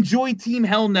know. I enjoy Team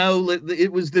Hell No.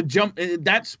 It was the jump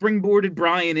that springboarded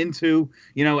Bryan into,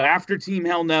 after Team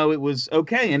Hell No, it was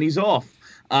okay, and he's off.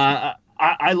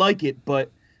 I like it, but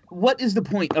what is the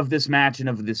point of this match and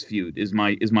of this feud is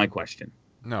my question.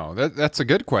 No, that's a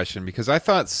good question, because I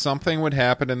thought something would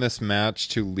happen in this match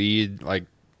to lead like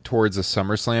towards a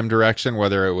SummerSlam direction,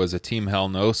 whether it was a Team Hell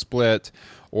No split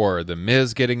or the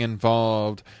Miz getting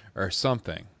involved or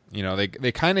something.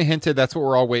 They kind of hinted that's what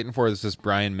we're all waiting for, is this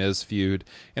Bryan-Miz feud.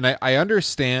 And I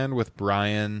understand with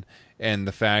Bryan and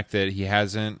the fact that he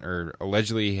hasn't, or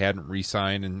allegedly he hadn't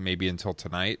re-signed and maybe until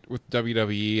tonight with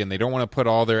WWE, and they don't want to put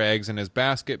all their eggs in his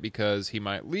basket because he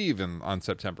might leave on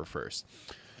September 1st.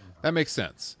 That makes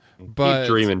sense. But keep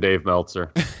dreaming, Dave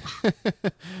Meltzer.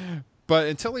 But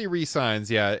until he re-signs,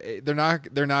 yeah, they're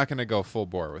not going to go full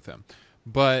bore with him.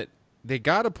 But they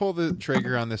got to pull the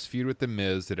trigger on this feud with The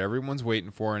Miz that everyone's waiting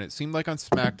for, and it seemed like on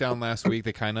SmackDown last week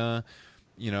they kind of,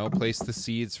 placed the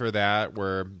seeds for that,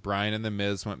 where Bryan and The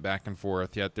Miz went back and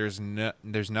forth. Yet there's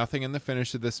nothing in the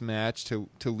finish of this match to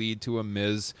lead to a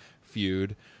Miz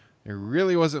feud. There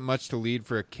really wasn't much to lead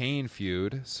for a Kane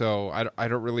feud, so I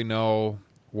don't really know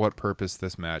what purpose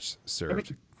this match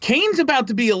served. Kane's about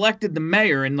to be elected the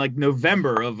mayor in like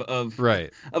November of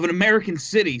an American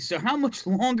city. So how much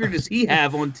longer does he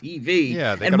have on TV?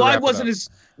 Yeah, and why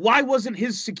wasn't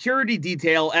his security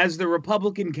detail as the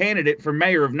Republican candidate for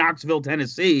mayor of Knoxville,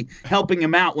 Tennessee, helping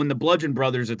him out when the Bludgeon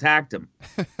Brothers attacked him?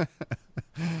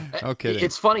 No kidding.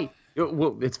 It's funny.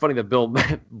 It's funny that Bill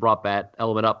brought that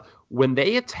element up. When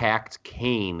they attacked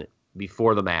Kane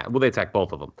before the match, well, they attacked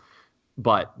both of them.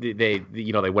 But they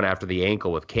went after the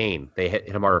ankle with Kane. They hit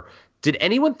him harder. Did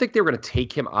anyone think they were going to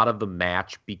take him out of the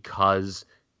match because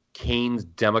Kane's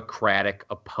Democratic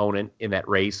opponent in that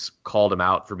race called him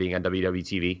out for being on WWE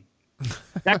TV?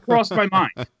 That crossed my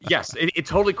mind. Yes, it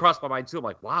totally crossed my mind too. I'm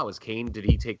like, wow, did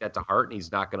he take that to heart and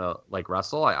he's not going to like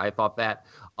wrestle? I thought that.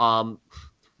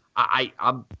 I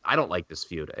don't like this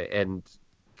feud, and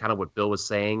kind of what Bill was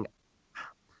saying.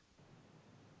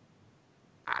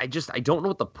 I don't know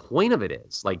what the point of it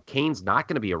is. Like, Kane's not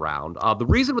going to be around. The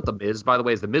reason with The Miz, by the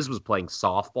way, is The Miz was playing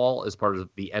softball as part of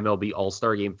the MLB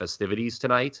All-Star Game festivities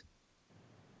tonight.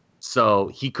 So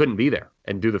he couldn't be there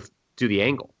and do the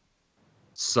angle.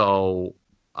 So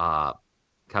kind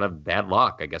of bad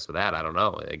luck, I guess, with that. I don't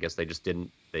know. I guess they just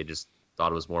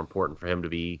thought it was more important for him to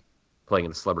be playing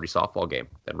in the celebrity softball game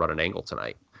than run an angle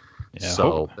tonight. Yeah,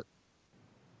 so,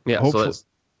 yeah. Hopefully.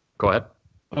 Go ahead.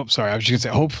 Oh, sorry. I was just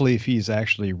gonna say. Hopefully, if he's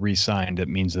actually re-signed, it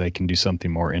means they can do something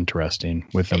more interesting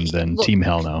with him than Look, Team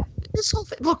Hell No. This whole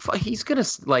thing, look, he's gonna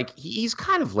he's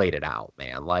kind of laid it out,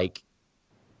 man. Like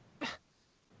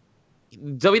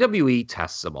WWE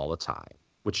tests him all the time,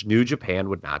 which New Japan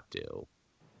would not do.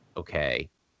 Okay,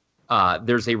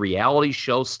 there's a reality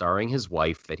show starring his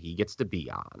wife that he gets to be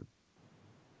on,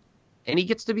 and he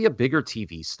gets to be a bigger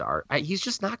TV star. He's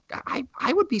just not.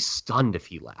 I would be stunned if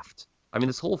he left. I mean,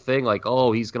 this whole thing, like,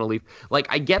 oh, he's going to leave. Like,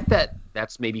 I get that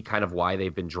that's maybe kind of why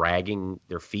they've been dragging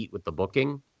their feet with the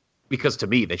booking. Because to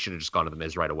me, they should have just gone to The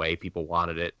Miz right away. People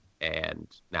wanted it. And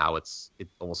now it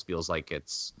almost feels like it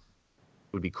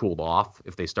would be cooled off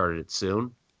if they started it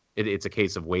soon. It's a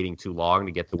case of waiting too long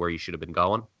to get to where you should have been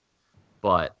going.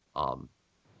 But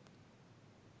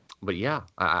yeah,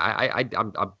 I'm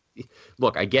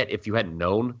look, I get if you hadn't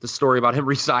known the story about him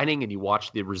resigning and you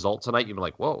watched the result tonight, you'd be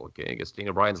like, whoa, okay, I guess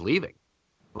Daniel Bryan's leaving.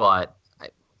 But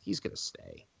he's going to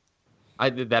stay.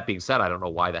 That being said, I don't know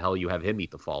why the hell you have him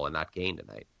eat the fall and not Kane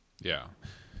tonight. Yeah.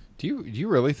 Do you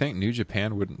really think New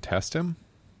Japan wouldn't test him?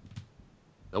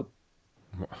 Nope.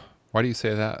 Why do you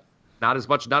say that? Not as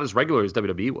regular as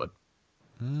WWE would,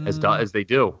 as they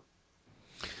do.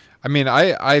 I mean,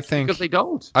 I think because they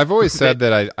don't. I've always said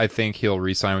that I think he'll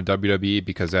re-sign with WWE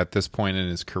because at this point in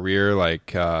his career,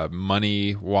 like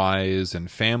money wise and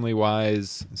family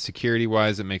wise, security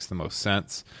wise, it makes the most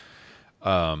sense.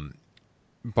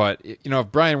 But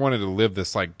if Bryan wanted to live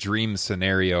this like dream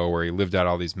scenario where he lived out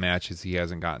all these matches he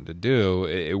hasn't gotten to do,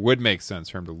 it would make sense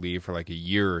for him to leave for like a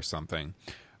year or something.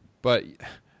 But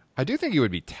I do think he would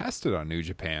be tested on New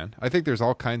Japan. I think there's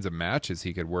all kinds of matches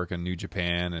he could work in New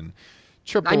Japan and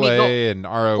AAA and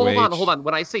ROH. Hold on.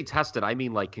 When I say tested, I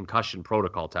mean like concussion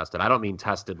protocol tested. I don't mean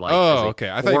tested like. Oh, okay.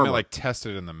 I thought you meant like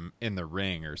tested in the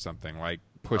ring or something, like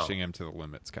pushing him to the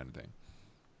limits, kind of thing.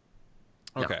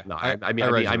 Okay. No, I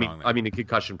mean the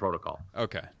concussion protocol.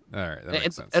 Okay. All right. That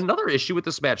makes sense. Another issue with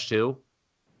this match too.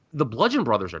 The Bludgeon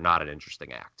Brothers are not an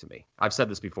interesting act to me. I've said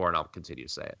this before, and I'll continue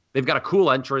to say it. They've got a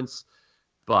cool entrance,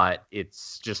 but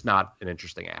it's just not an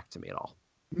interesting act to me at all.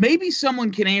 Maybe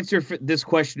someone can answer this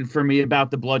question for me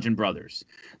about the Bludgeon Brothers.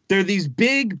 They're these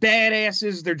big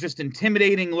badasses. They're just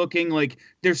intimidating looking. Like,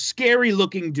 they're scary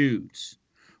looking dudes.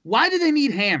 Why do they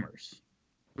need hammers?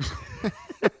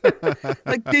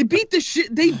 Like, they beat the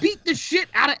shit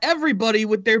out of everybody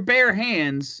with their bare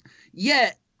hands,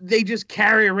 yet they just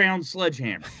carry around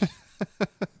sledgehammers.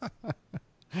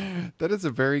 That is a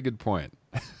very good point.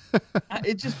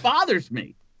 It just bothers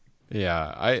me.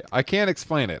 Yeah, I can't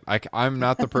explain it. I'm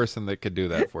not the person that could do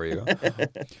that for you. Okay.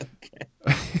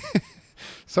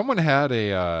 Someone had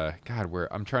a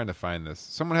I'm trying to find this.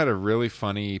 Someone had a really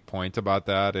funny point about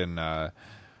that in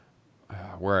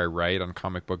where I write on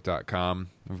comicbook.com.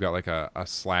 We've got like a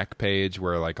Slack page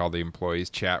where like all the employees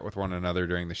chat with one another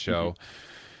during the show. Mm-hmm.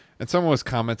 And someone was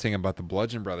commenting about the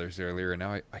Bludgeon Brothers earlier, and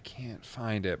now I can't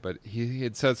find it, but he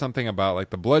had said something about like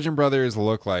the Bludgeon Brothers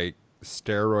look like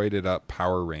steroided up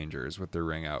Power Rangers with their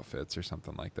ring outfits or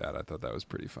something like that. I thought that was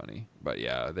pretty funny. But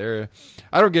yeah,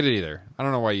 I don't get it either. I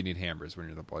don't know why you need hammers when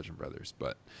you're the Bludgeon Brothers,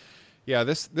 but yeah,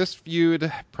 this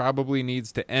feud probably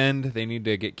needs to end. They need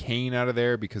to get Kane out of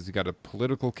there because he's got a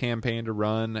political campaign to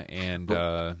run, and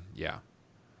yeah.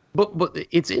 But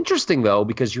it's interesting though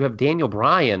because you have Daniel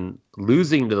Bryan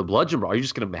losing to the Bludgeon Brothers. Are you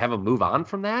just going to have him move on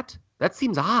from that? That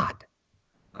seems odd.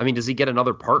 I mean, does he get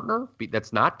another partner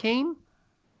that's not Kane?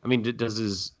 I mean, does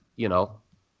his,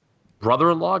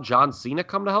 brother-in-law, John Cena,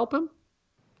 come to help him?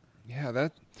 Yeah,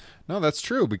 that's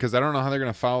true, because I don't know how they're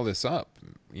going to follow this up,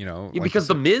 Yeah, like because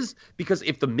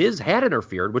if the Miz had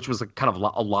interfered, which was a kind of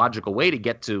a logical way to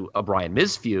get to a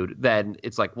Bryan-Miz feud, then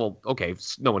it's like, well, okay,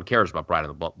 no one cares about Bryan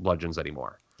and the Bludgeons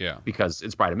anymore. Yeah. Because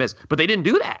it's Bryan and Miz. But they didn't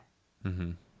do that.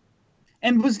 Mm-hmm.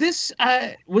 And was this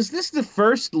the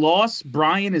first loss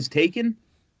Bryan has taken?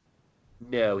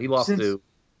 No, he lost to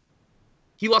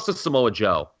Samoa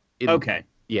Joe. Okay.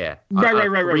 Yeah.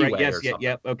 Right. Yes.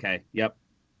 Yep. Okay. Yep.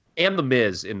 And the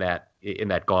Miz in that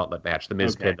gauntlet match. The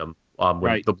Miz pinned him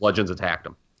when the Bludgeons attacked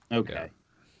him. Okay.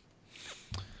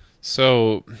 Yeah.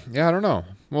 So yeah, I don't know.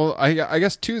 Well, I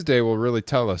guess Tuesday will really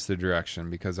tell us the direction,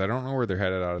 because I don't know where they're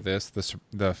headed out of this.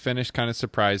 The finish kind of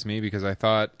surprised me, because I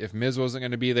thought if Miz wasn't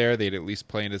going to be there, they'd at least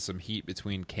play into some heat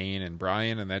between Kane and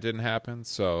Bryan, and that didn't happen.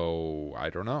 So I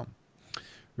don't know.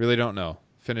 Really don't know.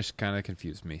 Finish kind of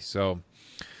confused me. So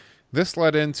this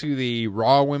led into the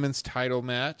Raw Women's title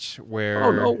match where...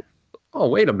 Oh, no. Oh,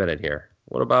 wait a minute here.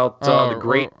 What about the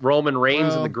great Roman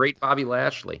Reigns and the great Bobby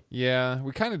Lashley? Yeah,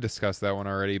 we kind of discussed that one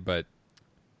already, but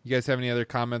you guys have any other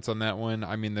comments on that one?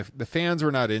 I mean, the fans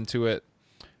were not into it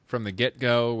from the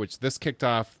get-go, which this kicked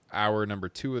off hour number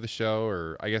 2 of the show,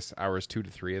 or I guess hours 2 to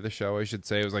 3 of the show, I should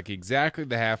say. It was like exactly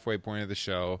the halfway point of the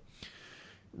show.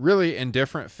 Really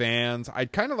indifferent fans.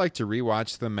 I'd kind of like to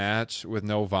rewatch the match with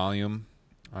no volume,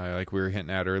 like we were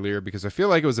hinting at earlier, because I feel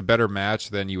like it was a better match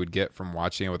than you would get from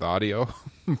watching it with audio.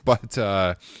 But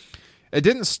it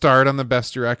didn't start on the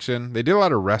best direction. They did a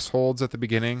lot of rest holds at the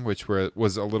beginning, which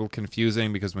was a little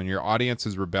confusing because when your audience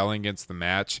is rebelling against the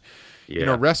match,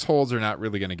 rest holds are not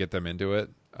really going to get them into it.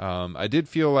 I did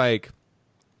feel like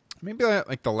maybe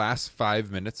like the last 5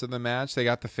 minutes of the match, they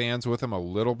got the fans with them a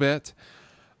little bit.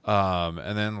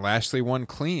 And then Lashley won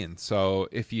clean. So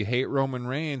if you hate Roman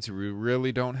Reigns, we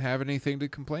really don't have anything to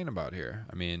complain about here.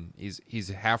 I mean, he's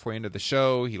halfway into the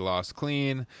show. He lost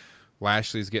clean.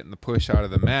 Lashley's getting the push out of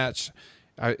the match.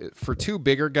 For two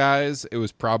bigger guys, it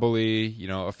was probably,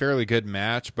 a fairly good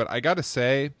match. But I got to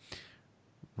say,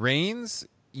 Reigns,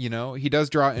 he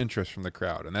does draw interest from the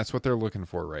crowd, and that's what they're looking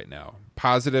for right now.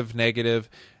 Positive, negative,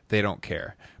 they don't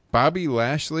care. Bobby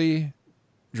Lashley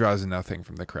draws nothing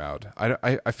from the crowd.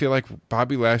 I feel like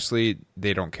Bobby Lashley,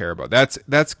 they don't care about.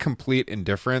 That's complete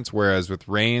indifference, whereas with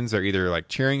Reigns, they're either like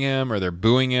cheering him or they're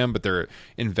booing him, but they're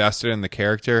invested in the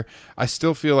character. I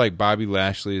still feel like Bobby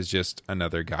Lashley is just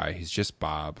another guy. He's just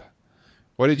Bob.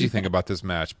 What did you think about this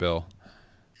match, Bill?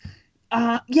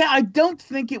 Yeah, I don't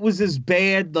think it was as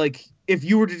bad. Like, if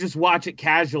you were to just watch it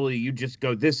casually, you'd just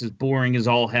go, this is boring as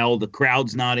all hell. The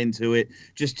crowd's not into it.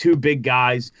 Just two big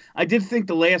guys. I did think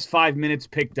the last 5 minutes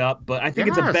picked up, but I think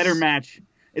it's a better match.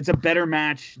 It's a better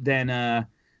match than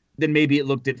maybe it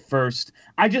looked at first.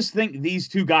 I just think these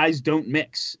two guys don't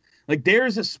mix. Like,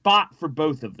 there's a spot for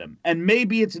both of them, and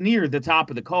maybe it's near the top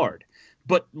of the card.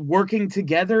 But working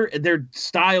together, their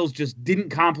styles just didn't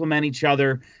complement each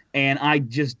other, and I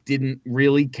just didn't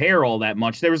really care all that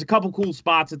much. There was a couple cool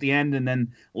spots at the end, and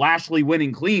then Lashley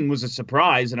winning clean was a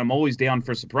surprise, and I'm always down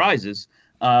for surprises.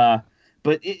 But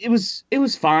it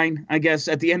was fine, I guess.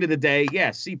 At the end of the day,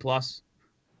 yeah, C+.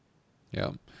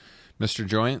 Yeah. Mr.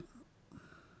 Joint?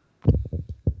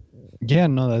 Yeah,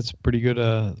 no, that's a pretty good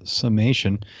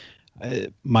summation.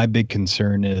 My big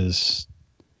concern is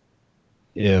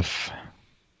if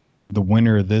the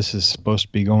winner of this is supposed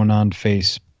to be going on to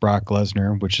face Brock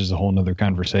Lesnar, which is a whole nother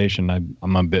conversation.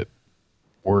 I'm a bit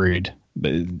worried,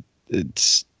 but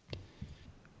it's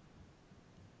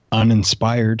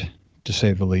uninspired, to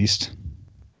say the least.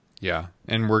 Yeah,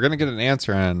 and we're gonna get an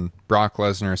answer on Brock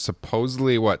Lesnar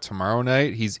supposedly tomorrow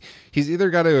night. He's either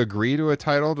got to agree to a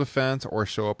title defense or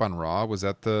show up on Raw. Was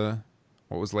that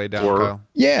what was laid down, Kyle?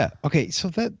 Yeah. Okay, so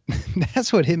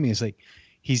that's what hit me. Is like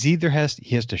he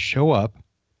has to show up,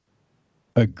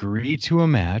 agree to a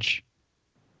match,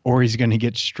 or he's going to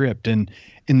get stripped. And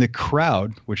in the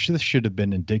crowd, which this should have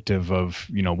been indicative of,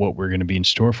 what we're going to be in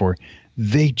store for,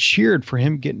 they cheered for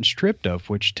him getting stripped of,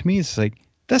 which to me is like,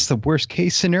 that's the worst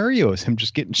case scenario, is him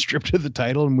just getting stripped of the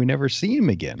title and we never see him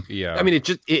again. Yeah. I mean,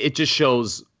 it just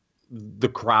shows the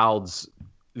crowd's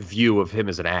view of him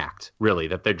as an act, really,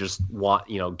 that they just want,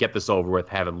 get this over with,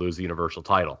 have him lose the Universal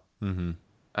title. Mm-hmm.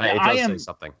 It does say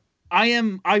something.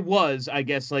 I was, I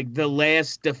guess, like the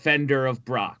last defender of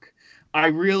Brock. I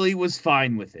really was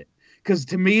fine with it. Because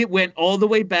to me, it went all the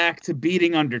way back to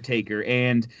beating Undertaker.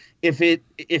 And if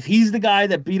he's the guy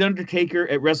that beat Undertaker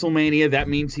at WrestleMania, that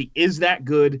means he is that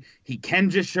good. He can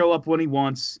just show up when he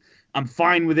wants. I'm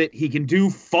fine with it. He can do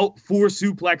 4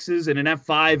 suplexes and an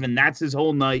F5, and that's his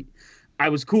whole night. I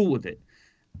was cool with it.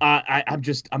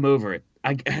 I'm over it.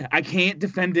 I can't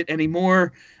defend it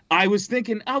anymore. I was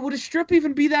thinking, would a strip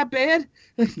even be that bad?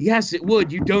 Yes, it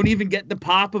would. You don't even get the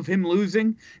pop of him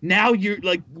losing. Now you're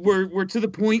like, we're to the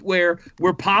point where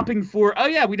we're popping for,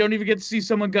 we don't even get to see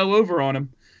someone go over on him.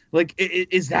 Like,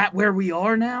 is that where we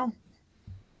are now?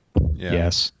 Yeah.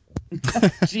 Yes.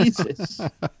 Jesus.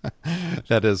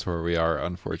 That is where we are,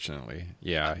 unfortunately.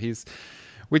 Yeah,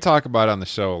 we talk about it on the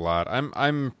show a lot.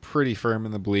 I'm pretty firm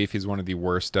in the belief he's one of the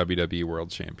worst WWE World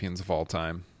Champions of all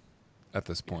time at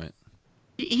this point.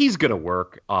 He's going to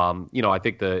work. I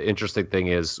think the interesting thing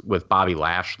is with Bobby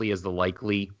Lashley as the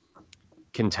likely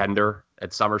contender at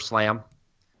SummerSlam.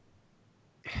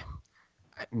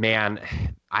 Man,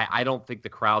 I don't think the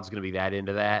crowd's going to be that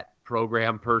into that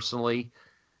program personally.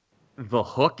 The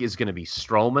hook is going to be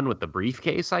Strowman with the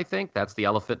briefcase, I think. That's the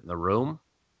elephant in the room.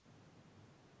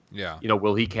 Yeah.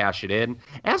 Will he cash it in?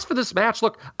 As for this match,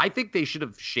 look, I think they should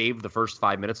have shaved the first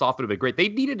 5 minutes off. It would have been great. They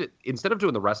needed it, instead of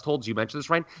doing the rest holds, you mentioned this,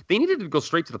 Ryan, they needed to go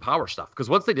straight to the power stuff. Because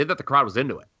once they did that, the crowd was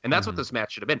into it. And that's what this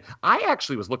match should have been. I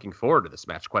actually was looking forward to this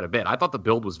match quite a bit. I thought the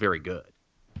build was very good.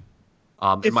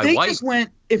 If My they wife,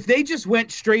 just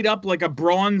went straight up like a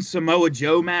Braun Samoa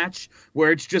Joe match,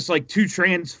 where it's just like two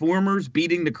Transformers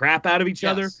beating the crap out of each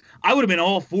other, I would have been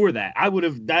all for that.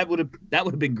 That would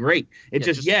have been great.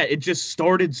 It just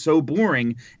started so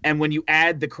boring, and when you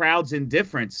add the crowd's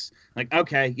indifference, like,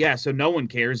 okay, yeah, so no one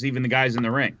cares, even the guys in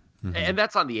the ring. and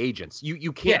that's on the agents.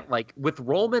 You can't like with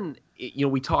Roman.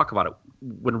 We talk about it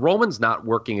when Roman's not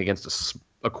working against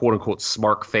a quote unquote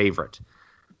smart favorite.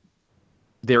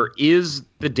 There is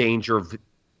the danger of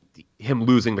him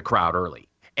losing the crowd early.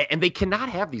 And they cannot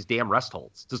have these damn rest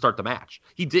holds to start the match.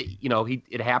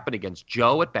 It happened against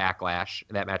Joe at Backlash,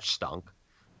 and that match stunk.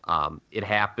 It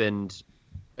happened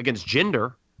against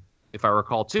Jinder, if I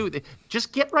recall, too.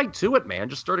 Just get right to it, man.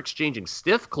 Just start exchanging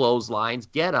stiff clotheslines,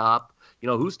 get up.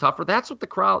 Who's tougher? That's what the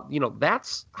crowd,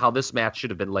 that's how this match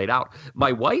should have been laid out.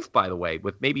 My wife, by the way,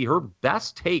 with maybe her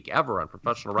best take ever on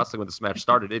professional wrestling when this match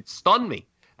started, it stunned me.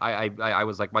 I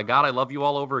was like, my God, I love you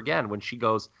all over again. When she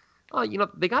goes, oh,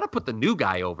 they got to put the new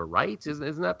guy over, right?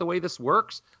 Isn't that the way this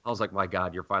works? I was like, my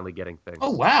God, you're finally getting things.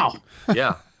 Oh, wow.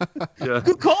 Yeah.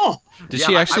 Good call. Did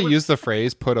she actually use the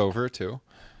phrase "put over" too?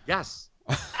 Yes.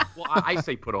 Well, I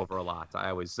say put over a lot. I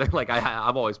always say, like,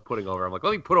 I'm always putting over. I'm like,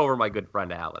 let me put over my good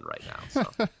friend Alan right now.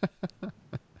 So.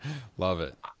 Love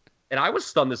it. And I was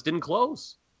stunned this didn't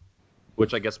close,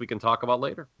 which I guess we can talk about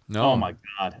later. No. Oh, my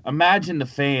God. Imagine the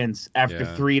fans after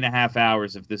 3.5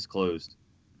 hours if this closed.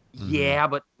 Yeah,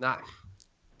 but not.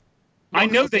 I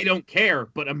know they don't care,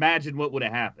 but imagine what would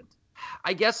have happened.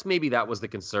 I guess maybe that was the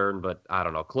concern, but I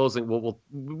don't know. Closing,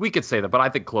 we could say that, but I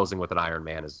think closing with an Iron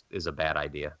Man is a bad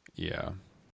idea. Yeah.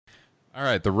 All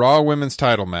right, the Raw Women's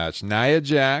Title match: Nia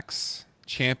Jax,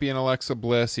 champion Alexa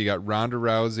Bliss. You got Ronda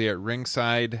Rousey at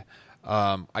ringside.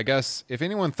 I guess if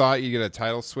anyone thought you get a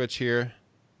title switch here,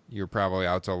 you're probably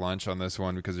out to lunch on this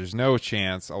one, because there's no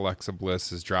chance Alexa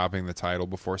Bliss is dropping the title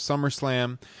before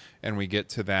SummerSlam, and we get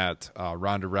to that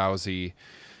Ronda Rousey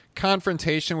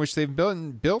confrontation, which they've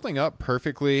been building up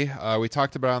perfectly. We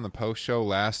talked about it on the post show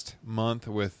last month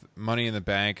with Money in the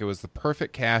Bank. It was the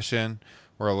perfect cash-in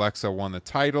where Alexa won the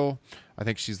title. I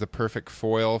think she's the perfect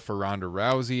foil for Ronda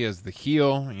Rousey as the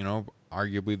heel,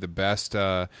 arguably the best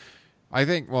I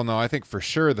think for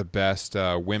sure the best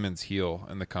women's heel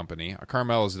in the company.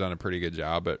 Carmella's done a pretty good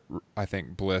job, but I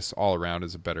think Bliss all around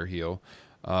is a better heel.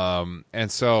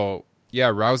 And so, yeah,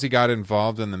 Rousey got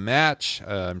involved in the match.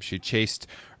 She chased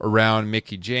around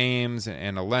Mickie James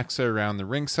and Alexa around the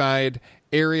ringside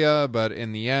area, but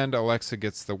in the end, Alexa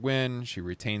gets the win. She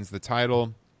retains the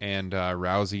title, and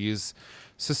Rousey's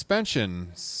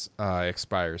suspension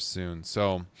expires soon.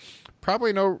 So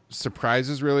probably no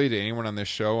surprises really to anyone on this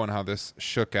show on how this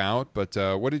shook out, but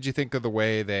what did you think of the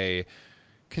way they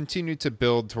continued to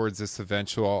build towards this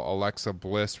eventual Alexa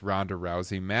Bliss Ronda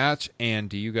Rousey match? And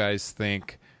do you guys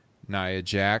think Nia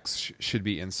Jax should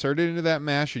be inserted into that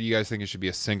match, or do you guys think it should be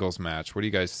a singles match? What do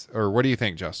you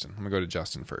think, Justin? I'm gonna go to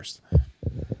Justin first.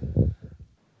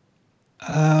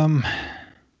 I'm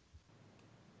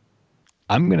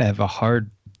gonna have a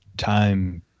hard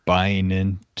time buying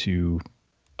into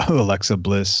Alexa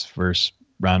Bliss versus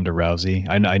Ronda Rousey.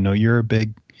 I know you're a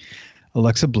big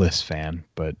Alexa Bliss fan,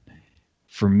 but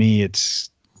for me, it's.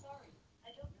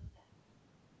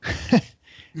 I'm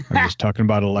just talking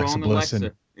about Alexa Wrong Bliss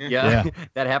Alexa. and Yeah.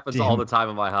 That happens all the time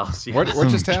in my house. Yeah. What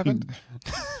just happened?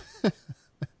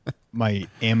 my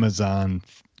Amazon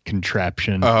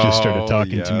contraption just started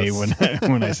talking to me yes.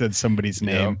 when I said somebody's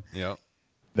name. Yep.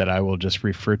 That I will just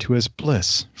refer to as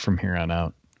Bliss from here on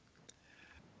out.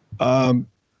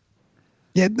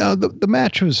 The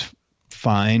match was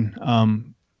fine.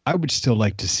 I would still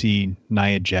like to see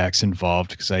Nia Jax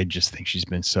involved, because I just think she's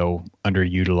been so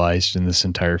underutilized in this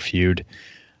entire feud.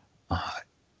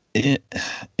 And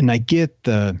I get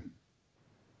the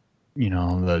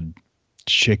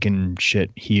chicken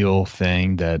shit heel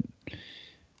thing that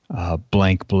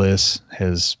Blank Bliss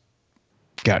has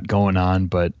got going on,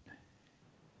 but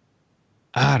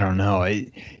I don't know.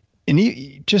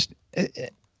 Just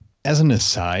as an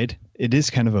aside, it is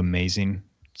kind of amazing.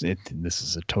 This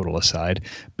is a total aside,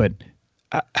 but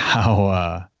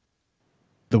how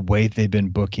the way they've been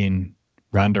booking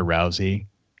Ronda Rousey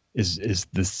is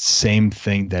the same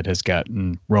thing that has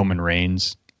gotten Roman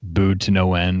Reigns booed to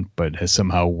no end, but has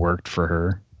somehow worked for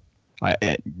her.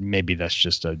 Maybe that's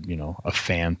just a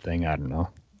fan thing. I don't know.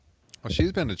 Well,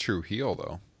 she's been a true heel,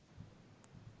 though.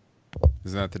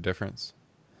 Isn't that the difference?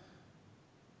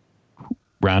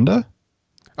 Ronda?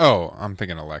 Oh, I'm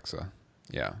thinking Alexa.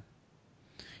 Yeah.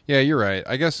 Yeah, you're right.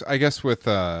 I guess with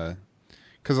because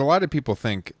a lot of people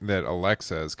think that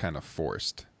Alexa is kind of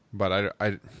forced, but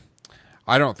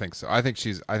I don't think so. I think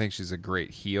she's a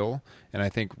great heel, and I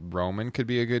think Roman could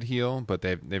be a good heel, but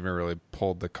they've never really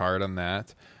pulled the card on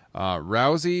that.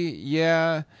 Rousey,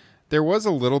 yeah, there was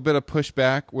a little bit of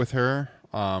pushback with her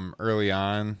early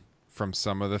on from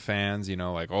some of the fans,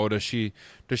 like, oh, does she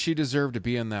deserve to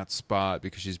be in that spot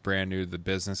because she's brand new to the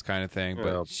business kind of thing.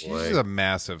 But she's a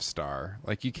massive star.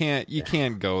 Like, you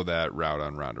can't go that route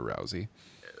on Ronda Rousey.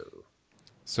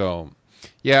 So,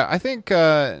 yeah, I think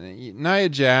Nia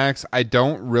Jax, I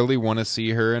don't really want to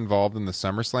see her involved in the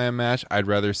SummerSlam match. I'd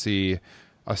rather see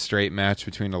a straight match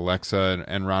between Alexa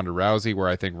and Ronda Rousey, where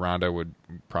I think Ronda would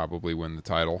probably win the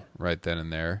title right then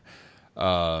and there.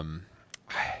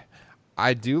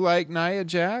 I do like Nia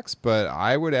Jax, but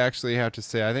I would actually have to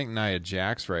say I think Nia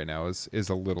Jax right now is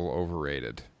a little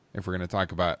overrated. If we're going to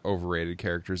talk about overrated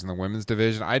characters in the women's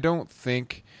division, I don't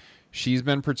think she's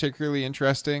been particularly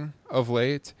interesting of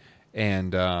late,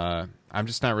 and I'm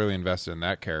just not really invested in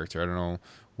that character. I don't know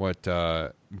what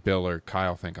Bill or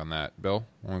Kyle think on that. Bill,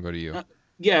 I want to go to you.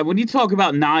 Yeah, when you talk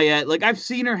about Nia, like, I've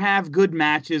seen her have good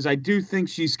matches. I do think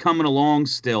she's coming along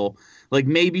still. Like,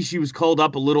 maybe she was called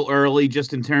up a little early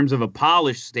just in terms of a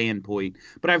polished standpoint.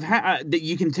 But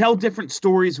you can tell different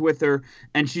stories with her,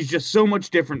 and she's just so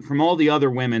much different from all the other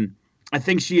women. I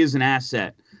think she is an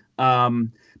asset.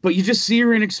 But you just see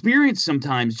her inexperienced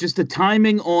sometimes. Just the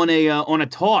timing on a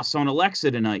toss on Alexa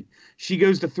tonight. She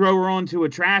goes to throw her onto a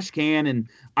trash can, and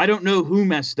I don't know who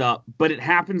messed up, but it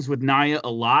happens with Nia a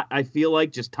lot. I feel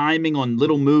like just timing on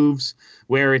little moves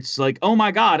where it's like, oh my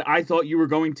God, I thought you were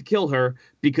going to kill her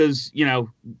because,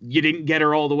 you didn't get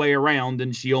her all the way around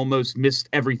and she almost missed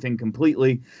everything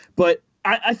completely. But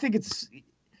I think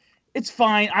it's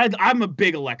fine. I'm a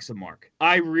big Alexa mark.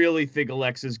 I really think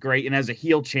Alexa's great. And as a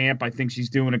heel champ, I think she's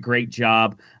doing a great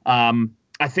job.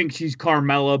 I think she's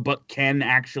Carmella, but can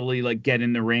actually get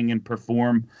in the ring and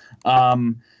perform.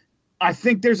 I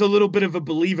think there's a little bit of a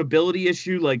believability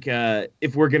issue.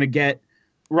 If we're going to get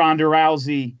Ronda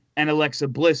Rousey and Alexa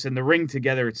Bliss in the ring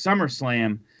together at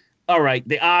SummerSlam, all right,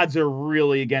 the odds are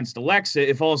really against Alexa.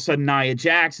 If all of a sudden Nia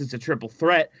Jax is a triple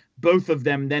threat, both of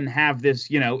them then have this,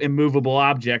 immovable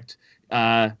object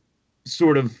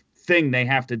sort of thing they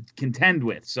have to contend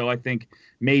with. So I think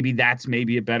that's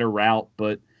a better route.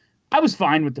 But I was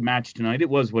fine with the match tonight. It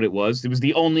was what it was. It was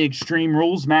the only Extreme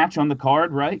Rules match on the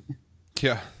card, right?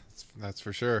 Yeah, that's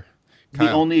for sure. Kyle.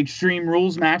 The only Extreme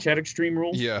Rules match at Extreme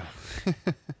Rules? Yeah.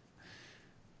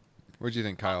 What do you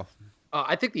think, Kyle?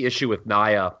 I think the issue with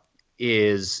Nia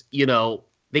is,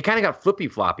 they kind of got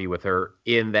flippy-floppy with her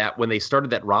in that when they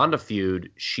started that Ronda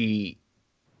feud, she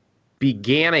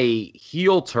began a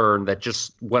heel turn that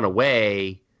just went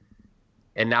away,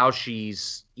 and now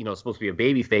she's, supposed to be a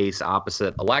babyface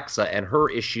opposite Alexa, and her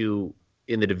issue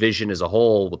in the division as a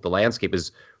whole with the landscape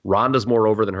is Ronda's more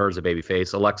over than her as a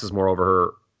babyface, Alexa's more over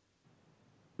her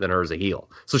than her as a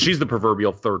heel. So she's the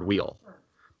proverbial third wheel.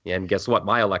 And guess what?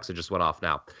 My Alexa just went off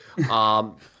now.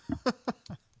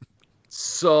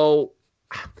 So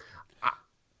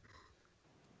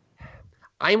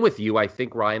I'm with you. I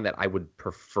think, Ryan, that I would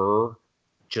prefer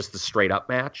just the straight up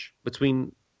match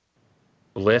between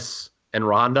Bliss and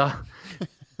Ronda.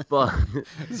 But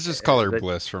let's just call her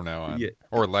Bliss from now on,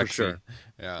 or Lexi. Sure.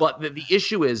 Yeah. But the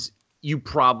issue is you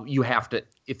have to,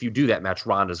 if you do that match,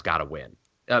 Ronda's got to win.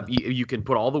 You can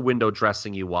put all the window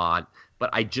dressing you want, but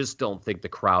I just don't think the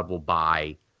crowd will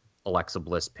buy Alexa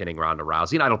Bliss pinning Ronda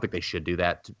Rousey, and I don't think they should do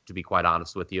that. To be quite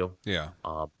honest with you, yeah,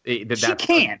 she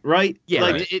can't, right? Yeah,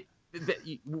 right.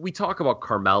 We talk about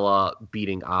Carmella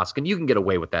beating Asuka, and you can get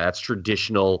away with that. That's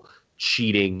traditional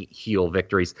cheating heel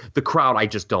victories. The crowd, I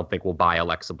just don't think will buy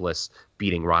Alexa Bliss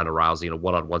beating Ronda Rousey in a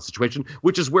one-on-one situation,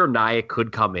 which is where Nia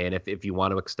could come in if you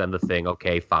want to extend the thing.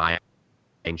 Okay, fine,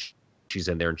 and she's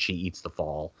in there and she eats the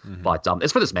fall. Mm-hmm. But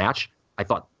as for this match, I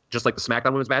thought, just like the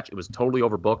SmackDown Women's match, it was totally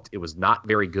overbooked. It was not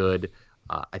very good.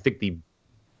 I think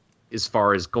as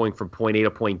far as going from point A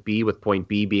to point B, with point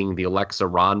B being the Alexa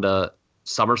Ronda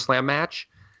SummerSlam match,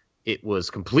 it was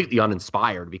completely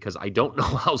uninspired because I don't know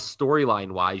how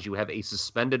storyline-wise you have a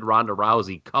suspended Ronda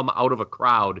Rousey come out of a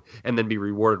crowd and then be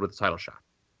rewarded with a title shot.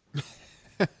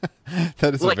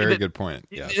 That is a very good point.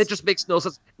 Yes. It just makes no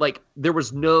sense. There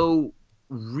was no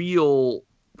real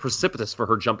precipitous for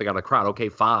her jumping on a crowd. Okay,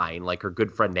 fine. Her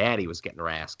good friend Natty was getting her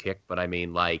ass kicked, but I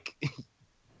mean,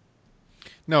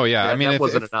 no, yeah. That, I mean,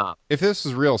 wasn't enough. If this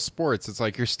was real sports, it's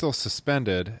you're still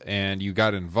suspended and you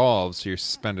got involved, so you're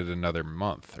suspended another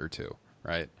month or two,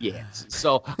 right? Yeah.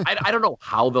 So I don't know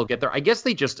how they'll get there. I guess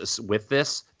they just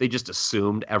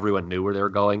assumed everyone knew where they were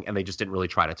going, and they just didn't really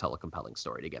try to tell a compelling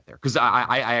story to get there. Because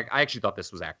I actually thought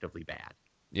this was actively bad.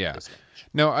 Yeah. this match.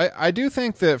 No, I do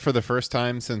think that for the first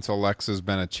time since Alexa's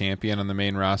been a champion on the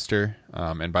main roster,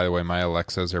 and by the way, my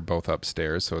Alexas are both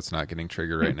upstairs, so it's not getting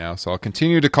triggered right now, so I'll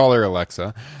continue to call her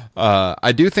Alexa.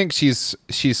 I do think she's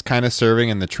kind of serving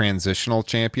in the transitional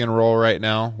champion role right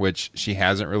now, which she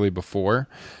hasn't really before.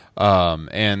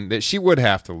 And that she would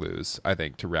have to lose, I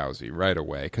think, to Rousey right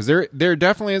away, because there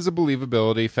definitely is a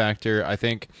believability factor. I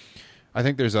think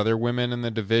there's other women in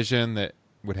the division that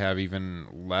would have even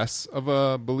less of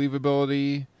a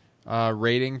believability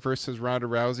rating versus Ronda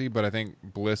Rousey, but I think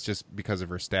Bliss, just because of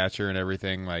her stature and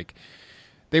everything, like,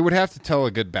 they would have to tell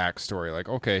a good backstory. Like,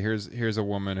 okay, here's a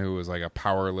woman who was like a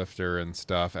power lifter and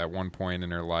stuff at one point in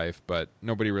her life, but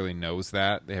nobody really knows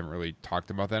that. They haven't really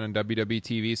talked about that on WWE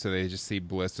TV, so they just see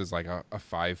Bliss as like a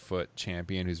 5-foot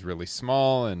champion who's really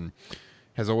small and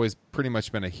has always pretty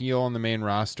much been a heel on the main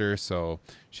roster, so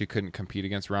she couldn't compete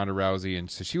against Ronda Rousey, and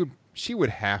so she would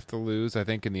have to lose, I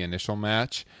think, in the initial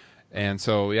match. And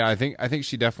so, yeah, I think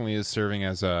she definitely is serving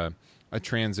as a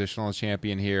transitional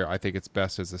champion here. I think it's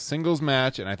best as a singles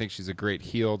match, and I think she's a great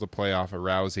heel to play off of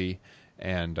Rousey.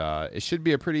 And it should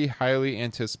be a pretty highly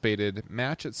anticipated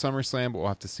match at SummerSlam, but we'll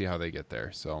have to see how they get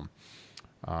there. So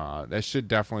that should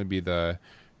definitely be the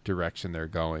direction they're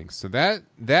going. So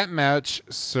that match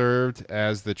served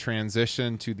as the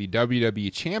transition to the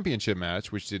WWE Championship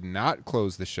match, which did not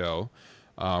close the show,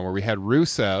 where we had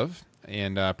Rusev,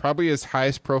 and probably his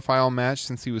highest profile match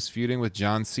since he was feuding with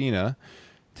John Cena,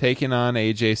 taking on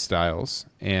AJ Styles.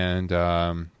 And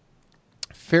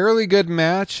fairly good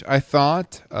match, I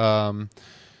thought.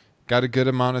 Got a good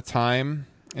amount of time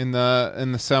in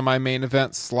the semi-main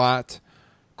event slot.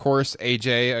 Of course,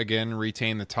 AJ again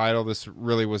retained the title. This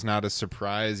really was not a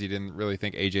surprise. You didn't really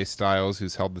think AJ Styles,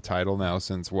 who's held the title now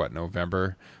since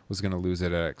November, was going to lose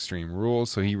it at Extreme Rules.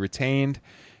 So he retained.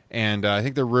 And I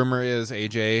think the rumor is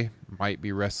AJ might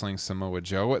be wrestling Samoa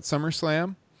Joe at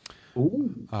SummerSlam,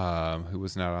 who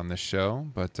was not on this show.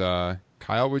 But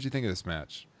Kyle, what did you think of this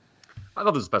match? I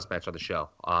thought this was the best match on the show.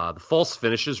 The false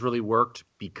finishes really worked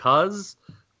because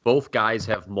both guys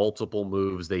have multiple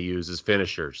moves they use as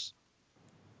finishers.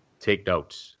 Take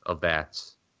note of that,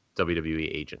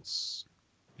 WWE agents.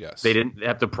 Yes. They didn't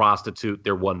have to prostitute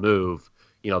their one move.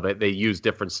 They used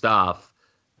different stuff.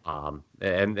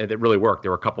 And it really worked. There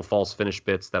were a couple false finish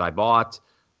bits that I bought.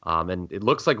 And it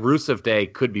looks like Rusev Day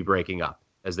could be breaking up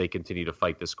as they continue to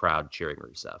fight this crowd cheering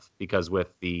Rusev. Because with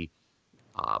the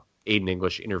Aiden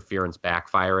English interference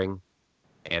backfiring,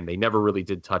 and they never really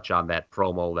did touch on that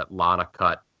promo that Lana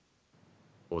cut.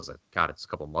 What was it? God, it's a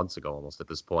couple months ago almost at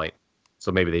this point.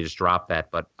 So maybe they just dropped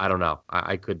that. But I don't know.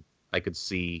 I could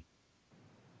see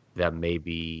them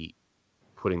maybe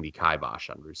putting the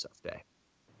kibosh on Rusev Day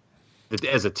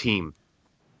as a team.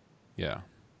 Yeah.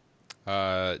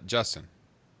 Justin.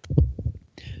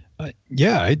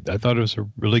 Yeah, I thought it was a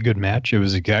really good match. It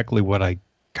was exactly what I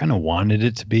kind of wanted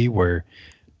it to be, where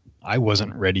I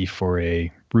wasn't ready for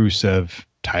a Rusev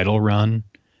title run,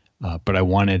 but I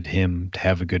wanted him to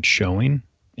have a good showing,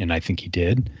 and I think he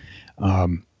did.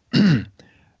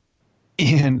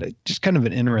 And just kind of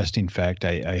an interesting fact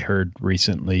I heard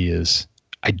recently is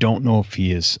I don't know if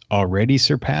he has already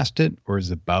surpassed it or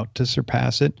is about to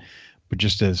surpass it, but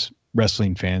just as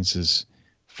wrestling fans, as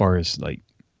far as like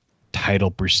title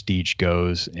prestige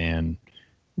goes and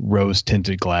rose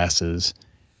tinted glasses,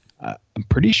 I'm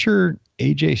pretty sure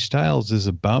AJ Styles is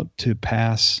about to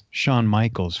pass Shawn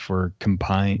Michaels for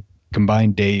combined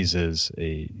days as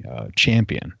a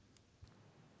champion.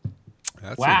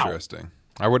 That's interesting.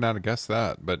 I would not have guessed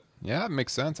that, but yeah, it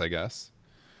makes sense, I guess.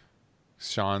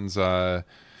 Shawn's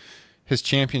his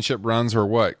championship runs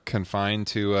were confined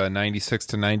to 96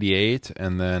 to 98,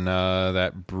 and then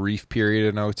that brief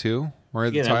period in 02 where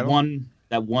the title.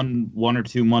 That one or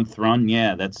 2 month run.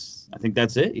 Yeah, I think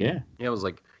that's it. Yeah. Yeah, it was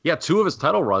like, two of his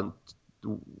title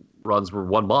runs were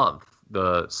 1 month.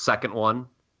 The second one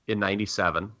in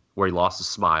 97, where he lost his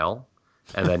smile.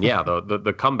 And then,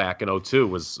 the comeback in 02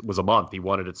 was a month. He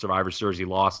won it at Survivor Series. He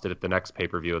lost it at the next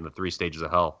pay-per-view in the 3 Stages of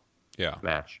Hell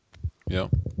match. Yeah.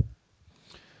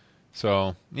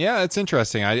 So, yeah, it's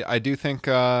interesting. I do think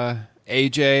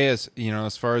AJ,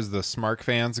 as far as the Smark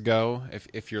fans go,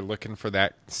 if you're looking for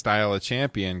that style of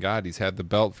champion, God, he's had the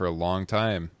belt for a long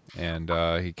time, and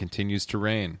he continues to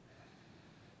reign.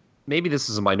 Maybe this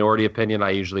is a minority opinion.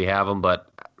 I usually have him,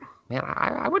 but man,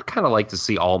 I would kind of like to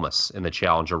see Almas in the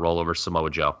challenger role over Samoa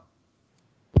Joe.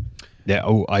 Yeah,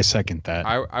 I second that.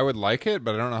 I would like it,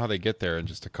 but I don't know how they get there in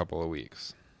just a couple of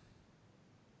weeks.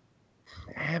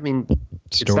 I mean,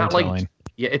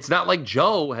 it's not like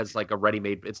Joe has like a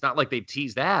ready-made. It's not like they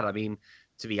tease that. I mean,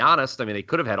 to be honest, I mean, they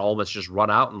could have had Almas just run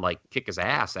out and like kick his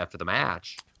ass after the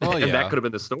match. Well, and yeah. that could have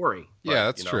been the story. Yeah,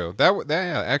 that's true.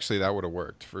 Actually, that would have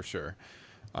worked for sure.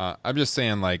 I'm just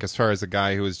saying, like, as far as a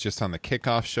guy who is just on the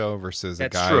kickoff show versus a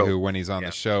guy who, when he's on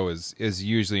the show, is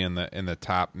usually in the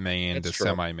top main to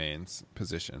semi-mains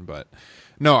position. But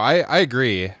no, I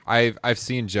agree. I've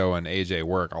seen Joe and AJ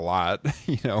work a lot,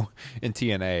 in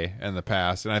TNA in the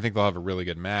past, and I think they'll have a really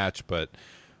good match. But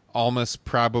almost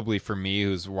probably for me,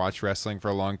 who's watched wrestling for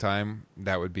a long time,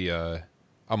 that would be a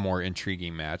more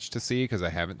intriguing match to see because I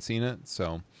haven't seen it.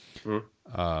 So,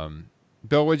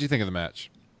 Bill, what did you think of the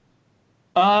match?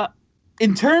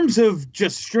 In terms of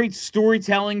just straight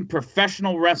storytelling,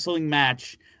 professional wrestling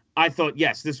match, I thought,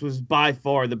 yes, this was by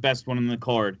far the best one on the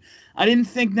card. I didn't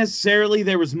think necessarily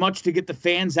there was much to get the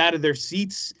fans out of their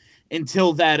seats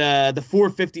until that the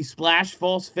 450 splash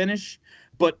false finish.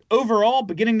 But overall,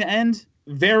 beginning to end,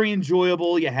 very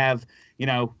enjoyable. You have,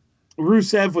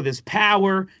 Rusev with his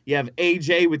power. You have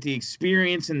AJ with the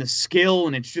experience and the skill,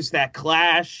 and it's just that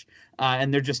clash.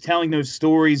 And they're just telling those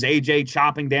stories, AJ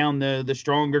chopping down the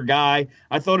stronger guy.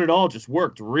 I thought it all just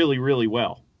worked really, really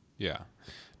well. Yeah.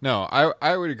 No,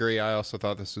 I would agree. I also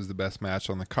thought this was the best match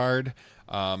on the card.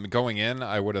 Going in,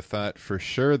 I would have thought for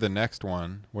sure the next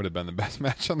one would have been the best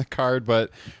match on the card.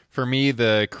 But for me,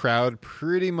 the crowd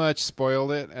pretty much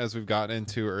spoiled it, as we've gotten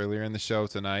into earlier in the show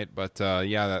tonight. But the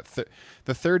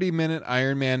 30-minute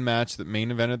Iron Man match that main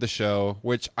evented the show,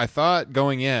 which I thought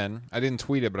going in, I didn't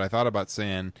tweet it, but I thought about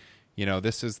saying,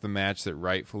 this is the match that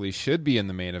rightfully should be in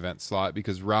the main event slot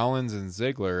because Rollins and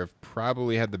Ziggler have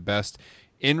probably had the best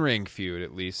in-ring feud,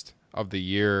 at least, of the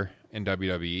year in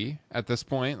WWE at this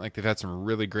point. Like, they've had some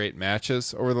really great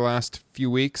matches over the last few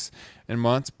weeks and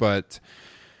months, but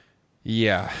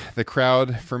yeah, the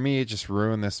crowd, for me, just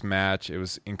ruined this match. It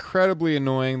was incredibly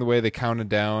annoying the way they counted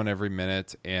down every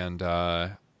minute, and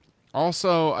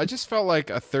also, I just felt like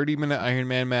a 30-minute Iron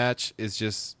Man match is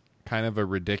just kind of a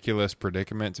ridiculous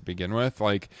predicament to begin with.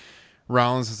 Like,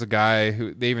 Rollins is a guy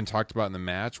who they even talked about in the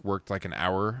match, worked like an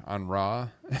hour on Raw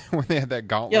when they had that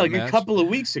gauntlet match. A couple of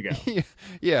weeks ago.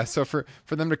 Yeah, so for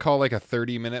them to call like a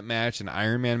 30-minute match an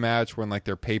Iron Man match when like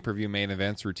their pay-per-view main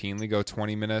events routinely go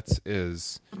 20 minutes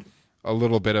is a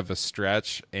little bit of a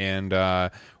stretch. And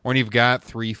when you've got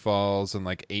 3 falls and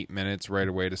like 8 minutes right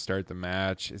away to start the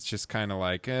match, it's just kind of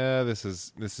like, this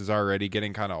is already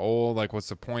getting kind of old. Like, what's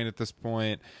the point at this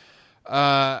point?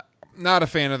 Not a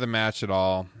fan of the match at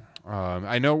all.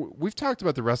 I know we've talked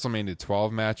about the WrestleMania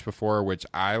 12 match before, which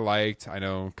I liked. I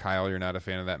know, Kyle, you're not a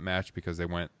fan of that match because they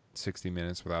went 60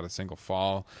 minutes without a single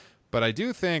fall. But I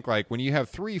do think, like, when you have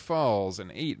 3 falls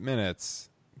in 8 minutes,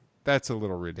 that's a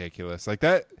little ridiculous. Like,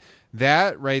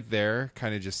 that right there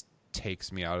kind of just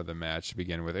takes me out of the match to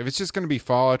begin with. If it's just going to be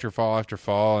fall after fall after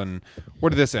fall, and what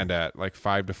did this end at? Like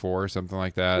 5-4 or something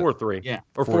like that? 4-3. Yeah.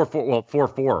 Or 4-4. Well,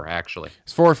 4-4, actually.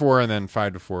 It's 4-4, and then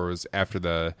 5-4 was after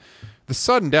the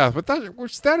sudden death. But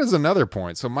that is another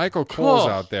point. So Michael Cole's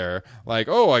out there like,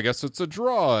 I guess it's a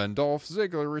draw, and Dolph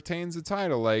Ziggler retains the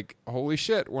title. Like, holy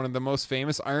shit, one of the most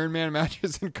famous Iron Man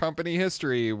matches in company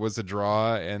history was a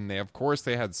draw, and of course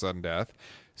they had sudden death.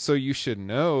 So you should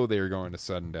know they were going to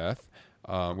sudden death.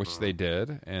 Which they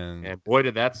did, and boy,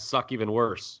 did that suck even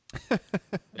worse.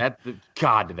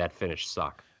 God, did that finish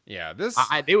suck? Yeah,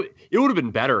 it would have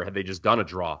been better had they just done a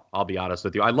draw. I'll be honest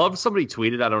with you. I love somebody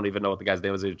tweeted. I don't even know what the guy's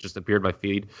name was. It just appeared in my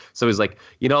feed. So he's like,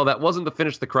 that wasn't the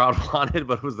finish the crowd wanted,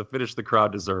 but it was the finish the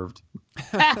crowd deserved.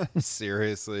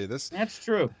 Seriously, that's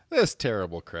true. This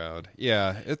terrible crowd.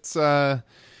 Yeah, it's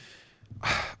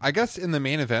I guess in the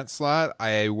main event slot,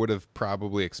 I would have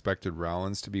probably expected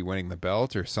Rollins to be winning the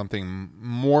belt or something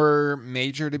more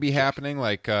major to be happening.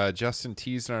 Like Justin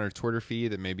teased on our Twitter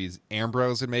feed that maybe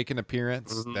Ambrose would make an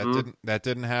appearance. Mm-hmm. That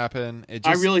didn't happen.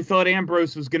 I really thought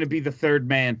Ambrose was going to be the third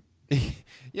man.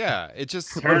 Yeah, it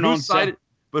just turn on side.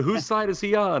 But whose side is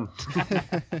he on?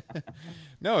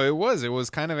 No, it was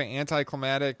kind of an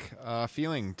anticlimactic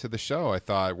feeling to the show, I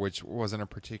thought, which wasn't a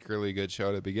particularly good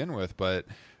show to begin with, but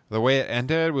the way it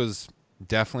ended was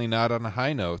definitely not on a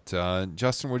high note.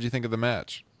 Justin, what did you think of the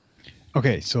match?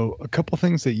 Okay, so a couple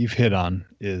things that you've hit on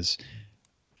is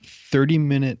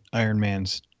 30-minute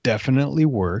Ironmans definitely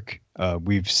work.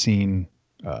 We've seen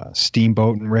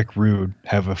Steamboat and Rick Rude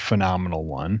have a phenomenal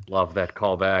one. Love that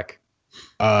callback.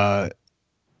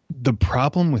 The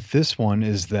problem with this one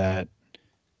is that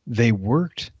they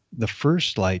worked the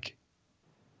first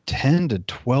 10 to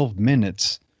 12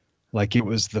 minutes like it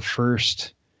was the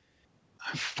first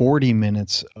 40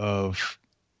 minutes of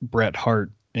Bret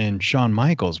Hart and Shawn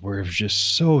Michaels, where it was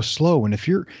just so slow. And if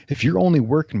you're only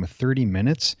working with 30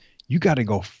 minutes, you got to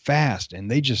go fast. And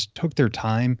they just took their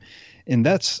time. And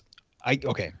that's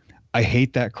I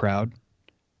hate that crowd,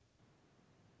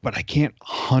 but I can't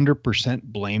 100%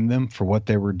 blame them for what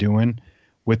they were doing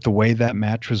with the way that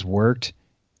match was worked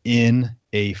in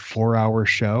a 4-hour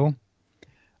show.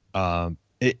 The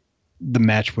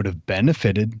match would have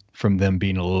benefited from them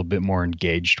being a little bit more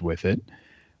engaged with it,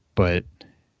 but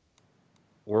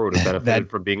or would have benefited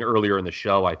from being earlier in the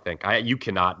show. I think you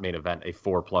cannot main event a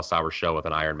 4+ hour show with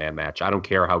an Iron Man match. I don't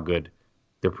care how good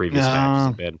their previous matches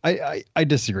have been. I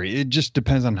disagree. It just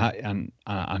depends on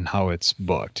how it's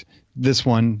booked. This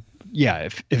one, yeah,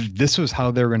 if this was how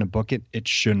they were going to book it, it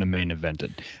shouldn't have main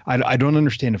evented. I don't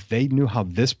understand if they knew how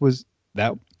this match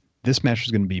was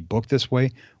going to be booked this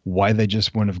way, why they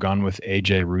just wouldn't have gone with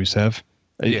AJ Rusev.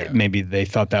 Yeah. Maybe they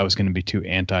thought that was going to be too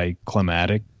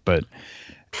anticlimactic, but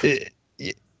I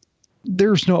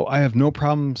have no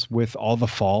problems with all the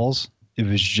falls. It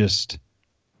was just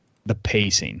the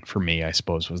pacing for me, I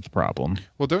suppose, was the problem.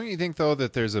 Well, don't you think, though,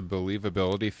 that there's a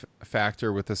believability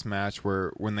factor with this match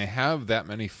where when they have that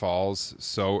many falls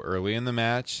so early in the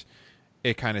match,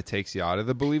 it kind of takes you out of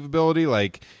the believability?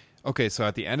 Like, okay, so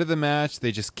at the end of the match,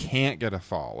 they just can't get a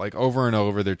fall. Like, over and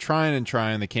over, they're trying and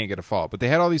trying, they can't get a fall. But they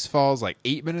had all these falls, like,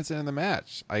 8 minutes into the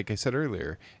match, like I said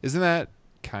earlier. Isn't that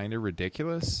kind of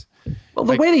ridiculous? Well,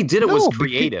 the way they did it was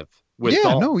creative. With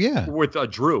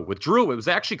Drew. With Drew, it was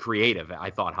actually creative, I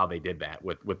thought, how they did that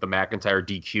with the McIntyre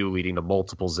DQ leading to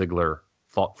multiple Ziggler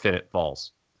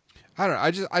falls. I don't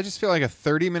know. I just feel like a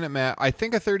 30-minute match. I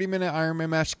think a 30-minute Iron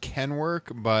Man match can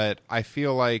work, but I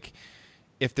feel like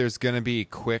if there's going to be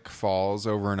quick falls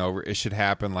over and over, it should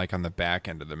happen like on the back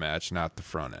end of the match, not the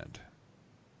front end.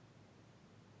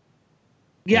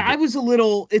 Yeah, I was a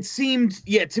little, it seemed,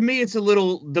 to me it's a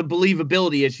little the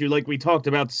believability issue like we talked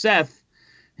about Seth.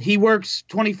 He works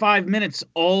 25 minutes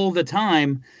all the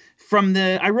time.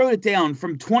 I wrote it down,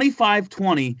 from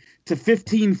 25:20 to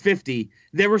 15:50,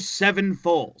 there were 7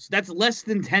 falls. That's less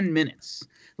than 10 minutes.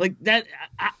 Like that,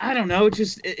 I don't know,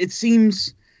 it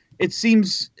seems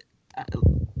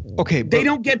okay, they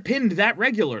don't get pinned that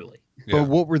regularly. Yeah. But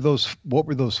what were those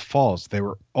falls? They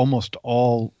were almost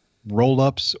all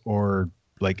roll-ups or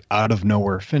like out of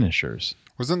nowhere finishers.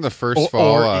 Wasn't the first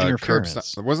fall a curb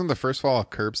stomp? Wasn't the first fall a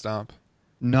curb stomp?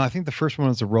 No, I think the first one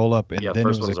was a roll-up, and then it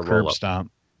was a curb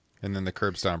stomp. And then the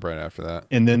curb stomp right after that.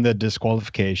 And then the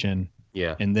disqualification.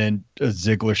 Yeah. And then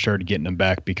Ziggler started getting him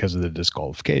back because of the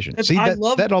disqualification. See,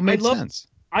 that all made sense.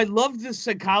 I loved the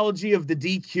psychology of the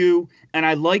DQ, and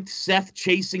I liked Seth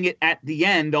chasing it at the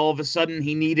end. All of a sudden,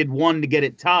 he needed one to get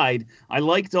it tied. I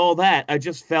liked all that. I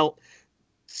just felt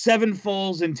 7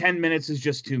 falls in 10 minutes is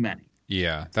just too many.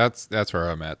 Yeah, that's where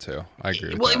I'm at too. I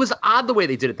agree with that. It was odd the way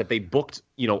they did it, that they booked,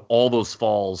 all those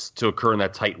falls to occur in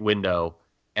that tight window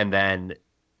and then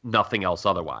nothing else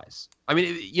otherwise. I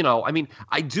mean,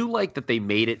 I do like that they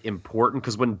made it important,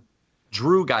 because when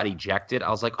Drew got ejected, I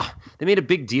was like, they made a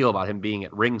big deal about him being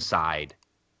at ringside,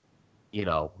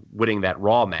 winning that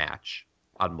Raw match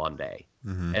on Monday.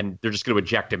 Mm-hmm. And they're just going to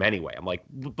eject him anyway. I'm like,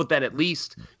 but then at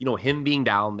least, him being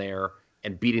down there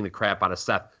and beating the crap out of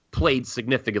Seth played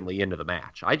significantly into the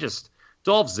match.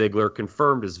 Dolph Ziggler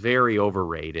confirmed is very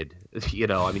overrated.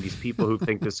 These people who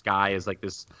think this guy is like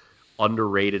this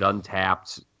underrated,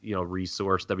 untapped,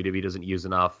 resource WWE doesn't use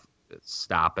enough.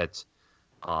 Stop it.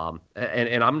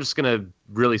 And I'm just going to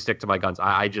really stick to my guns.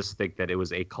 I just think that it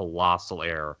was a colossal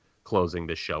error closing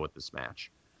this show with this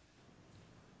match.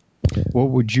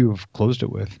 What would you have closed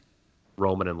it with?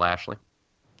 Roman and Lashley.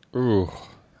 Ooh.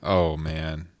 Oh,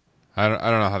 man. I don't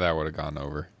know how that would have gone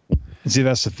over. See,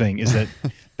 that's the thing, is that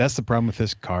that's the problem with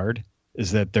this card,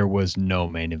 is that there was no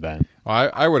main event. Well,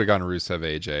 I would have gone Rusev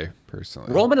AJ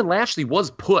personally. Roman and Lashley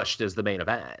was pushed as the main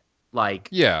event. Like,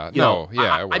 I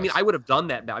would have done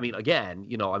that. I mean, again,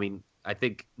 I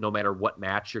think no matter what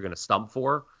match you're going to stump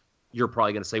for, you're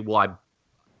probably going to say, well,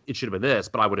 it should have been this,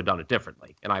 but I would have done it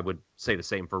differently. And I would say the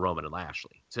same for Roman and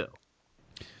Lashley too.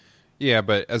 Yeah,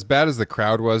 but as bad as the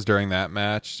crowd was during that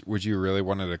match, would you really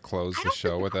wanted to close the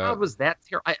show with that? The crowd was that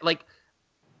terrible.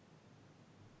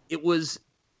 It was.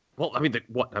 Well,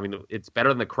 it's better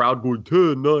than the crowd going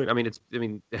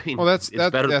 10-9. Well, that's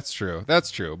better. That's true.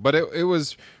 That's true. But it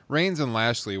was Reigns and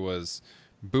Lashley was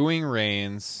booing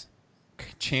Reigns,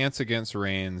 chants against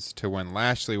Reigns, to when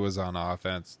Lashley was on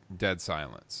offense, dead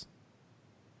silence.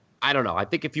 I don't know. I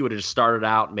think if you would have just started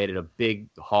out and made it a big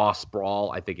Hoss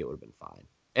brawl, I think it would have been fine.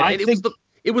 And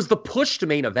it was the push to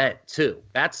main event too.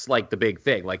 That's like the big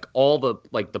thing. Like all the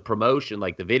promotion,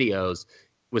 like the videos,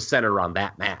 was centered around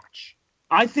that match.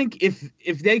 I think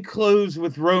if they close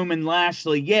with Roman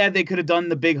Lashley, they could have done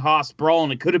the big Hoss brawl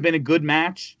and it could have been a good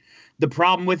match. The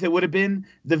problem with it would have been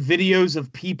the videos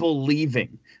of people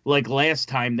leaving. like last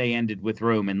time they ended with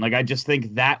Roman. Like, I just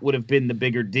think that would have been the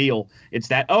bigger deal. It's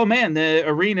that, oh man, the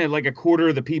arena, like a quarter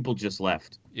of the people just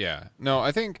left. Yeah. No,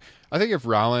 I think if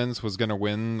Rollins was going to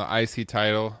win the IC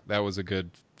title, that was a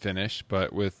good finish.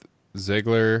 But with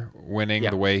Ziggler winning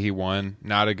the way he won,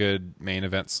 not a good main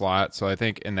event slot. So I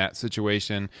think in that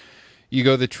situation, you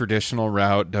go the traditional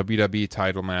route, WWE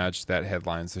title match that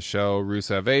headlines the show.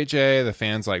 Rusev, AJ, the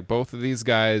fans like both of these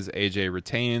guys. AJ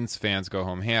retains, fans go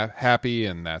home happy,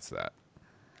 and that's that.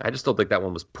 I just don't think that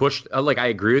one was pushed. Like, I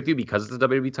agree with you because it's a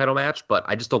WWE title match, but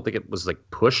I just don't think it was like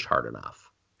pushed hard enough.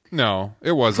 No,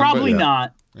 it wasn't. Probably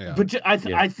not. Yeah. But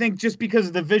I think just because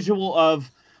of the visual of,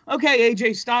 okay,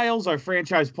 AJ Styles, our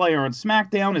franchise player on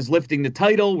SmackDown, is lifting the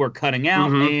title, we're cutting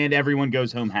out, and everyone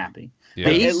goes home happy. Yeah.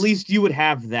 Like, at least you would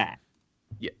have that.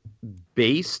 Yeah.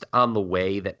 Based on the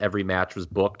way that every match was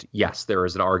booked, yes, there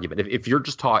is an argument. If you're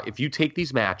just if you take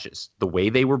these matches the way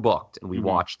they were booked and we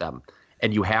watch them,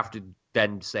 and you have to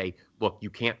then say, look, you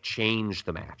can't change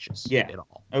the matches at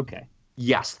all. Okay.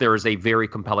 Yes, there is a very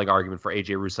compelling argument for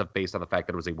AJ Rusev based on the fact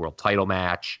that it was a world title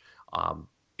match.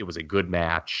 It was a good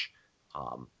match.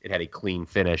 It had a clean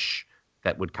finish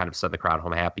that would kind of send the crowd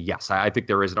home happy. Yes, I think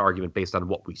there is an argument based on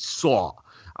what we saw.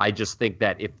 I just think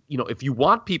that if you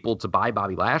want people to buy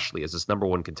Bobby Lashley as this number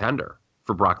one contender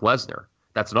for Brock Lesnar,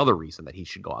 that's another reason that he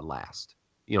should go on last.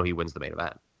 He wins the main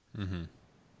event. Mm-hmm.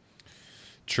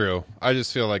 True. I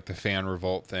just feel like the fan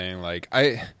revolt thing, like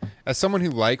as someone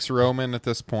who likes Roman at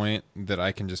this point, that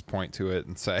I can just point to it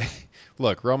and say,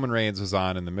 look, Roman Reigns was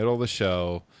on in the middle of the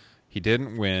show. He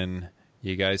didn't win.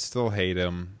 You guys still hate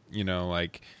him.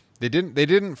 Like they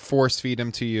didn't force feed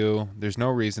him to you. There's no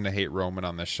reason to hate Roman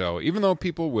on this show, even though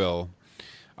people will.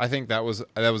 I think that was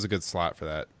a good slot for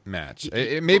that match.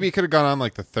 Maybe it could have gone on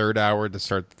like the third hour to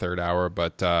start the third hour,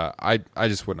 but I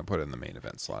just wouldn't have put it in the main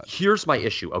event slot. Here's my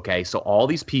issue. Okay, so all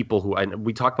these people who, and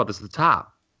we talked about this at the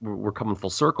top, we're coming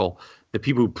full circle. The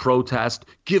people who protest,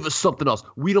 give us something else.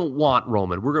 We don't want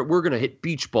Roman. We're gonna hit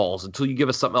beach balls until you give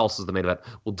us something else as the main event.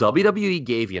 Well, WWE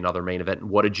gave you another main event, and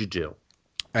what did you do?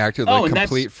 Acted like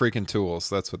complete freaking tools.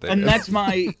 That's what they did. And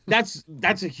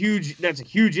that's a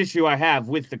huge issue I have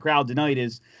with the crowd tonight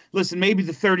is, listen, maybe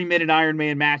the 30-minute Iron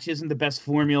Man match isn't the best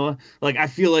formula. Like, I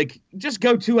feel like just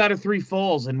go 2 out of 3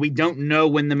 falls and we don't know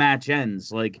when the match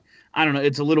ends. Like, I don't know.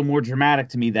 It's a little more dramatic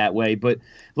to me that way. But,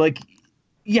 like,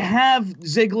 you have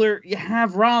Ziggler, you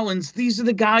have Rollins. These are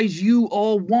the guys you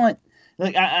all want.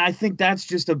 Like, I think that's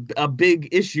just a big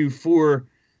issue for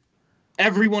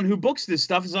everyone who books this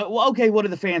stuff. Is like, well, okay, what do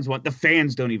the fans want? The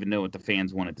fans don't even know what the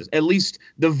fans want at this. At least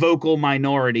the vocal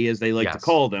minority, as they like to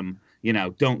call them,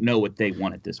 don't know what they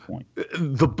want at this point.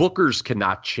 The bookers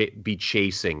cannot be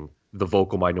chasing the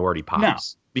vocal minority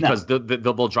pops because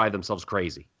they'll drive themselves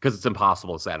crazy because it's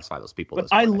impossible to satisfy those people. But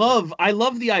I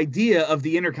love the idea of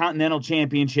the Intercontinental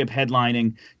Championship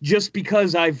headlining, just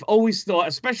because I've always thought,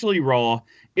 especially Raw,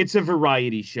 it's a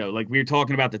variety show. Like, we were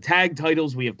talking about the tag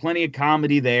titles. We have plenty of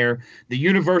comedy there. The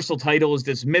Universal title is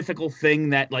this mythical thing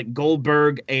that, like,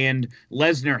 Goldberg and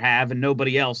Lesnar have and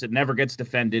nobody else. It never gets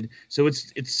defended. So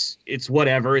it's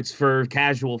whatever. It's for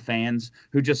casual fans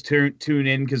who just tune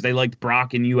in because they liked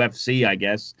Brock in UFC, I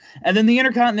guess. And then the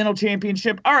Intercontinental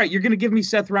Championship. All right, you're going to give me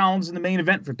Seth Rollins in the main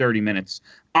event for 30 minutes.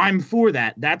 I'm for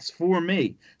that. That's for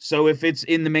me. So if it's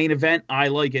in the main event, I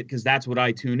like it because that's what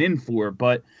I tune in for.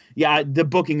 But yeah, the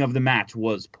booking of the match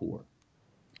was poor.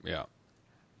 Yeah.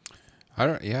 I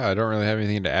don't really have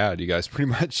anything to add. You guys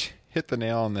pretty much hit the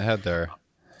nail on the head there.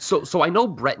 So I know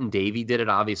Brett and Davey did it,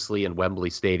 obviously, in Wembley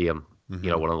Stadium, one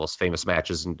of the most famous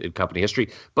matches in company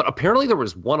history. But apparently there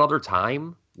was one other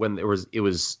time when it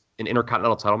was an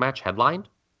Intercontinental title match headlined.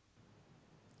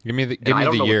 Give me the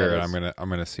year, and I'm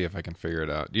gonna see if I can figure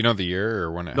it out. Do you know the year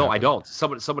or when it? No, happened? I don't.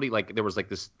 Somebody like there was like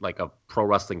this like a pro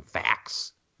wrestling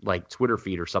facts like Twitter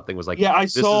feed or something was like, yeah, I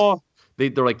saw.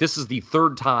 They're like, this is the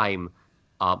third time.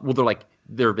 Well, they're like,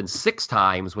 there have been 6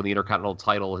 times when the Intercontinental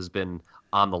title has been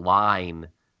on the line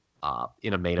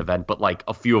in a main event, but like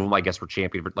a few of them, I guess, were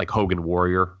champion, like Hogan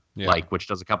Warrior, which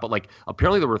doesn't count. But like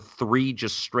apparently there were 3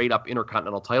 just straight up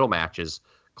Intercontinental title matches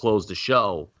closed the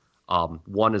show.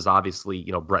 One is obviously,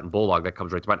 Brett and Bulldog. That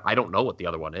comes right to mind. I don't know what the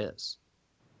other one is.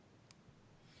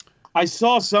 I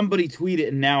saw somebody tweet it,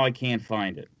 and now I can't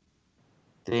find it.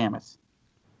 Damn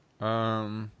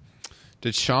it.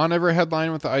 Did Shawn ever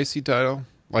headline with the IC title?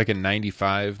 Like in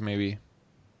 95, maybe?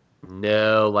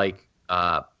 No, like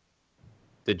the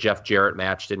Jeff Jarrett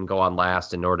match didn't go on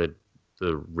last, and nor did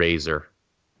the Razor.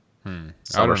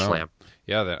 SummerSlam.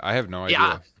 Yeah, I have no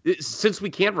idea. Yeah, since we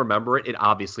can't remember it, it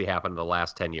obviously happened in the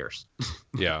last 10 years.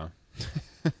 Yeah.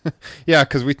 Yeah,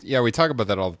 because we talk about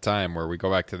that all the time, where we go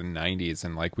back to the '90s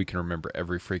and like we can remember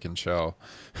every freaking show,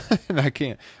 and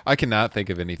I cannot think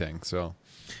of anything. So,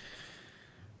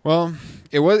 well,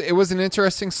 it was an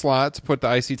interesting slot to put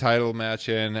the IC title match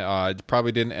in. It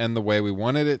probably didn't end the way we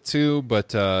wanted it to,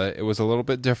 but it was a little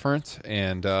bit different,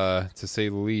 and to say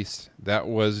the least, that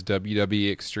was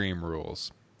WWE Extreme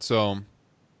Rules. So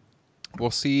we'll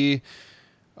see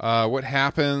what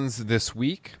happens this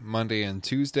week, Monday and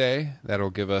Tuesday. That'll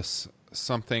give us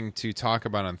something to talk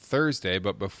about on Thursday.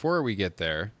 But before we get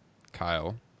there,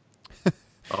 Kyle,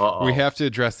 we have to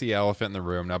address the elephant in the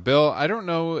room. Now, Bill, I don't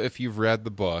know if you've read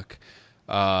the book.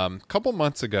 A couple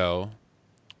months ago,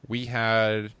 we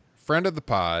had friend of the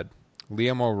pod,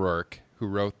 Liam O'Rourke, who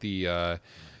wrote the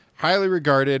highly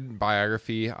regarded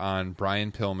biography on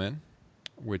Brian Pillman,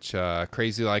 which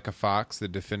Crazy Like a Fox, the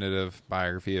definitive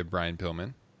biography of Brian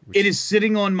Pillman. It is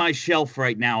sitting on my shelf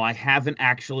right now. I haven't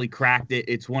actually cracked it.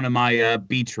 It's one of my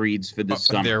beach reads for this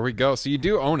summer. There we go. So you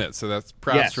do own it. So that's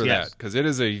props for that, because it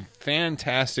is a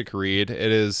fantastic read.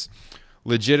 It is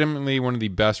legitimately one of the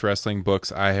best wrestling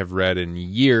books I have read in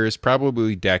years,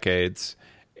 probably decades.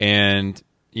 And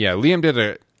yeah, Liam did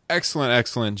an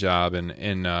excellent job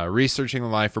in researching the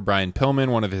life of Brian Pillman,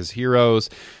 one of his heroes.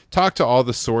 Talked to all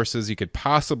the sources he could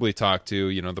possibly talk to,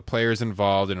 you know, the players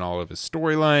involved in all of his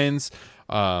storylines,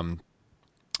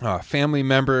 family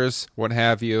members, what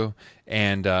have you.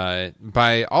 And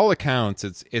by all accounts,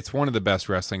 it's one of the best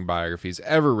wrestling biographies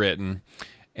ever written.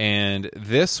 And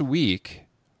this week,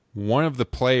 one of the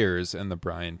players in the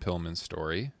Brian Pillman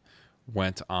story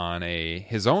went on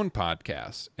his own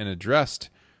podcast and addressed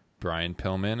Brian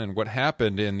Pillman and what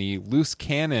happened in the loose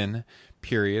cannon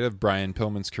period of Brian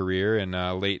Pillman's career in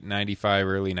late 95,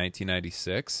 early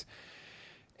 1996.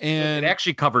 And it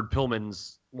actually covered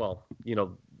Pillman's, well, you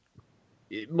know,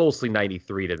 mostly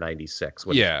 93 to 96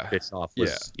 when Bischoff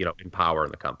was, you know, in power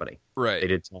in the company. Right. They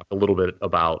did talk a little bit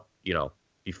about, you know,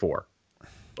 before.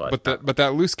 But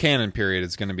that loose cannon period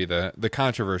is going to be the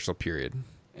controversial period.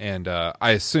 And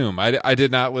I assume, I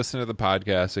did not listen to the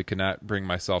podcast. I could not bring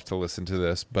myself to listen to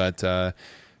this. But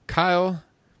Kyle,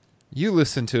 you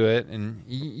listened to it, and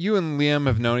you and Liam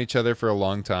have known each other for a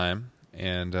long time.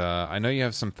 And I know you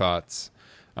have some thoughts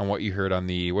on what you heard on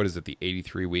the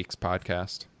 83 Weeks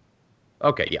podcast.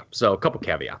 Okay, yeah. So a couple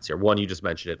caveats here. One, you just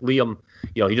mentioned it. Liam,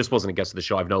 you know, he just wasn't a guest of the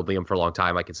show. I've known Liam for a long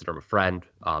time. I consider him a friend.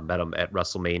 Met him at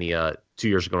WrestleMania 2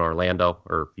 years ago in Orlando,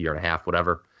 or a year and a half,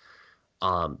 whatever.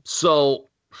 So,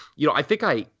 you know, I think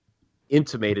I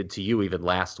intimated to you even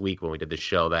last week when we did the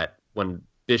show that when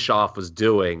Bischoff was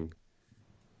doing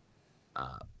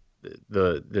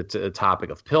the topic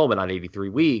of Pillman on 83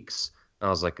 Weeks, I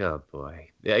was like, oh boy.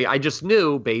 I just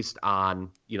knew based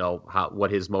on, you know, what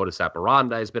his modus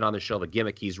operandi has been on the show, the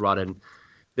gimmick he's running,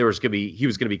 he was going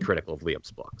to be critical of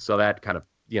Liam's book. So that kind of,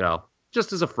 you know,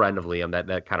 just as a friend of Liam,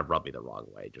 that kind of rubbed me the wrong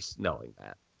way, just knowing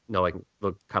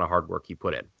the kind of hard work he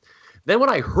put in. Then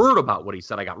when I heard about what he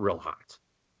said, I got real hot.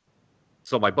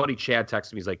 So my buddy Chad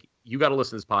texted me. He's like, you got to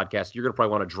listen to this podcast. You're going to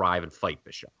probably want to drive and fight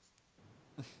Bischoff.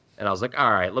 And I was like,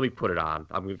 all right, let me put it on.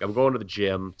 I'm going to the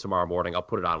gym tomorrow morning. I'll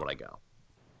put it on when I go.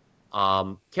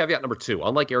 Caveat number 2,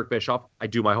 unlike Eric Bischoff, I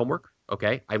do my homework.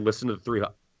 Okay. I listen to the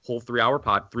 3+ hour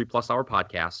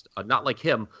podcast. Not like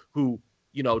him, who,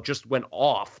 you know, just went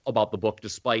off about the book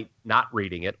despite not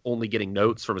reading it, only getting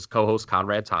notes from his co-host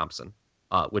Conrad Thompson,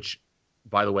 which,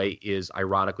 by the way, is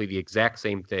ironically the exact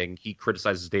same thing he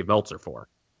criticizes Dave Meltzer for.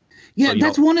 Yeah,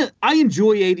 so, I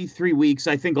enjoy 83 Weeks.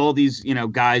 I think all these, you know,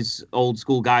 guys, old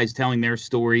school guys telling their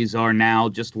stories are now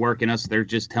just working us. They're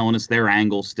just telling us their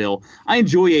angle still. I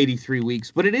enjoy 83 Weeks,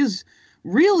 but it is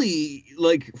really,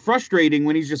 like, frustrating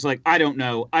when he's just like, I don't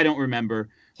know. I don't remember.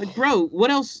 Like, bro, what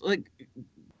else? Like,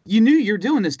 you knew you're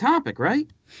doing this topic, right?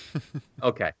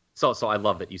 Okay. So I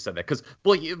love that you said that, because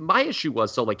my issue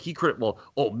was, so like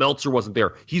Meltzer wasn't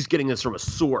there. He's getting this from a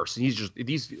source, and he's just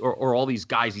or all these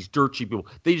guys, these dirt cheap people,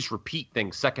 they just repeat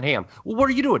things secondhand. Well, what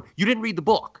are you doing? You didn't read the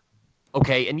book,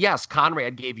 okay? And yes,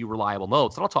 Conrad gave you reliable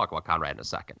notes, and I'll talk about Conrad in a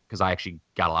second because I actually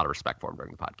got a lot of respect for him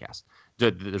during the podcast,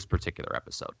 this particular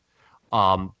episode.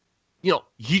 You know,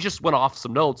 he just went off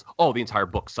some notes. Oh, the entire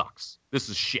book sucks. This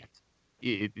is shit.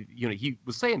 You know, he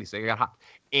was saying these things. I got hot,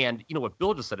 and you know what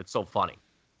Bill just said? It's so funny.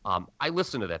 I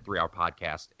listened to that 3-hour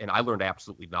podcast, and I learned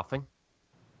absolutely nothing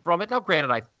from it. Now,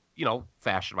 granted, I, you know,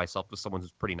 fashioned myself as someone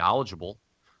who's pretty knowledgeable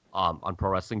on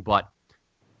pro wrestling, but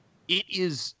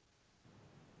it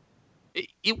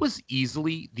was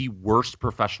easily the worst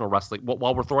professional wrestling.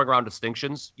 While we're throwing around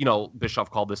distinctions, you know, Bischoff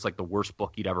called this like the worst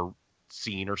book he'd ever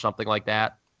seen or something like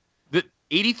that. The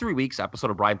 83 Weeks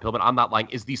episode of Brian Pillman, I'm not lying,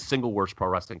 is the single worst pro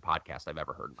wrestling podcast I've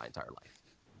ever heard in my entire life.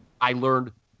 I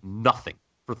learned nothing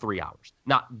for 3 hours.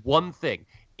 Not one thing.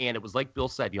 And it was like Bill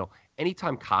said,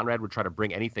 anytime Conrad would try to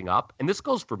bring anything up, and this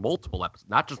goes for multiple episodes,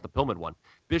 not just the Pillman one,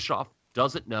 Bischoff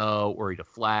doesn't know, or he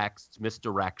deflects, it's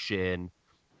misdirection.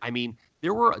 I mean,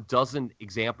 there were a dozen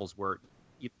examples where,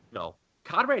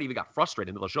 Conrad even got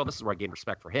frustrated in the show. This is where I gained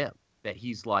respect for him, that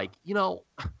he's like,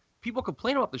 people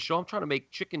complain about the show. I'm trying to make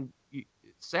chicken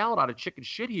salad out of chicken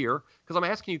shit here because I'm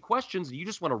asking you questions and you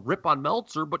just want to rip on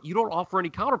Meltzer, but you don't offer any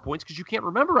counterpoints because you can't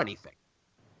remember anything.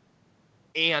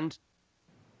 And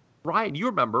Ryan, you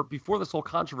remember before this whole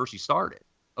controversy started,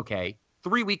 okay,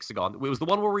 3 weeks ago, it was the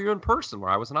one where we were in person, where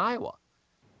I was in Iowa.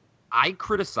 I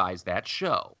criticized that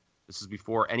show. This is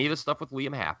before any of this stuff with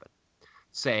Liam happened,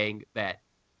 saying that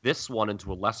this one, and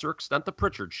to a lesser extent the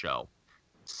Pritchard show,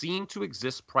 seemed to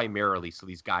exist primarily so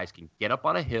these guys can get up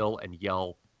on a hill and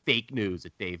yell fake news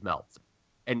at Dave Meltzer.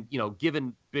 And,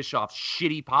 given Bischoff's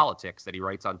shitty politics that he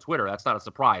writes on Twitter, that's not a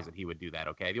surprise that he would do that,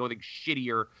 okay? The only thing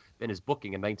shittier than his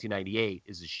booking in 1998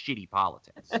 is his shitty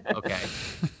politics, okay?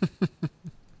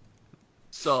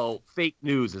 So fake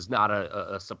news is not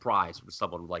a surprise for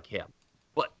someone like him.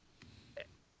 But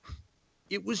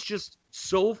it was just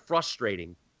so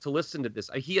frustrating to listen to this.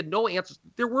 He had no answers.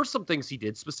 There were some things he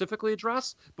did specifically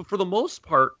address, but for the most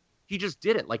part, he just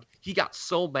didn't. Like, he got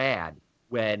so mad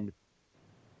when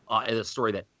in the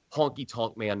story that Honky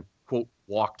Tonk Man, quote,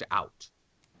 walked out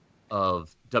of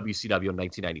WCW in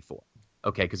 1994.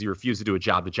 Okay, because he refused to do a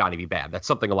job that Johnny B. Bad. That's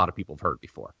something a lot of people have heard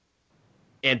before.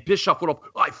 And Bischoff went up,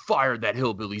 I fired that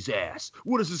hillbilly's ass.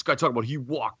 What is this guy talking about? He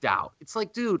walked out. It's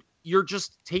like, dude, you're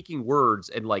just taking words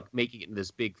and, making it into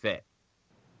this big thing.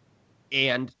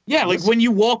 And yeah, when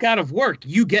you walk out of work,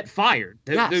 you get fired.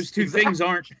 Yes, those two things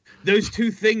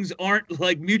aren't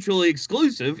mutually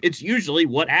exclusive. It's usually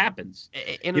what happens.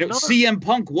 And CM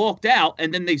Punk walked out,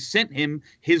 and then they sent him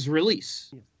his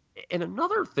release. And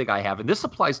another thing I have, and this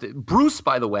applies to Bruce,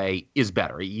 by the way, is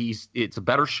better. It's a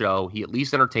better show. He at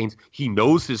least entertains. He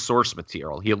knows his source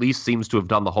material. He at least seems to have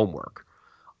done the homework.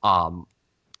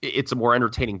 It's a more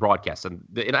entertaining broadcast, and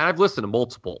I've listened to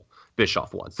multiple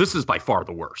Bischoff ones. This is by far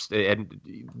the worst, and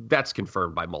that's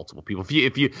confirmed by multiple people.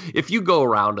 If you go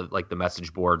around to the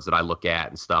message boards that I look at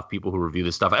and stuff, people who review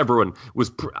this stuff, everyone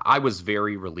was. I was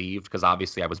very relieved because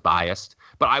obviously I was biased,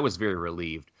 but I was very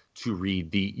relieved to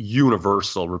read the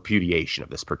universal repudiation of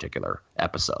this particular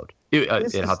episode.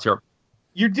 How terrible.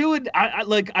 You're doing.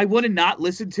 I want to not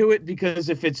listen to it because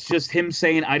if it's just him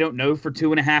saying I don't know for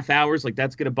 2.5 hours,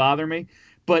 that's gonna bother me.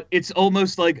 But it's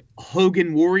almost like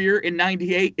Hogan Warrior in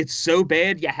 '98. It's so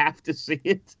bad you have to see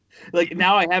it.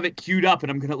 Now I have it queued up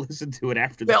and I'm going to listen to it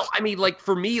after this. Well, I mean,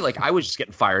 for me, I was just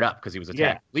getting fired up because he was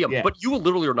attacking Liam. Yeah. But you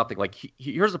literally are nothing.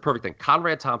 Here's the perfect thing.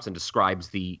 Conrad Thompson describes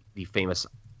the famous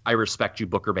I Respect You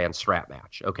Booker Band strap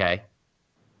match, okay?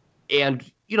 And,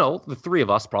 the three of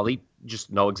us probably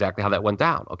just know exactly how that went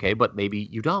down, okay? But maybe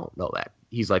you don't know that.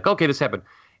 He's like, okay, this happened.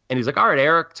 And he's like, all right,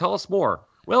 Eric, tell us more.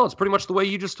 Well, it's pretty much the way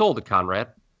you just told it, Conrad.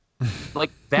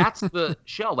 That's the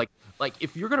show.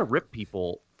 If you're going to rip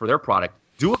people for their product,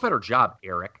 do a better job,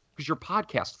 Eric, because your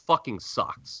podcast fucking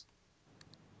sucks,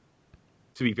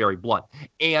 to be very blunt.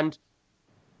 And,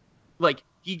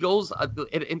 he goes,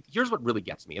 and here's what really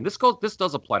gets me. And this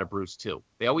does apply to Bruce, too.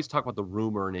 They always talk about the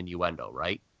rumor and innuendo,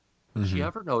 right? Mm-hmm. Did you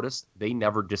ever notice they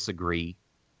never disagree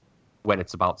when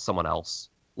it's about someone else?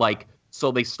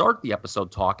 So they start the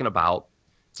episode talking about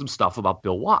some stuff about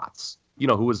Bill Watts,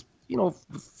 who was,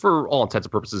 for all intents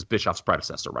and purposes, Bischoff's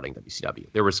predecessor running WCW.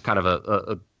 There was kind of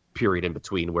a period in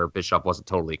between where Bischoff wasn't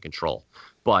totally in control.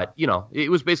 But, it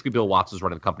was basically Bill Watts was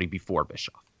running the company before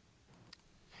Bischoff.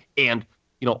 And,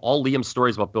 all Liam's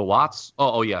stories about Bill Watts,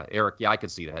 oh yeah, Eric, yeah, I could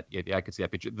see that. Yeah, I could see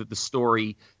that picture. The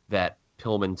story that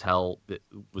Pillman that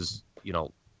was,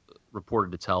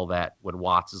 reported to tell that when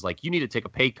Watts is like, you need to take a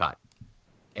pay cut.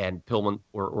 And Pillman,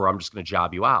 or I'm just going to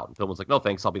job you out. And Pillman's like, no,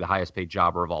 thanks. I'll be the highest paid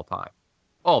jobber of all time.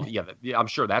 Oh, yeah, I'm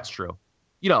sure that's true.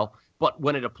 But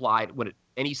when it applied,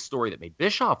 any story that made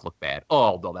Bischoff look bad,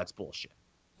 oh, no, that's bullshit.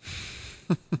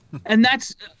 And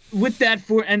that's with that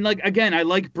again, I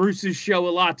like Bruce's show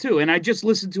a lot too. And I just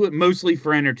listen to it mostly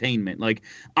for entertainment.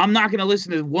 I'm not going to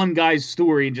listen to one guy's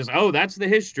story and just, oh, that's the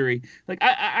history.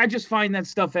 I just find that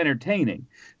stuff entertaining.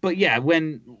 But yeah,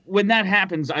 when that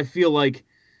happens, I feel like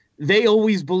they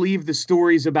always believe the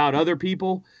stories about other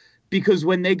people. because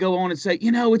when they go on and say,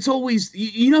 it's always,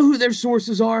 you know who their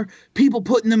sources are? People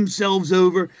putting themselves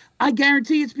over. I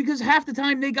guarantee it's because half the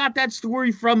time they got that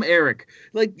story from Eric.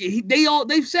 Like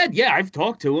they've said, yeah, I've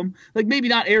talked to him. Like maybe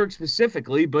not Eric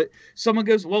specifically, but someone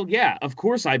goes, well, yeah, of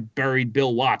course I buried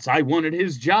Bill Watts. I wanted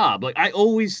his job. Like I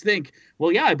always think,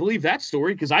 well, yeah, I believe that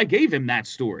story because I gave him that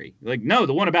story. Like, no,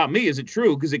 the one about me isn't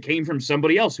true because it came from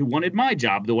somebody else who wanted my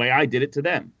job the way I did it to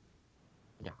them.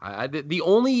 Yeah, the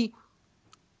only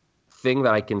thing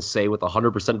that I can say with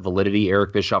 100% validity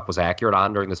Eric Bischoff was accurate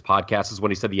on during this podcast is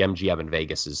when he said the MGM in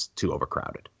Vegas is too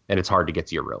overcrowded and it's hard to get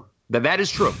to your room. That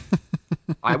is true.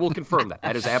 I will confirm that.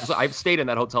 That is absolutely. I've stayed in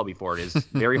that hotel before. It is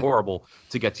very horrible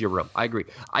to get to your room. I agree.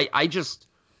 I just,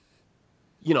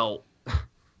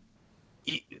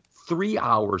 3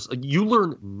 hours. You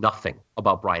learn nothing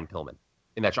about Brian Pillman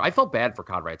in that show. I felt bad for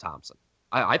Conrad Thompson.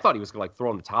 I thought he was going to throw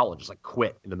in the towel and just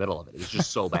quit in the middle of it. It was just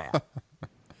so bad.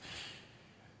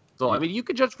 So, I mean, you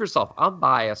can judge for yourself. I'm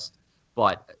biased,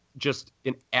 but just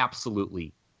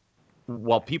absolutely,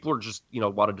 while people are just,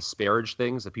 want to disparage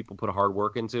things that people put hard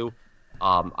work into,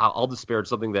 I'll disparage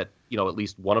something that, at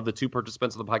least one of the two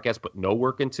participants of the podcast put no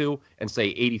work into and say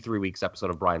 83 Weeks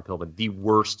episode of Brian Pillman, the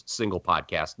worst single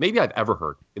podcast maybe I've ever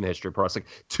heard in the history of pro wrestling.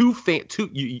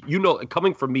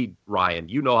 Coming from me, Ryan,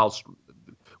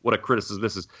 what a criticism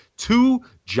this is. 2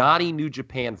 Johnny New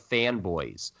Japan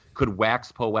fanboys could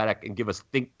wax poetic and give us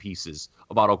think pieces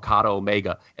about Okada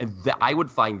Omega, and I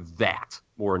would find that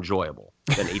more enjoyable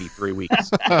than 83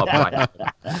 Weeks of Brian.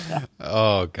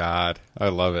 Oh God, I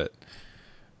love it.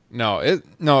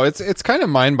 It's kind of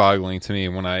mind-boggling to me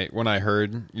when I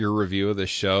heard your review of the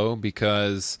show,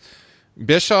 because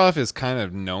Bischoff is kind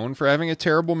of known for having a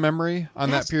terrible memory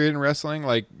on that period in wrestling,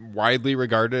 like widely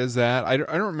regarded as that. I don't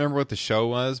remember what the show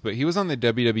was, but he was on the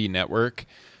WWE Network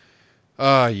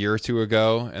a year or two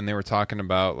ago, and they were talking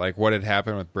about what had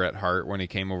happened with Bret Hart when he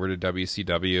came over to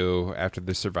WCW after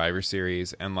the Survivor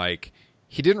Series, and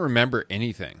he didn't remember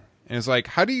anything. And it's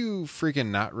how do you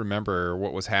freaking not remember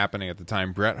what was happening at the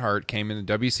time? Bret Hart came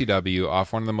into WCW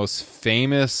off one of the most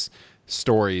famous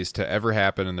stories to ever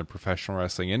happen in the professional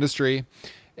wrestling industry,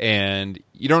 and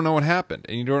you don't know what happened,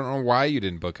 and you don't know why you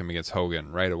didn't book him against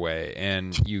Hogan right away,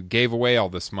 and you gave away all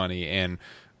this money. And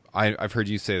I've heard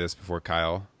you say this before,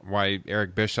 Kyle, why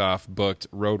Eric Bischoff booked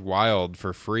Road Wild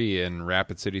for free in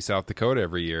Rapid City, South Dakota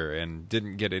every year and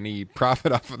didn't get any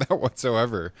profit off of that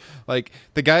whatsoever.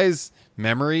 The guy's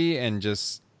memory and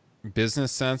just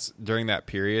business sense during that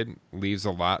period leaves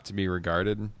a lot to be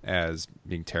regarded as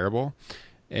being terrible.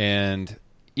 And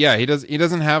yeah, he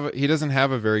doesn't have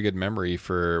a very good memory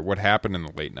for what happened in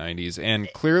the late 90s. And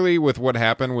clearly with what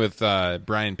happened with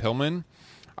Brian Pillman,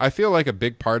 I feel like a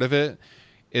big part of it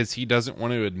is he doesn't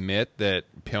want to admit that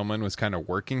Pillman was kind of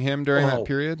working him during that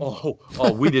period.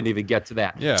 We didn't even get to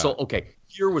that. Yeah. So, okay,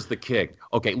 here was the kick.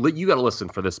 Okay, you got to listen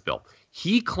for this, Bill.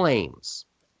 He claims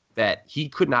that he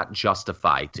could not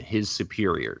justify to his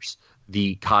superiors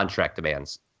the contract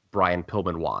demands Brian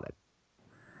Pillman wanted.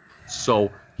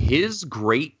 So his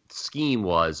great scheme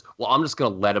was, well, I'm just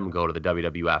going to let him go to the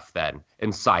WWF then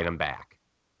and sign him back.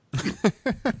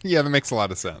 Yeah, that makes a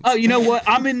lot of sense. Oh, you know what?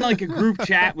 I'm in a group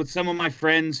chat with some of my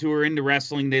friends who are into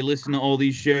wrestling. They listen to all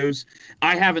these shows.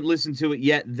 I haven't listened to it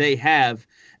yet. They have.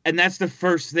 And that's the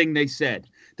first thing they said.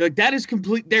 They're that is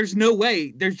complete. There's no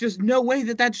way. There's just no way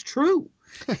that that's true.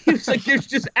 It's there's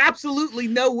just absolutely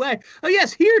no way. Oh,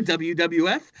 yes, here,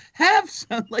 WWF, have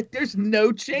some. There's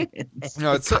no chance.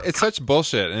 No, it's such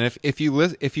bullshit. And if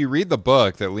you read the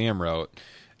book that Liam wrote,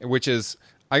 which is,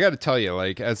 I got to tell you,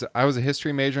 as I was a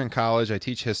history major in college, I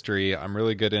teach history. I'm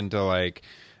really good into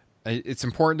it's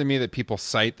important to me that people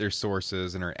cite their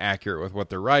sources and are accurate with what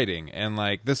they're writing. And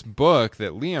this book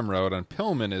that Liam wrote on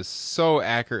Pillman is so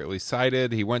accurately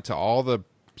cited. He went to all the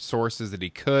sources that he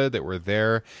could that were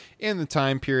there in the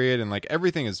time period, and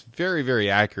everything is very, very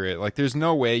accurate. There's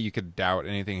no way you could doubt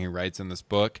anything he writes in this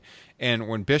book. And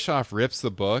when Bischoff rips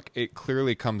the book, it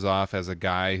clearly comes off as a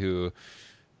guy who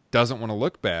doesn't want to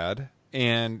look bad.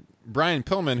 And Brian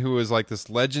Pillman, who was this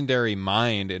legendary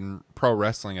mind in pro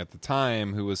wrestling at the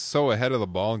time, who was so ahead of the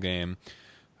ball game,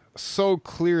 so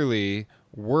clearly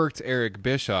worked Eric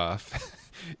Bischoff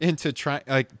into trying.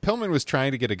 Pillman was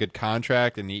trying to get a good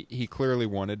contract, and he clearly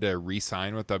wanted to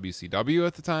re-sign with WCW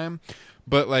at the time,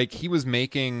 but he was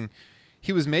making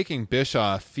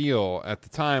Bischoff feel at the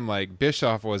time like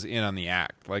Bischoff was in on the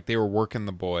act, they were working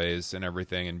the boys and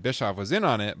everything, and Bischoff was in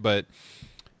on it, but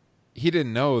he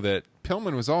didn't know that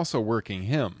Pillman was also working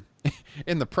him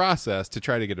in the process to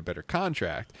try to get a better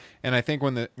contract. And I think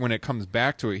when it comes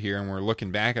back to it here, and we're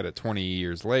looking back at it 20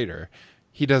 years later,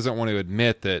 he doesn't want to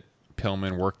admit that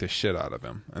Pillman work the shit out of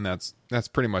him, and that's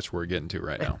pretty much where we're getting to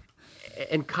right now.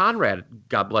 And Conrad,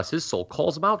 God bless his soul,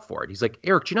 calls him out for it. He's like,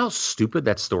 Eric, do you know how stupid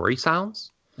that story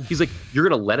sounds? He's like, you're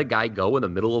going to let a guy go in the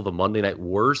middle of the Monday Night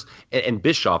Wars? And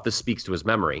Bischoff, this speaks to his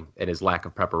memory and his lack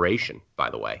of preparation, by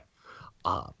the way.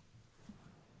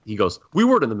 He goes, we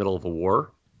weren't in the middle of a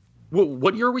war.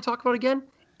 What year are we talking about again?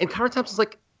 And Conrad Thompson's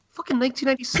like, fucking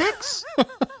 1996.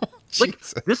 Like,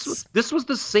 this was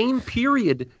the same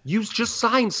period you just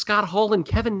signed Scott Hall and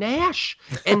Kevin Nash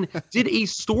and did a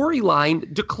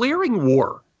storyline declaring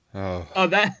war. Oh,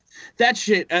 that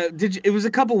shit. It was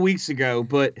a couple weeks ago,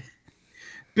 but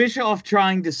Bischoff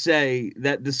trying to say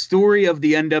that the story of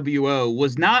the NWO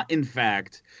was not, in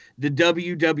fact, the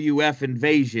WWF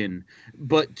invasion,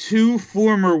 but two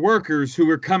former workers who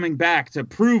were coming back to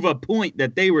prove a point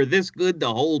that they were this good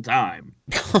the whole time.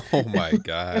 Oh my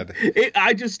God!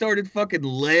 I just started fucking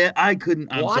I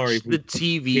couldn't. I'm Watch sorry. The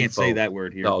TV. Can't say that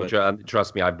word here. No, but... John,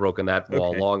 trust me, I've broken that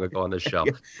wall long ago on this show.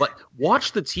 But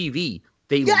watch the TV.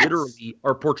 They literally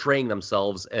are portraying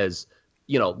themselves as,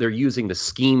 you know, they're using the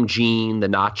Scheme Gene, the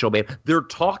Nacho Man. They're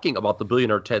talking about the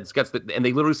billionaire Ted Sketz, and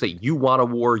they literally say, "You want a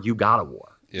war, you got a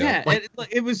war." Yeah, and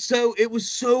it was so.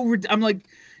 I'm like,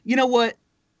 you know what?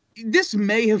 This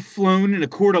may have flown in a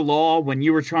court of law when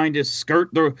you were trying to skirt,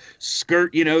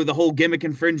 you know, the whole gimmick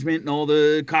infringement and all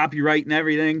the copyright and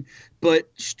everything. But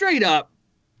straight up,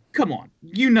 come on,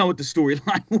 you know what the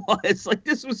storyline was. Like,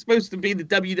 this was supposed to be the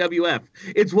WWF.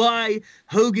 It's why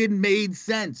Hogan made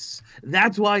sense.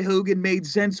 That's why Hogan made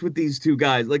sense with these two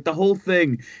guys. Like, the whole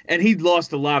thing. And he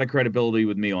lost a lot of credibility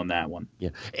with me on that one. Yeah,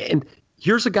 and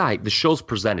here's a guy, the show's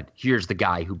presented. Here's the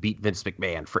guy who beat Vince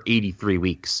McMahon for 83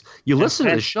 weeks. You listen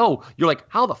to the show, you're like,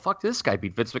 how the fuck did this guy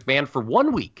beat Vince McMahon for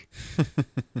 1 week?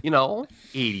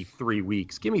 83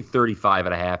 weeks. Give me 35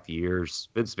 and a half years.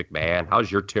 Vince McMahon,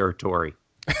 how's your territory?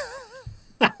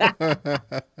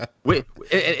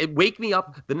 Wake me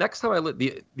up the next time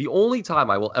the only time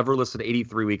I will ever listen to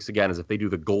 83 weeks again is if they do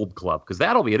the Gold Club, because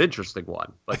that'll be an interesting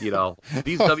one. But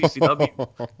these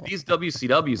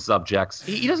WCW subjects,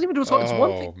 he doesn't even do his one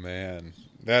thing. Oh man,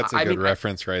 that's a good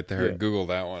reference right there. Yeah. Google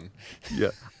that one.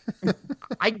 Yeah.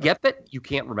 I get that you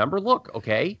can't remember. Look,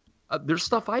 okay, there's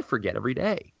stuff I forget every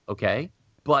day. Okay,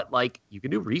 but like, you can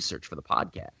do research for the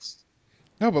podcast.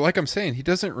 No, but like I'm saying, he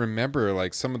doesn't remember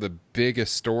like some of the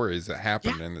biggest stories that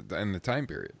happened in the time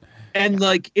period. And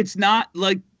like, it's not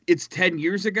like it's 10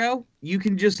 years ago. You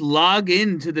can just log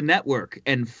into the network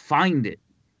and find it.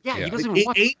 Yeah. He doesn't it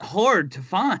ain't hard to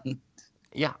find.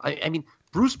 Yeah, I mean,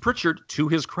 Bruce Pritchard, to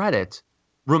his credit,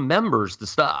 remembers the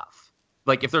stuff.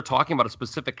 Like, if they're talking about a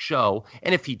specific show,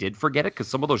 and if he did forget it, because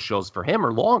some of those shows for him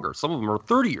are longer, some of them are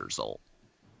 30 years old,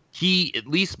 he at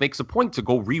least makes a point to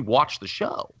go rewatch the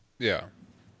show. Yeah.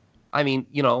 I mean,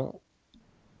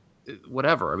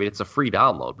 whatever. I mean, it's a free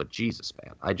download, but Jesus,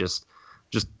 man, I just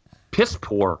piss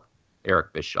poor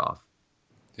Eric Bischoff.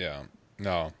 Yeah,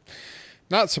 no,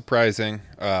 not surprising.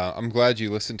 I'm glad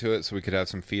you listened to it so we could have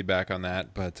some feedback on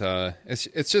that. But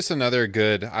it's just another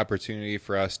good opportunity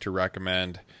for us to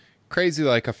recommend Crazy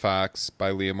Like a Fox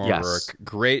by Liam O'Rourke.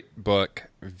 Great book,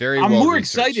 very well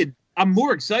researched. I'm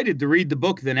more excited to read the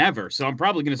book than ever, so I'm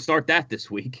probably going to start that this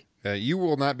week. You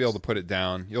will not be able to put it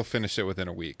down. You'll finish it within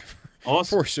a week.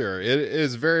 Awesome. For sure. It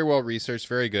is very well researched,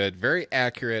 very good, very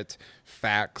accurate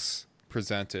facts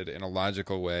presented in a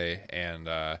logical way. And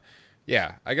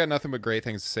yeah, I got nothing but great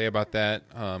things to say about that.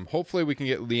 Hopefully we can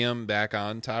get Liam back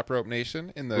on Top Rope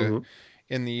Nation in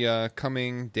the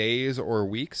coming days or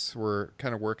weeks. We're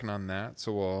kind of working on that.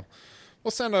 So we'll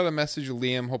send out a message to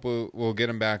Liam. Hopefully we'll get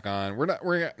him back on.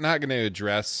 We're not going to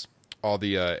address all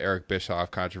the Eric Bischoff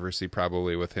controversy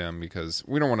probably with him, because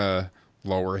we don't want to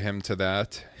lower him to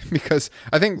that, because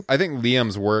I think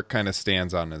Liam's work kind of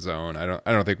stands on his own. I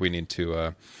don't think we need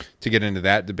to get into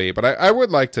that debate, but I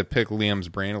would like to pick Liam's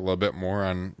brain a little bit more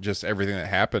on just everything that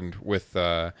happened with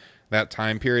that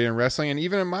time period in wrestling, and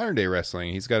even in modern day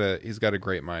wrestling. He's got a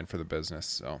great mind for the business.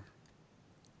 So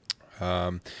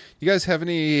you guys have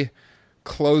any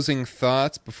closing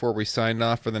thoughts before we sign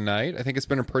off for the night? I think it's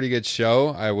been a pretty good show.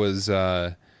 I was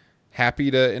happy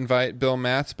to invite Bill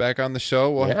Matz back on the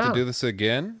show. We'll have to do this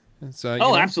again.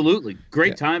 Absolutely.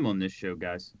 Great time on this show,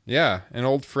 guys. Yeah, an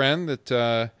old friend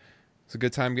that it's a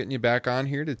good time getting you back on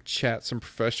here to chat some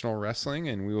professional wrestling,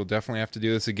 and we will definitely have to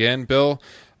do this again. Bill,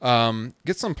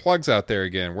 get some plugs out there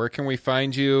again. Where can we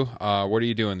find you? What are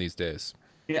you doing these days?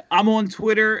 Yeah, I'm on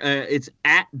Twitter. It's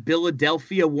at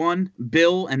Billadelphia1,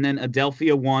 Bill, and then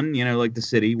Adelphia1, like the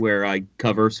city where I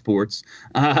cover sports.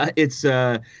 It's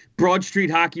Broad Street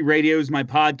Hockey Radio is my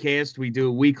podcast. We do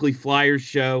a weekly Flyers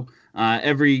show.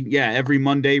 Every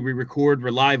Monday we record.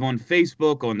 We're live on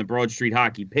Facebook on the Broad Street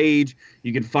Hockey page.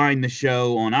 You can find the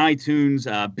show on iTunes,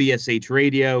 BSH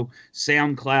Radio,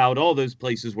 SoundCloud, all those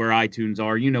places where iTunes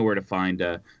are. You know where to find,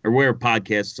 or where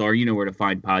podcasts are. You know where to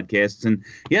find podcasts. And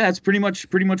yeah, that's pretty much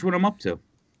what I'm up to.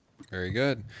 Very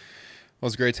good. Well,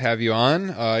 it's great to have you on.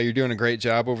 You're doing a great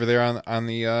job over there on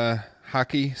the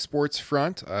hockey sports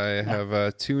front. I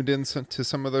have tuned in to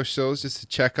some of those shows just to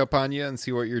check up on you and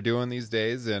see what you're doing these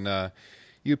days. And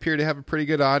you appear to have a pretty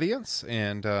good audience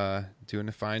and doing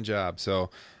a fine job. So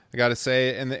I got to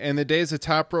say, in the days of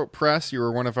Top Rope Press, you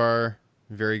were one of our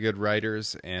very good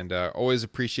writers, and always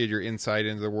appreciate your insight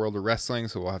into the world of wrestling.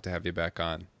 So we'll have to have you back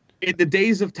on. In the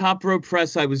days of Top Rope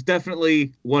Press, I was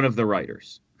definitely one of the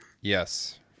writers.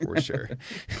 Yes. For sure.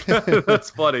 That's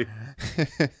funny.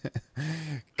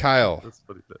 Kyle. That's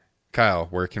funny. Kyle,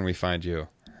 where can we find you?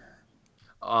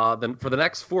 Then for the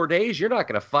next 4 days, you're not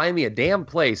going to find me a damn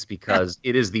place because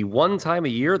it is the one time a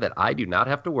year that I do not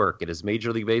have to work. It is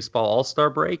Major League Baseball All-Star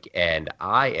break, and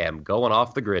I am going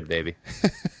off the grid, baby.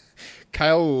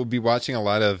 Kyle will be watching a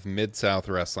lot of Mid-South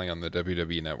wrestling on the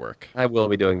WWE Network. I will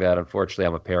be doing that. Unfortunately,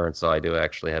 I'm a parent, so I do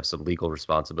actually have some legal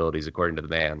responsibilities according to the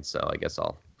man. So I guess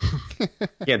I'll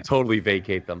can't totally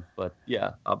vacate them. But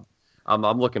yeah,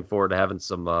 I'm looking forward to having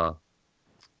some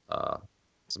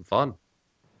fun.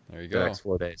 There you go. The next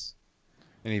 4 days.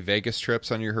 Any Vegas trips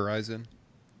on your horizon?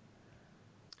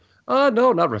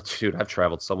 No, not really. Dude, I've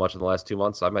traveled so much in the last 2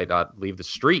 months. I might not leave the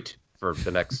street for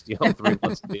the next 3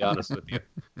 months, to be honest with you.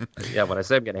 Yeah, when I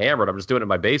say I'm getting hammered, I'm just doing it in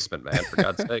my basement, man, for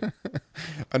God's sake.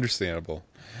 Understandable.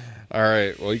 All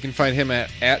right, well, you can find him at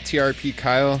TRP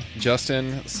Kyle.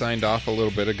 Justin signed off a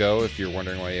little bit ago. If you're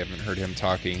wondering why you haven't heard him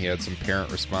talking, he had some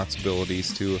parent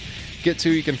responsibilities to get to.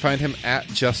 You can find him at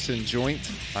Justin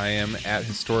Joint. I am at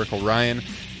Historical Ryan.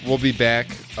 We'll be back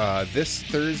this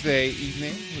Thursday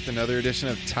evening with another edition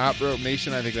of Top Rope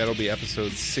Nation. I think that'll be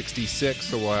episode 66,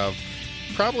 so we'll have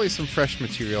probably some fresh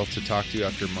material to talk to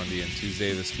after Monday and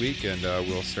Tuesday this week, and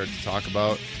we'll start to talk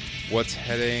about what's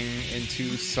heading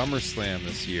into SummerSlam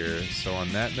this year. So on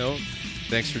that note,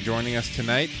 thanks for joining us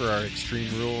tonight for our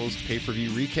Extreme Rules pay-per-view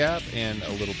recap and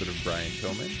a little bit of Brian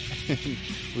Pillman.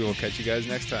 We will catch you guys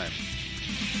next time.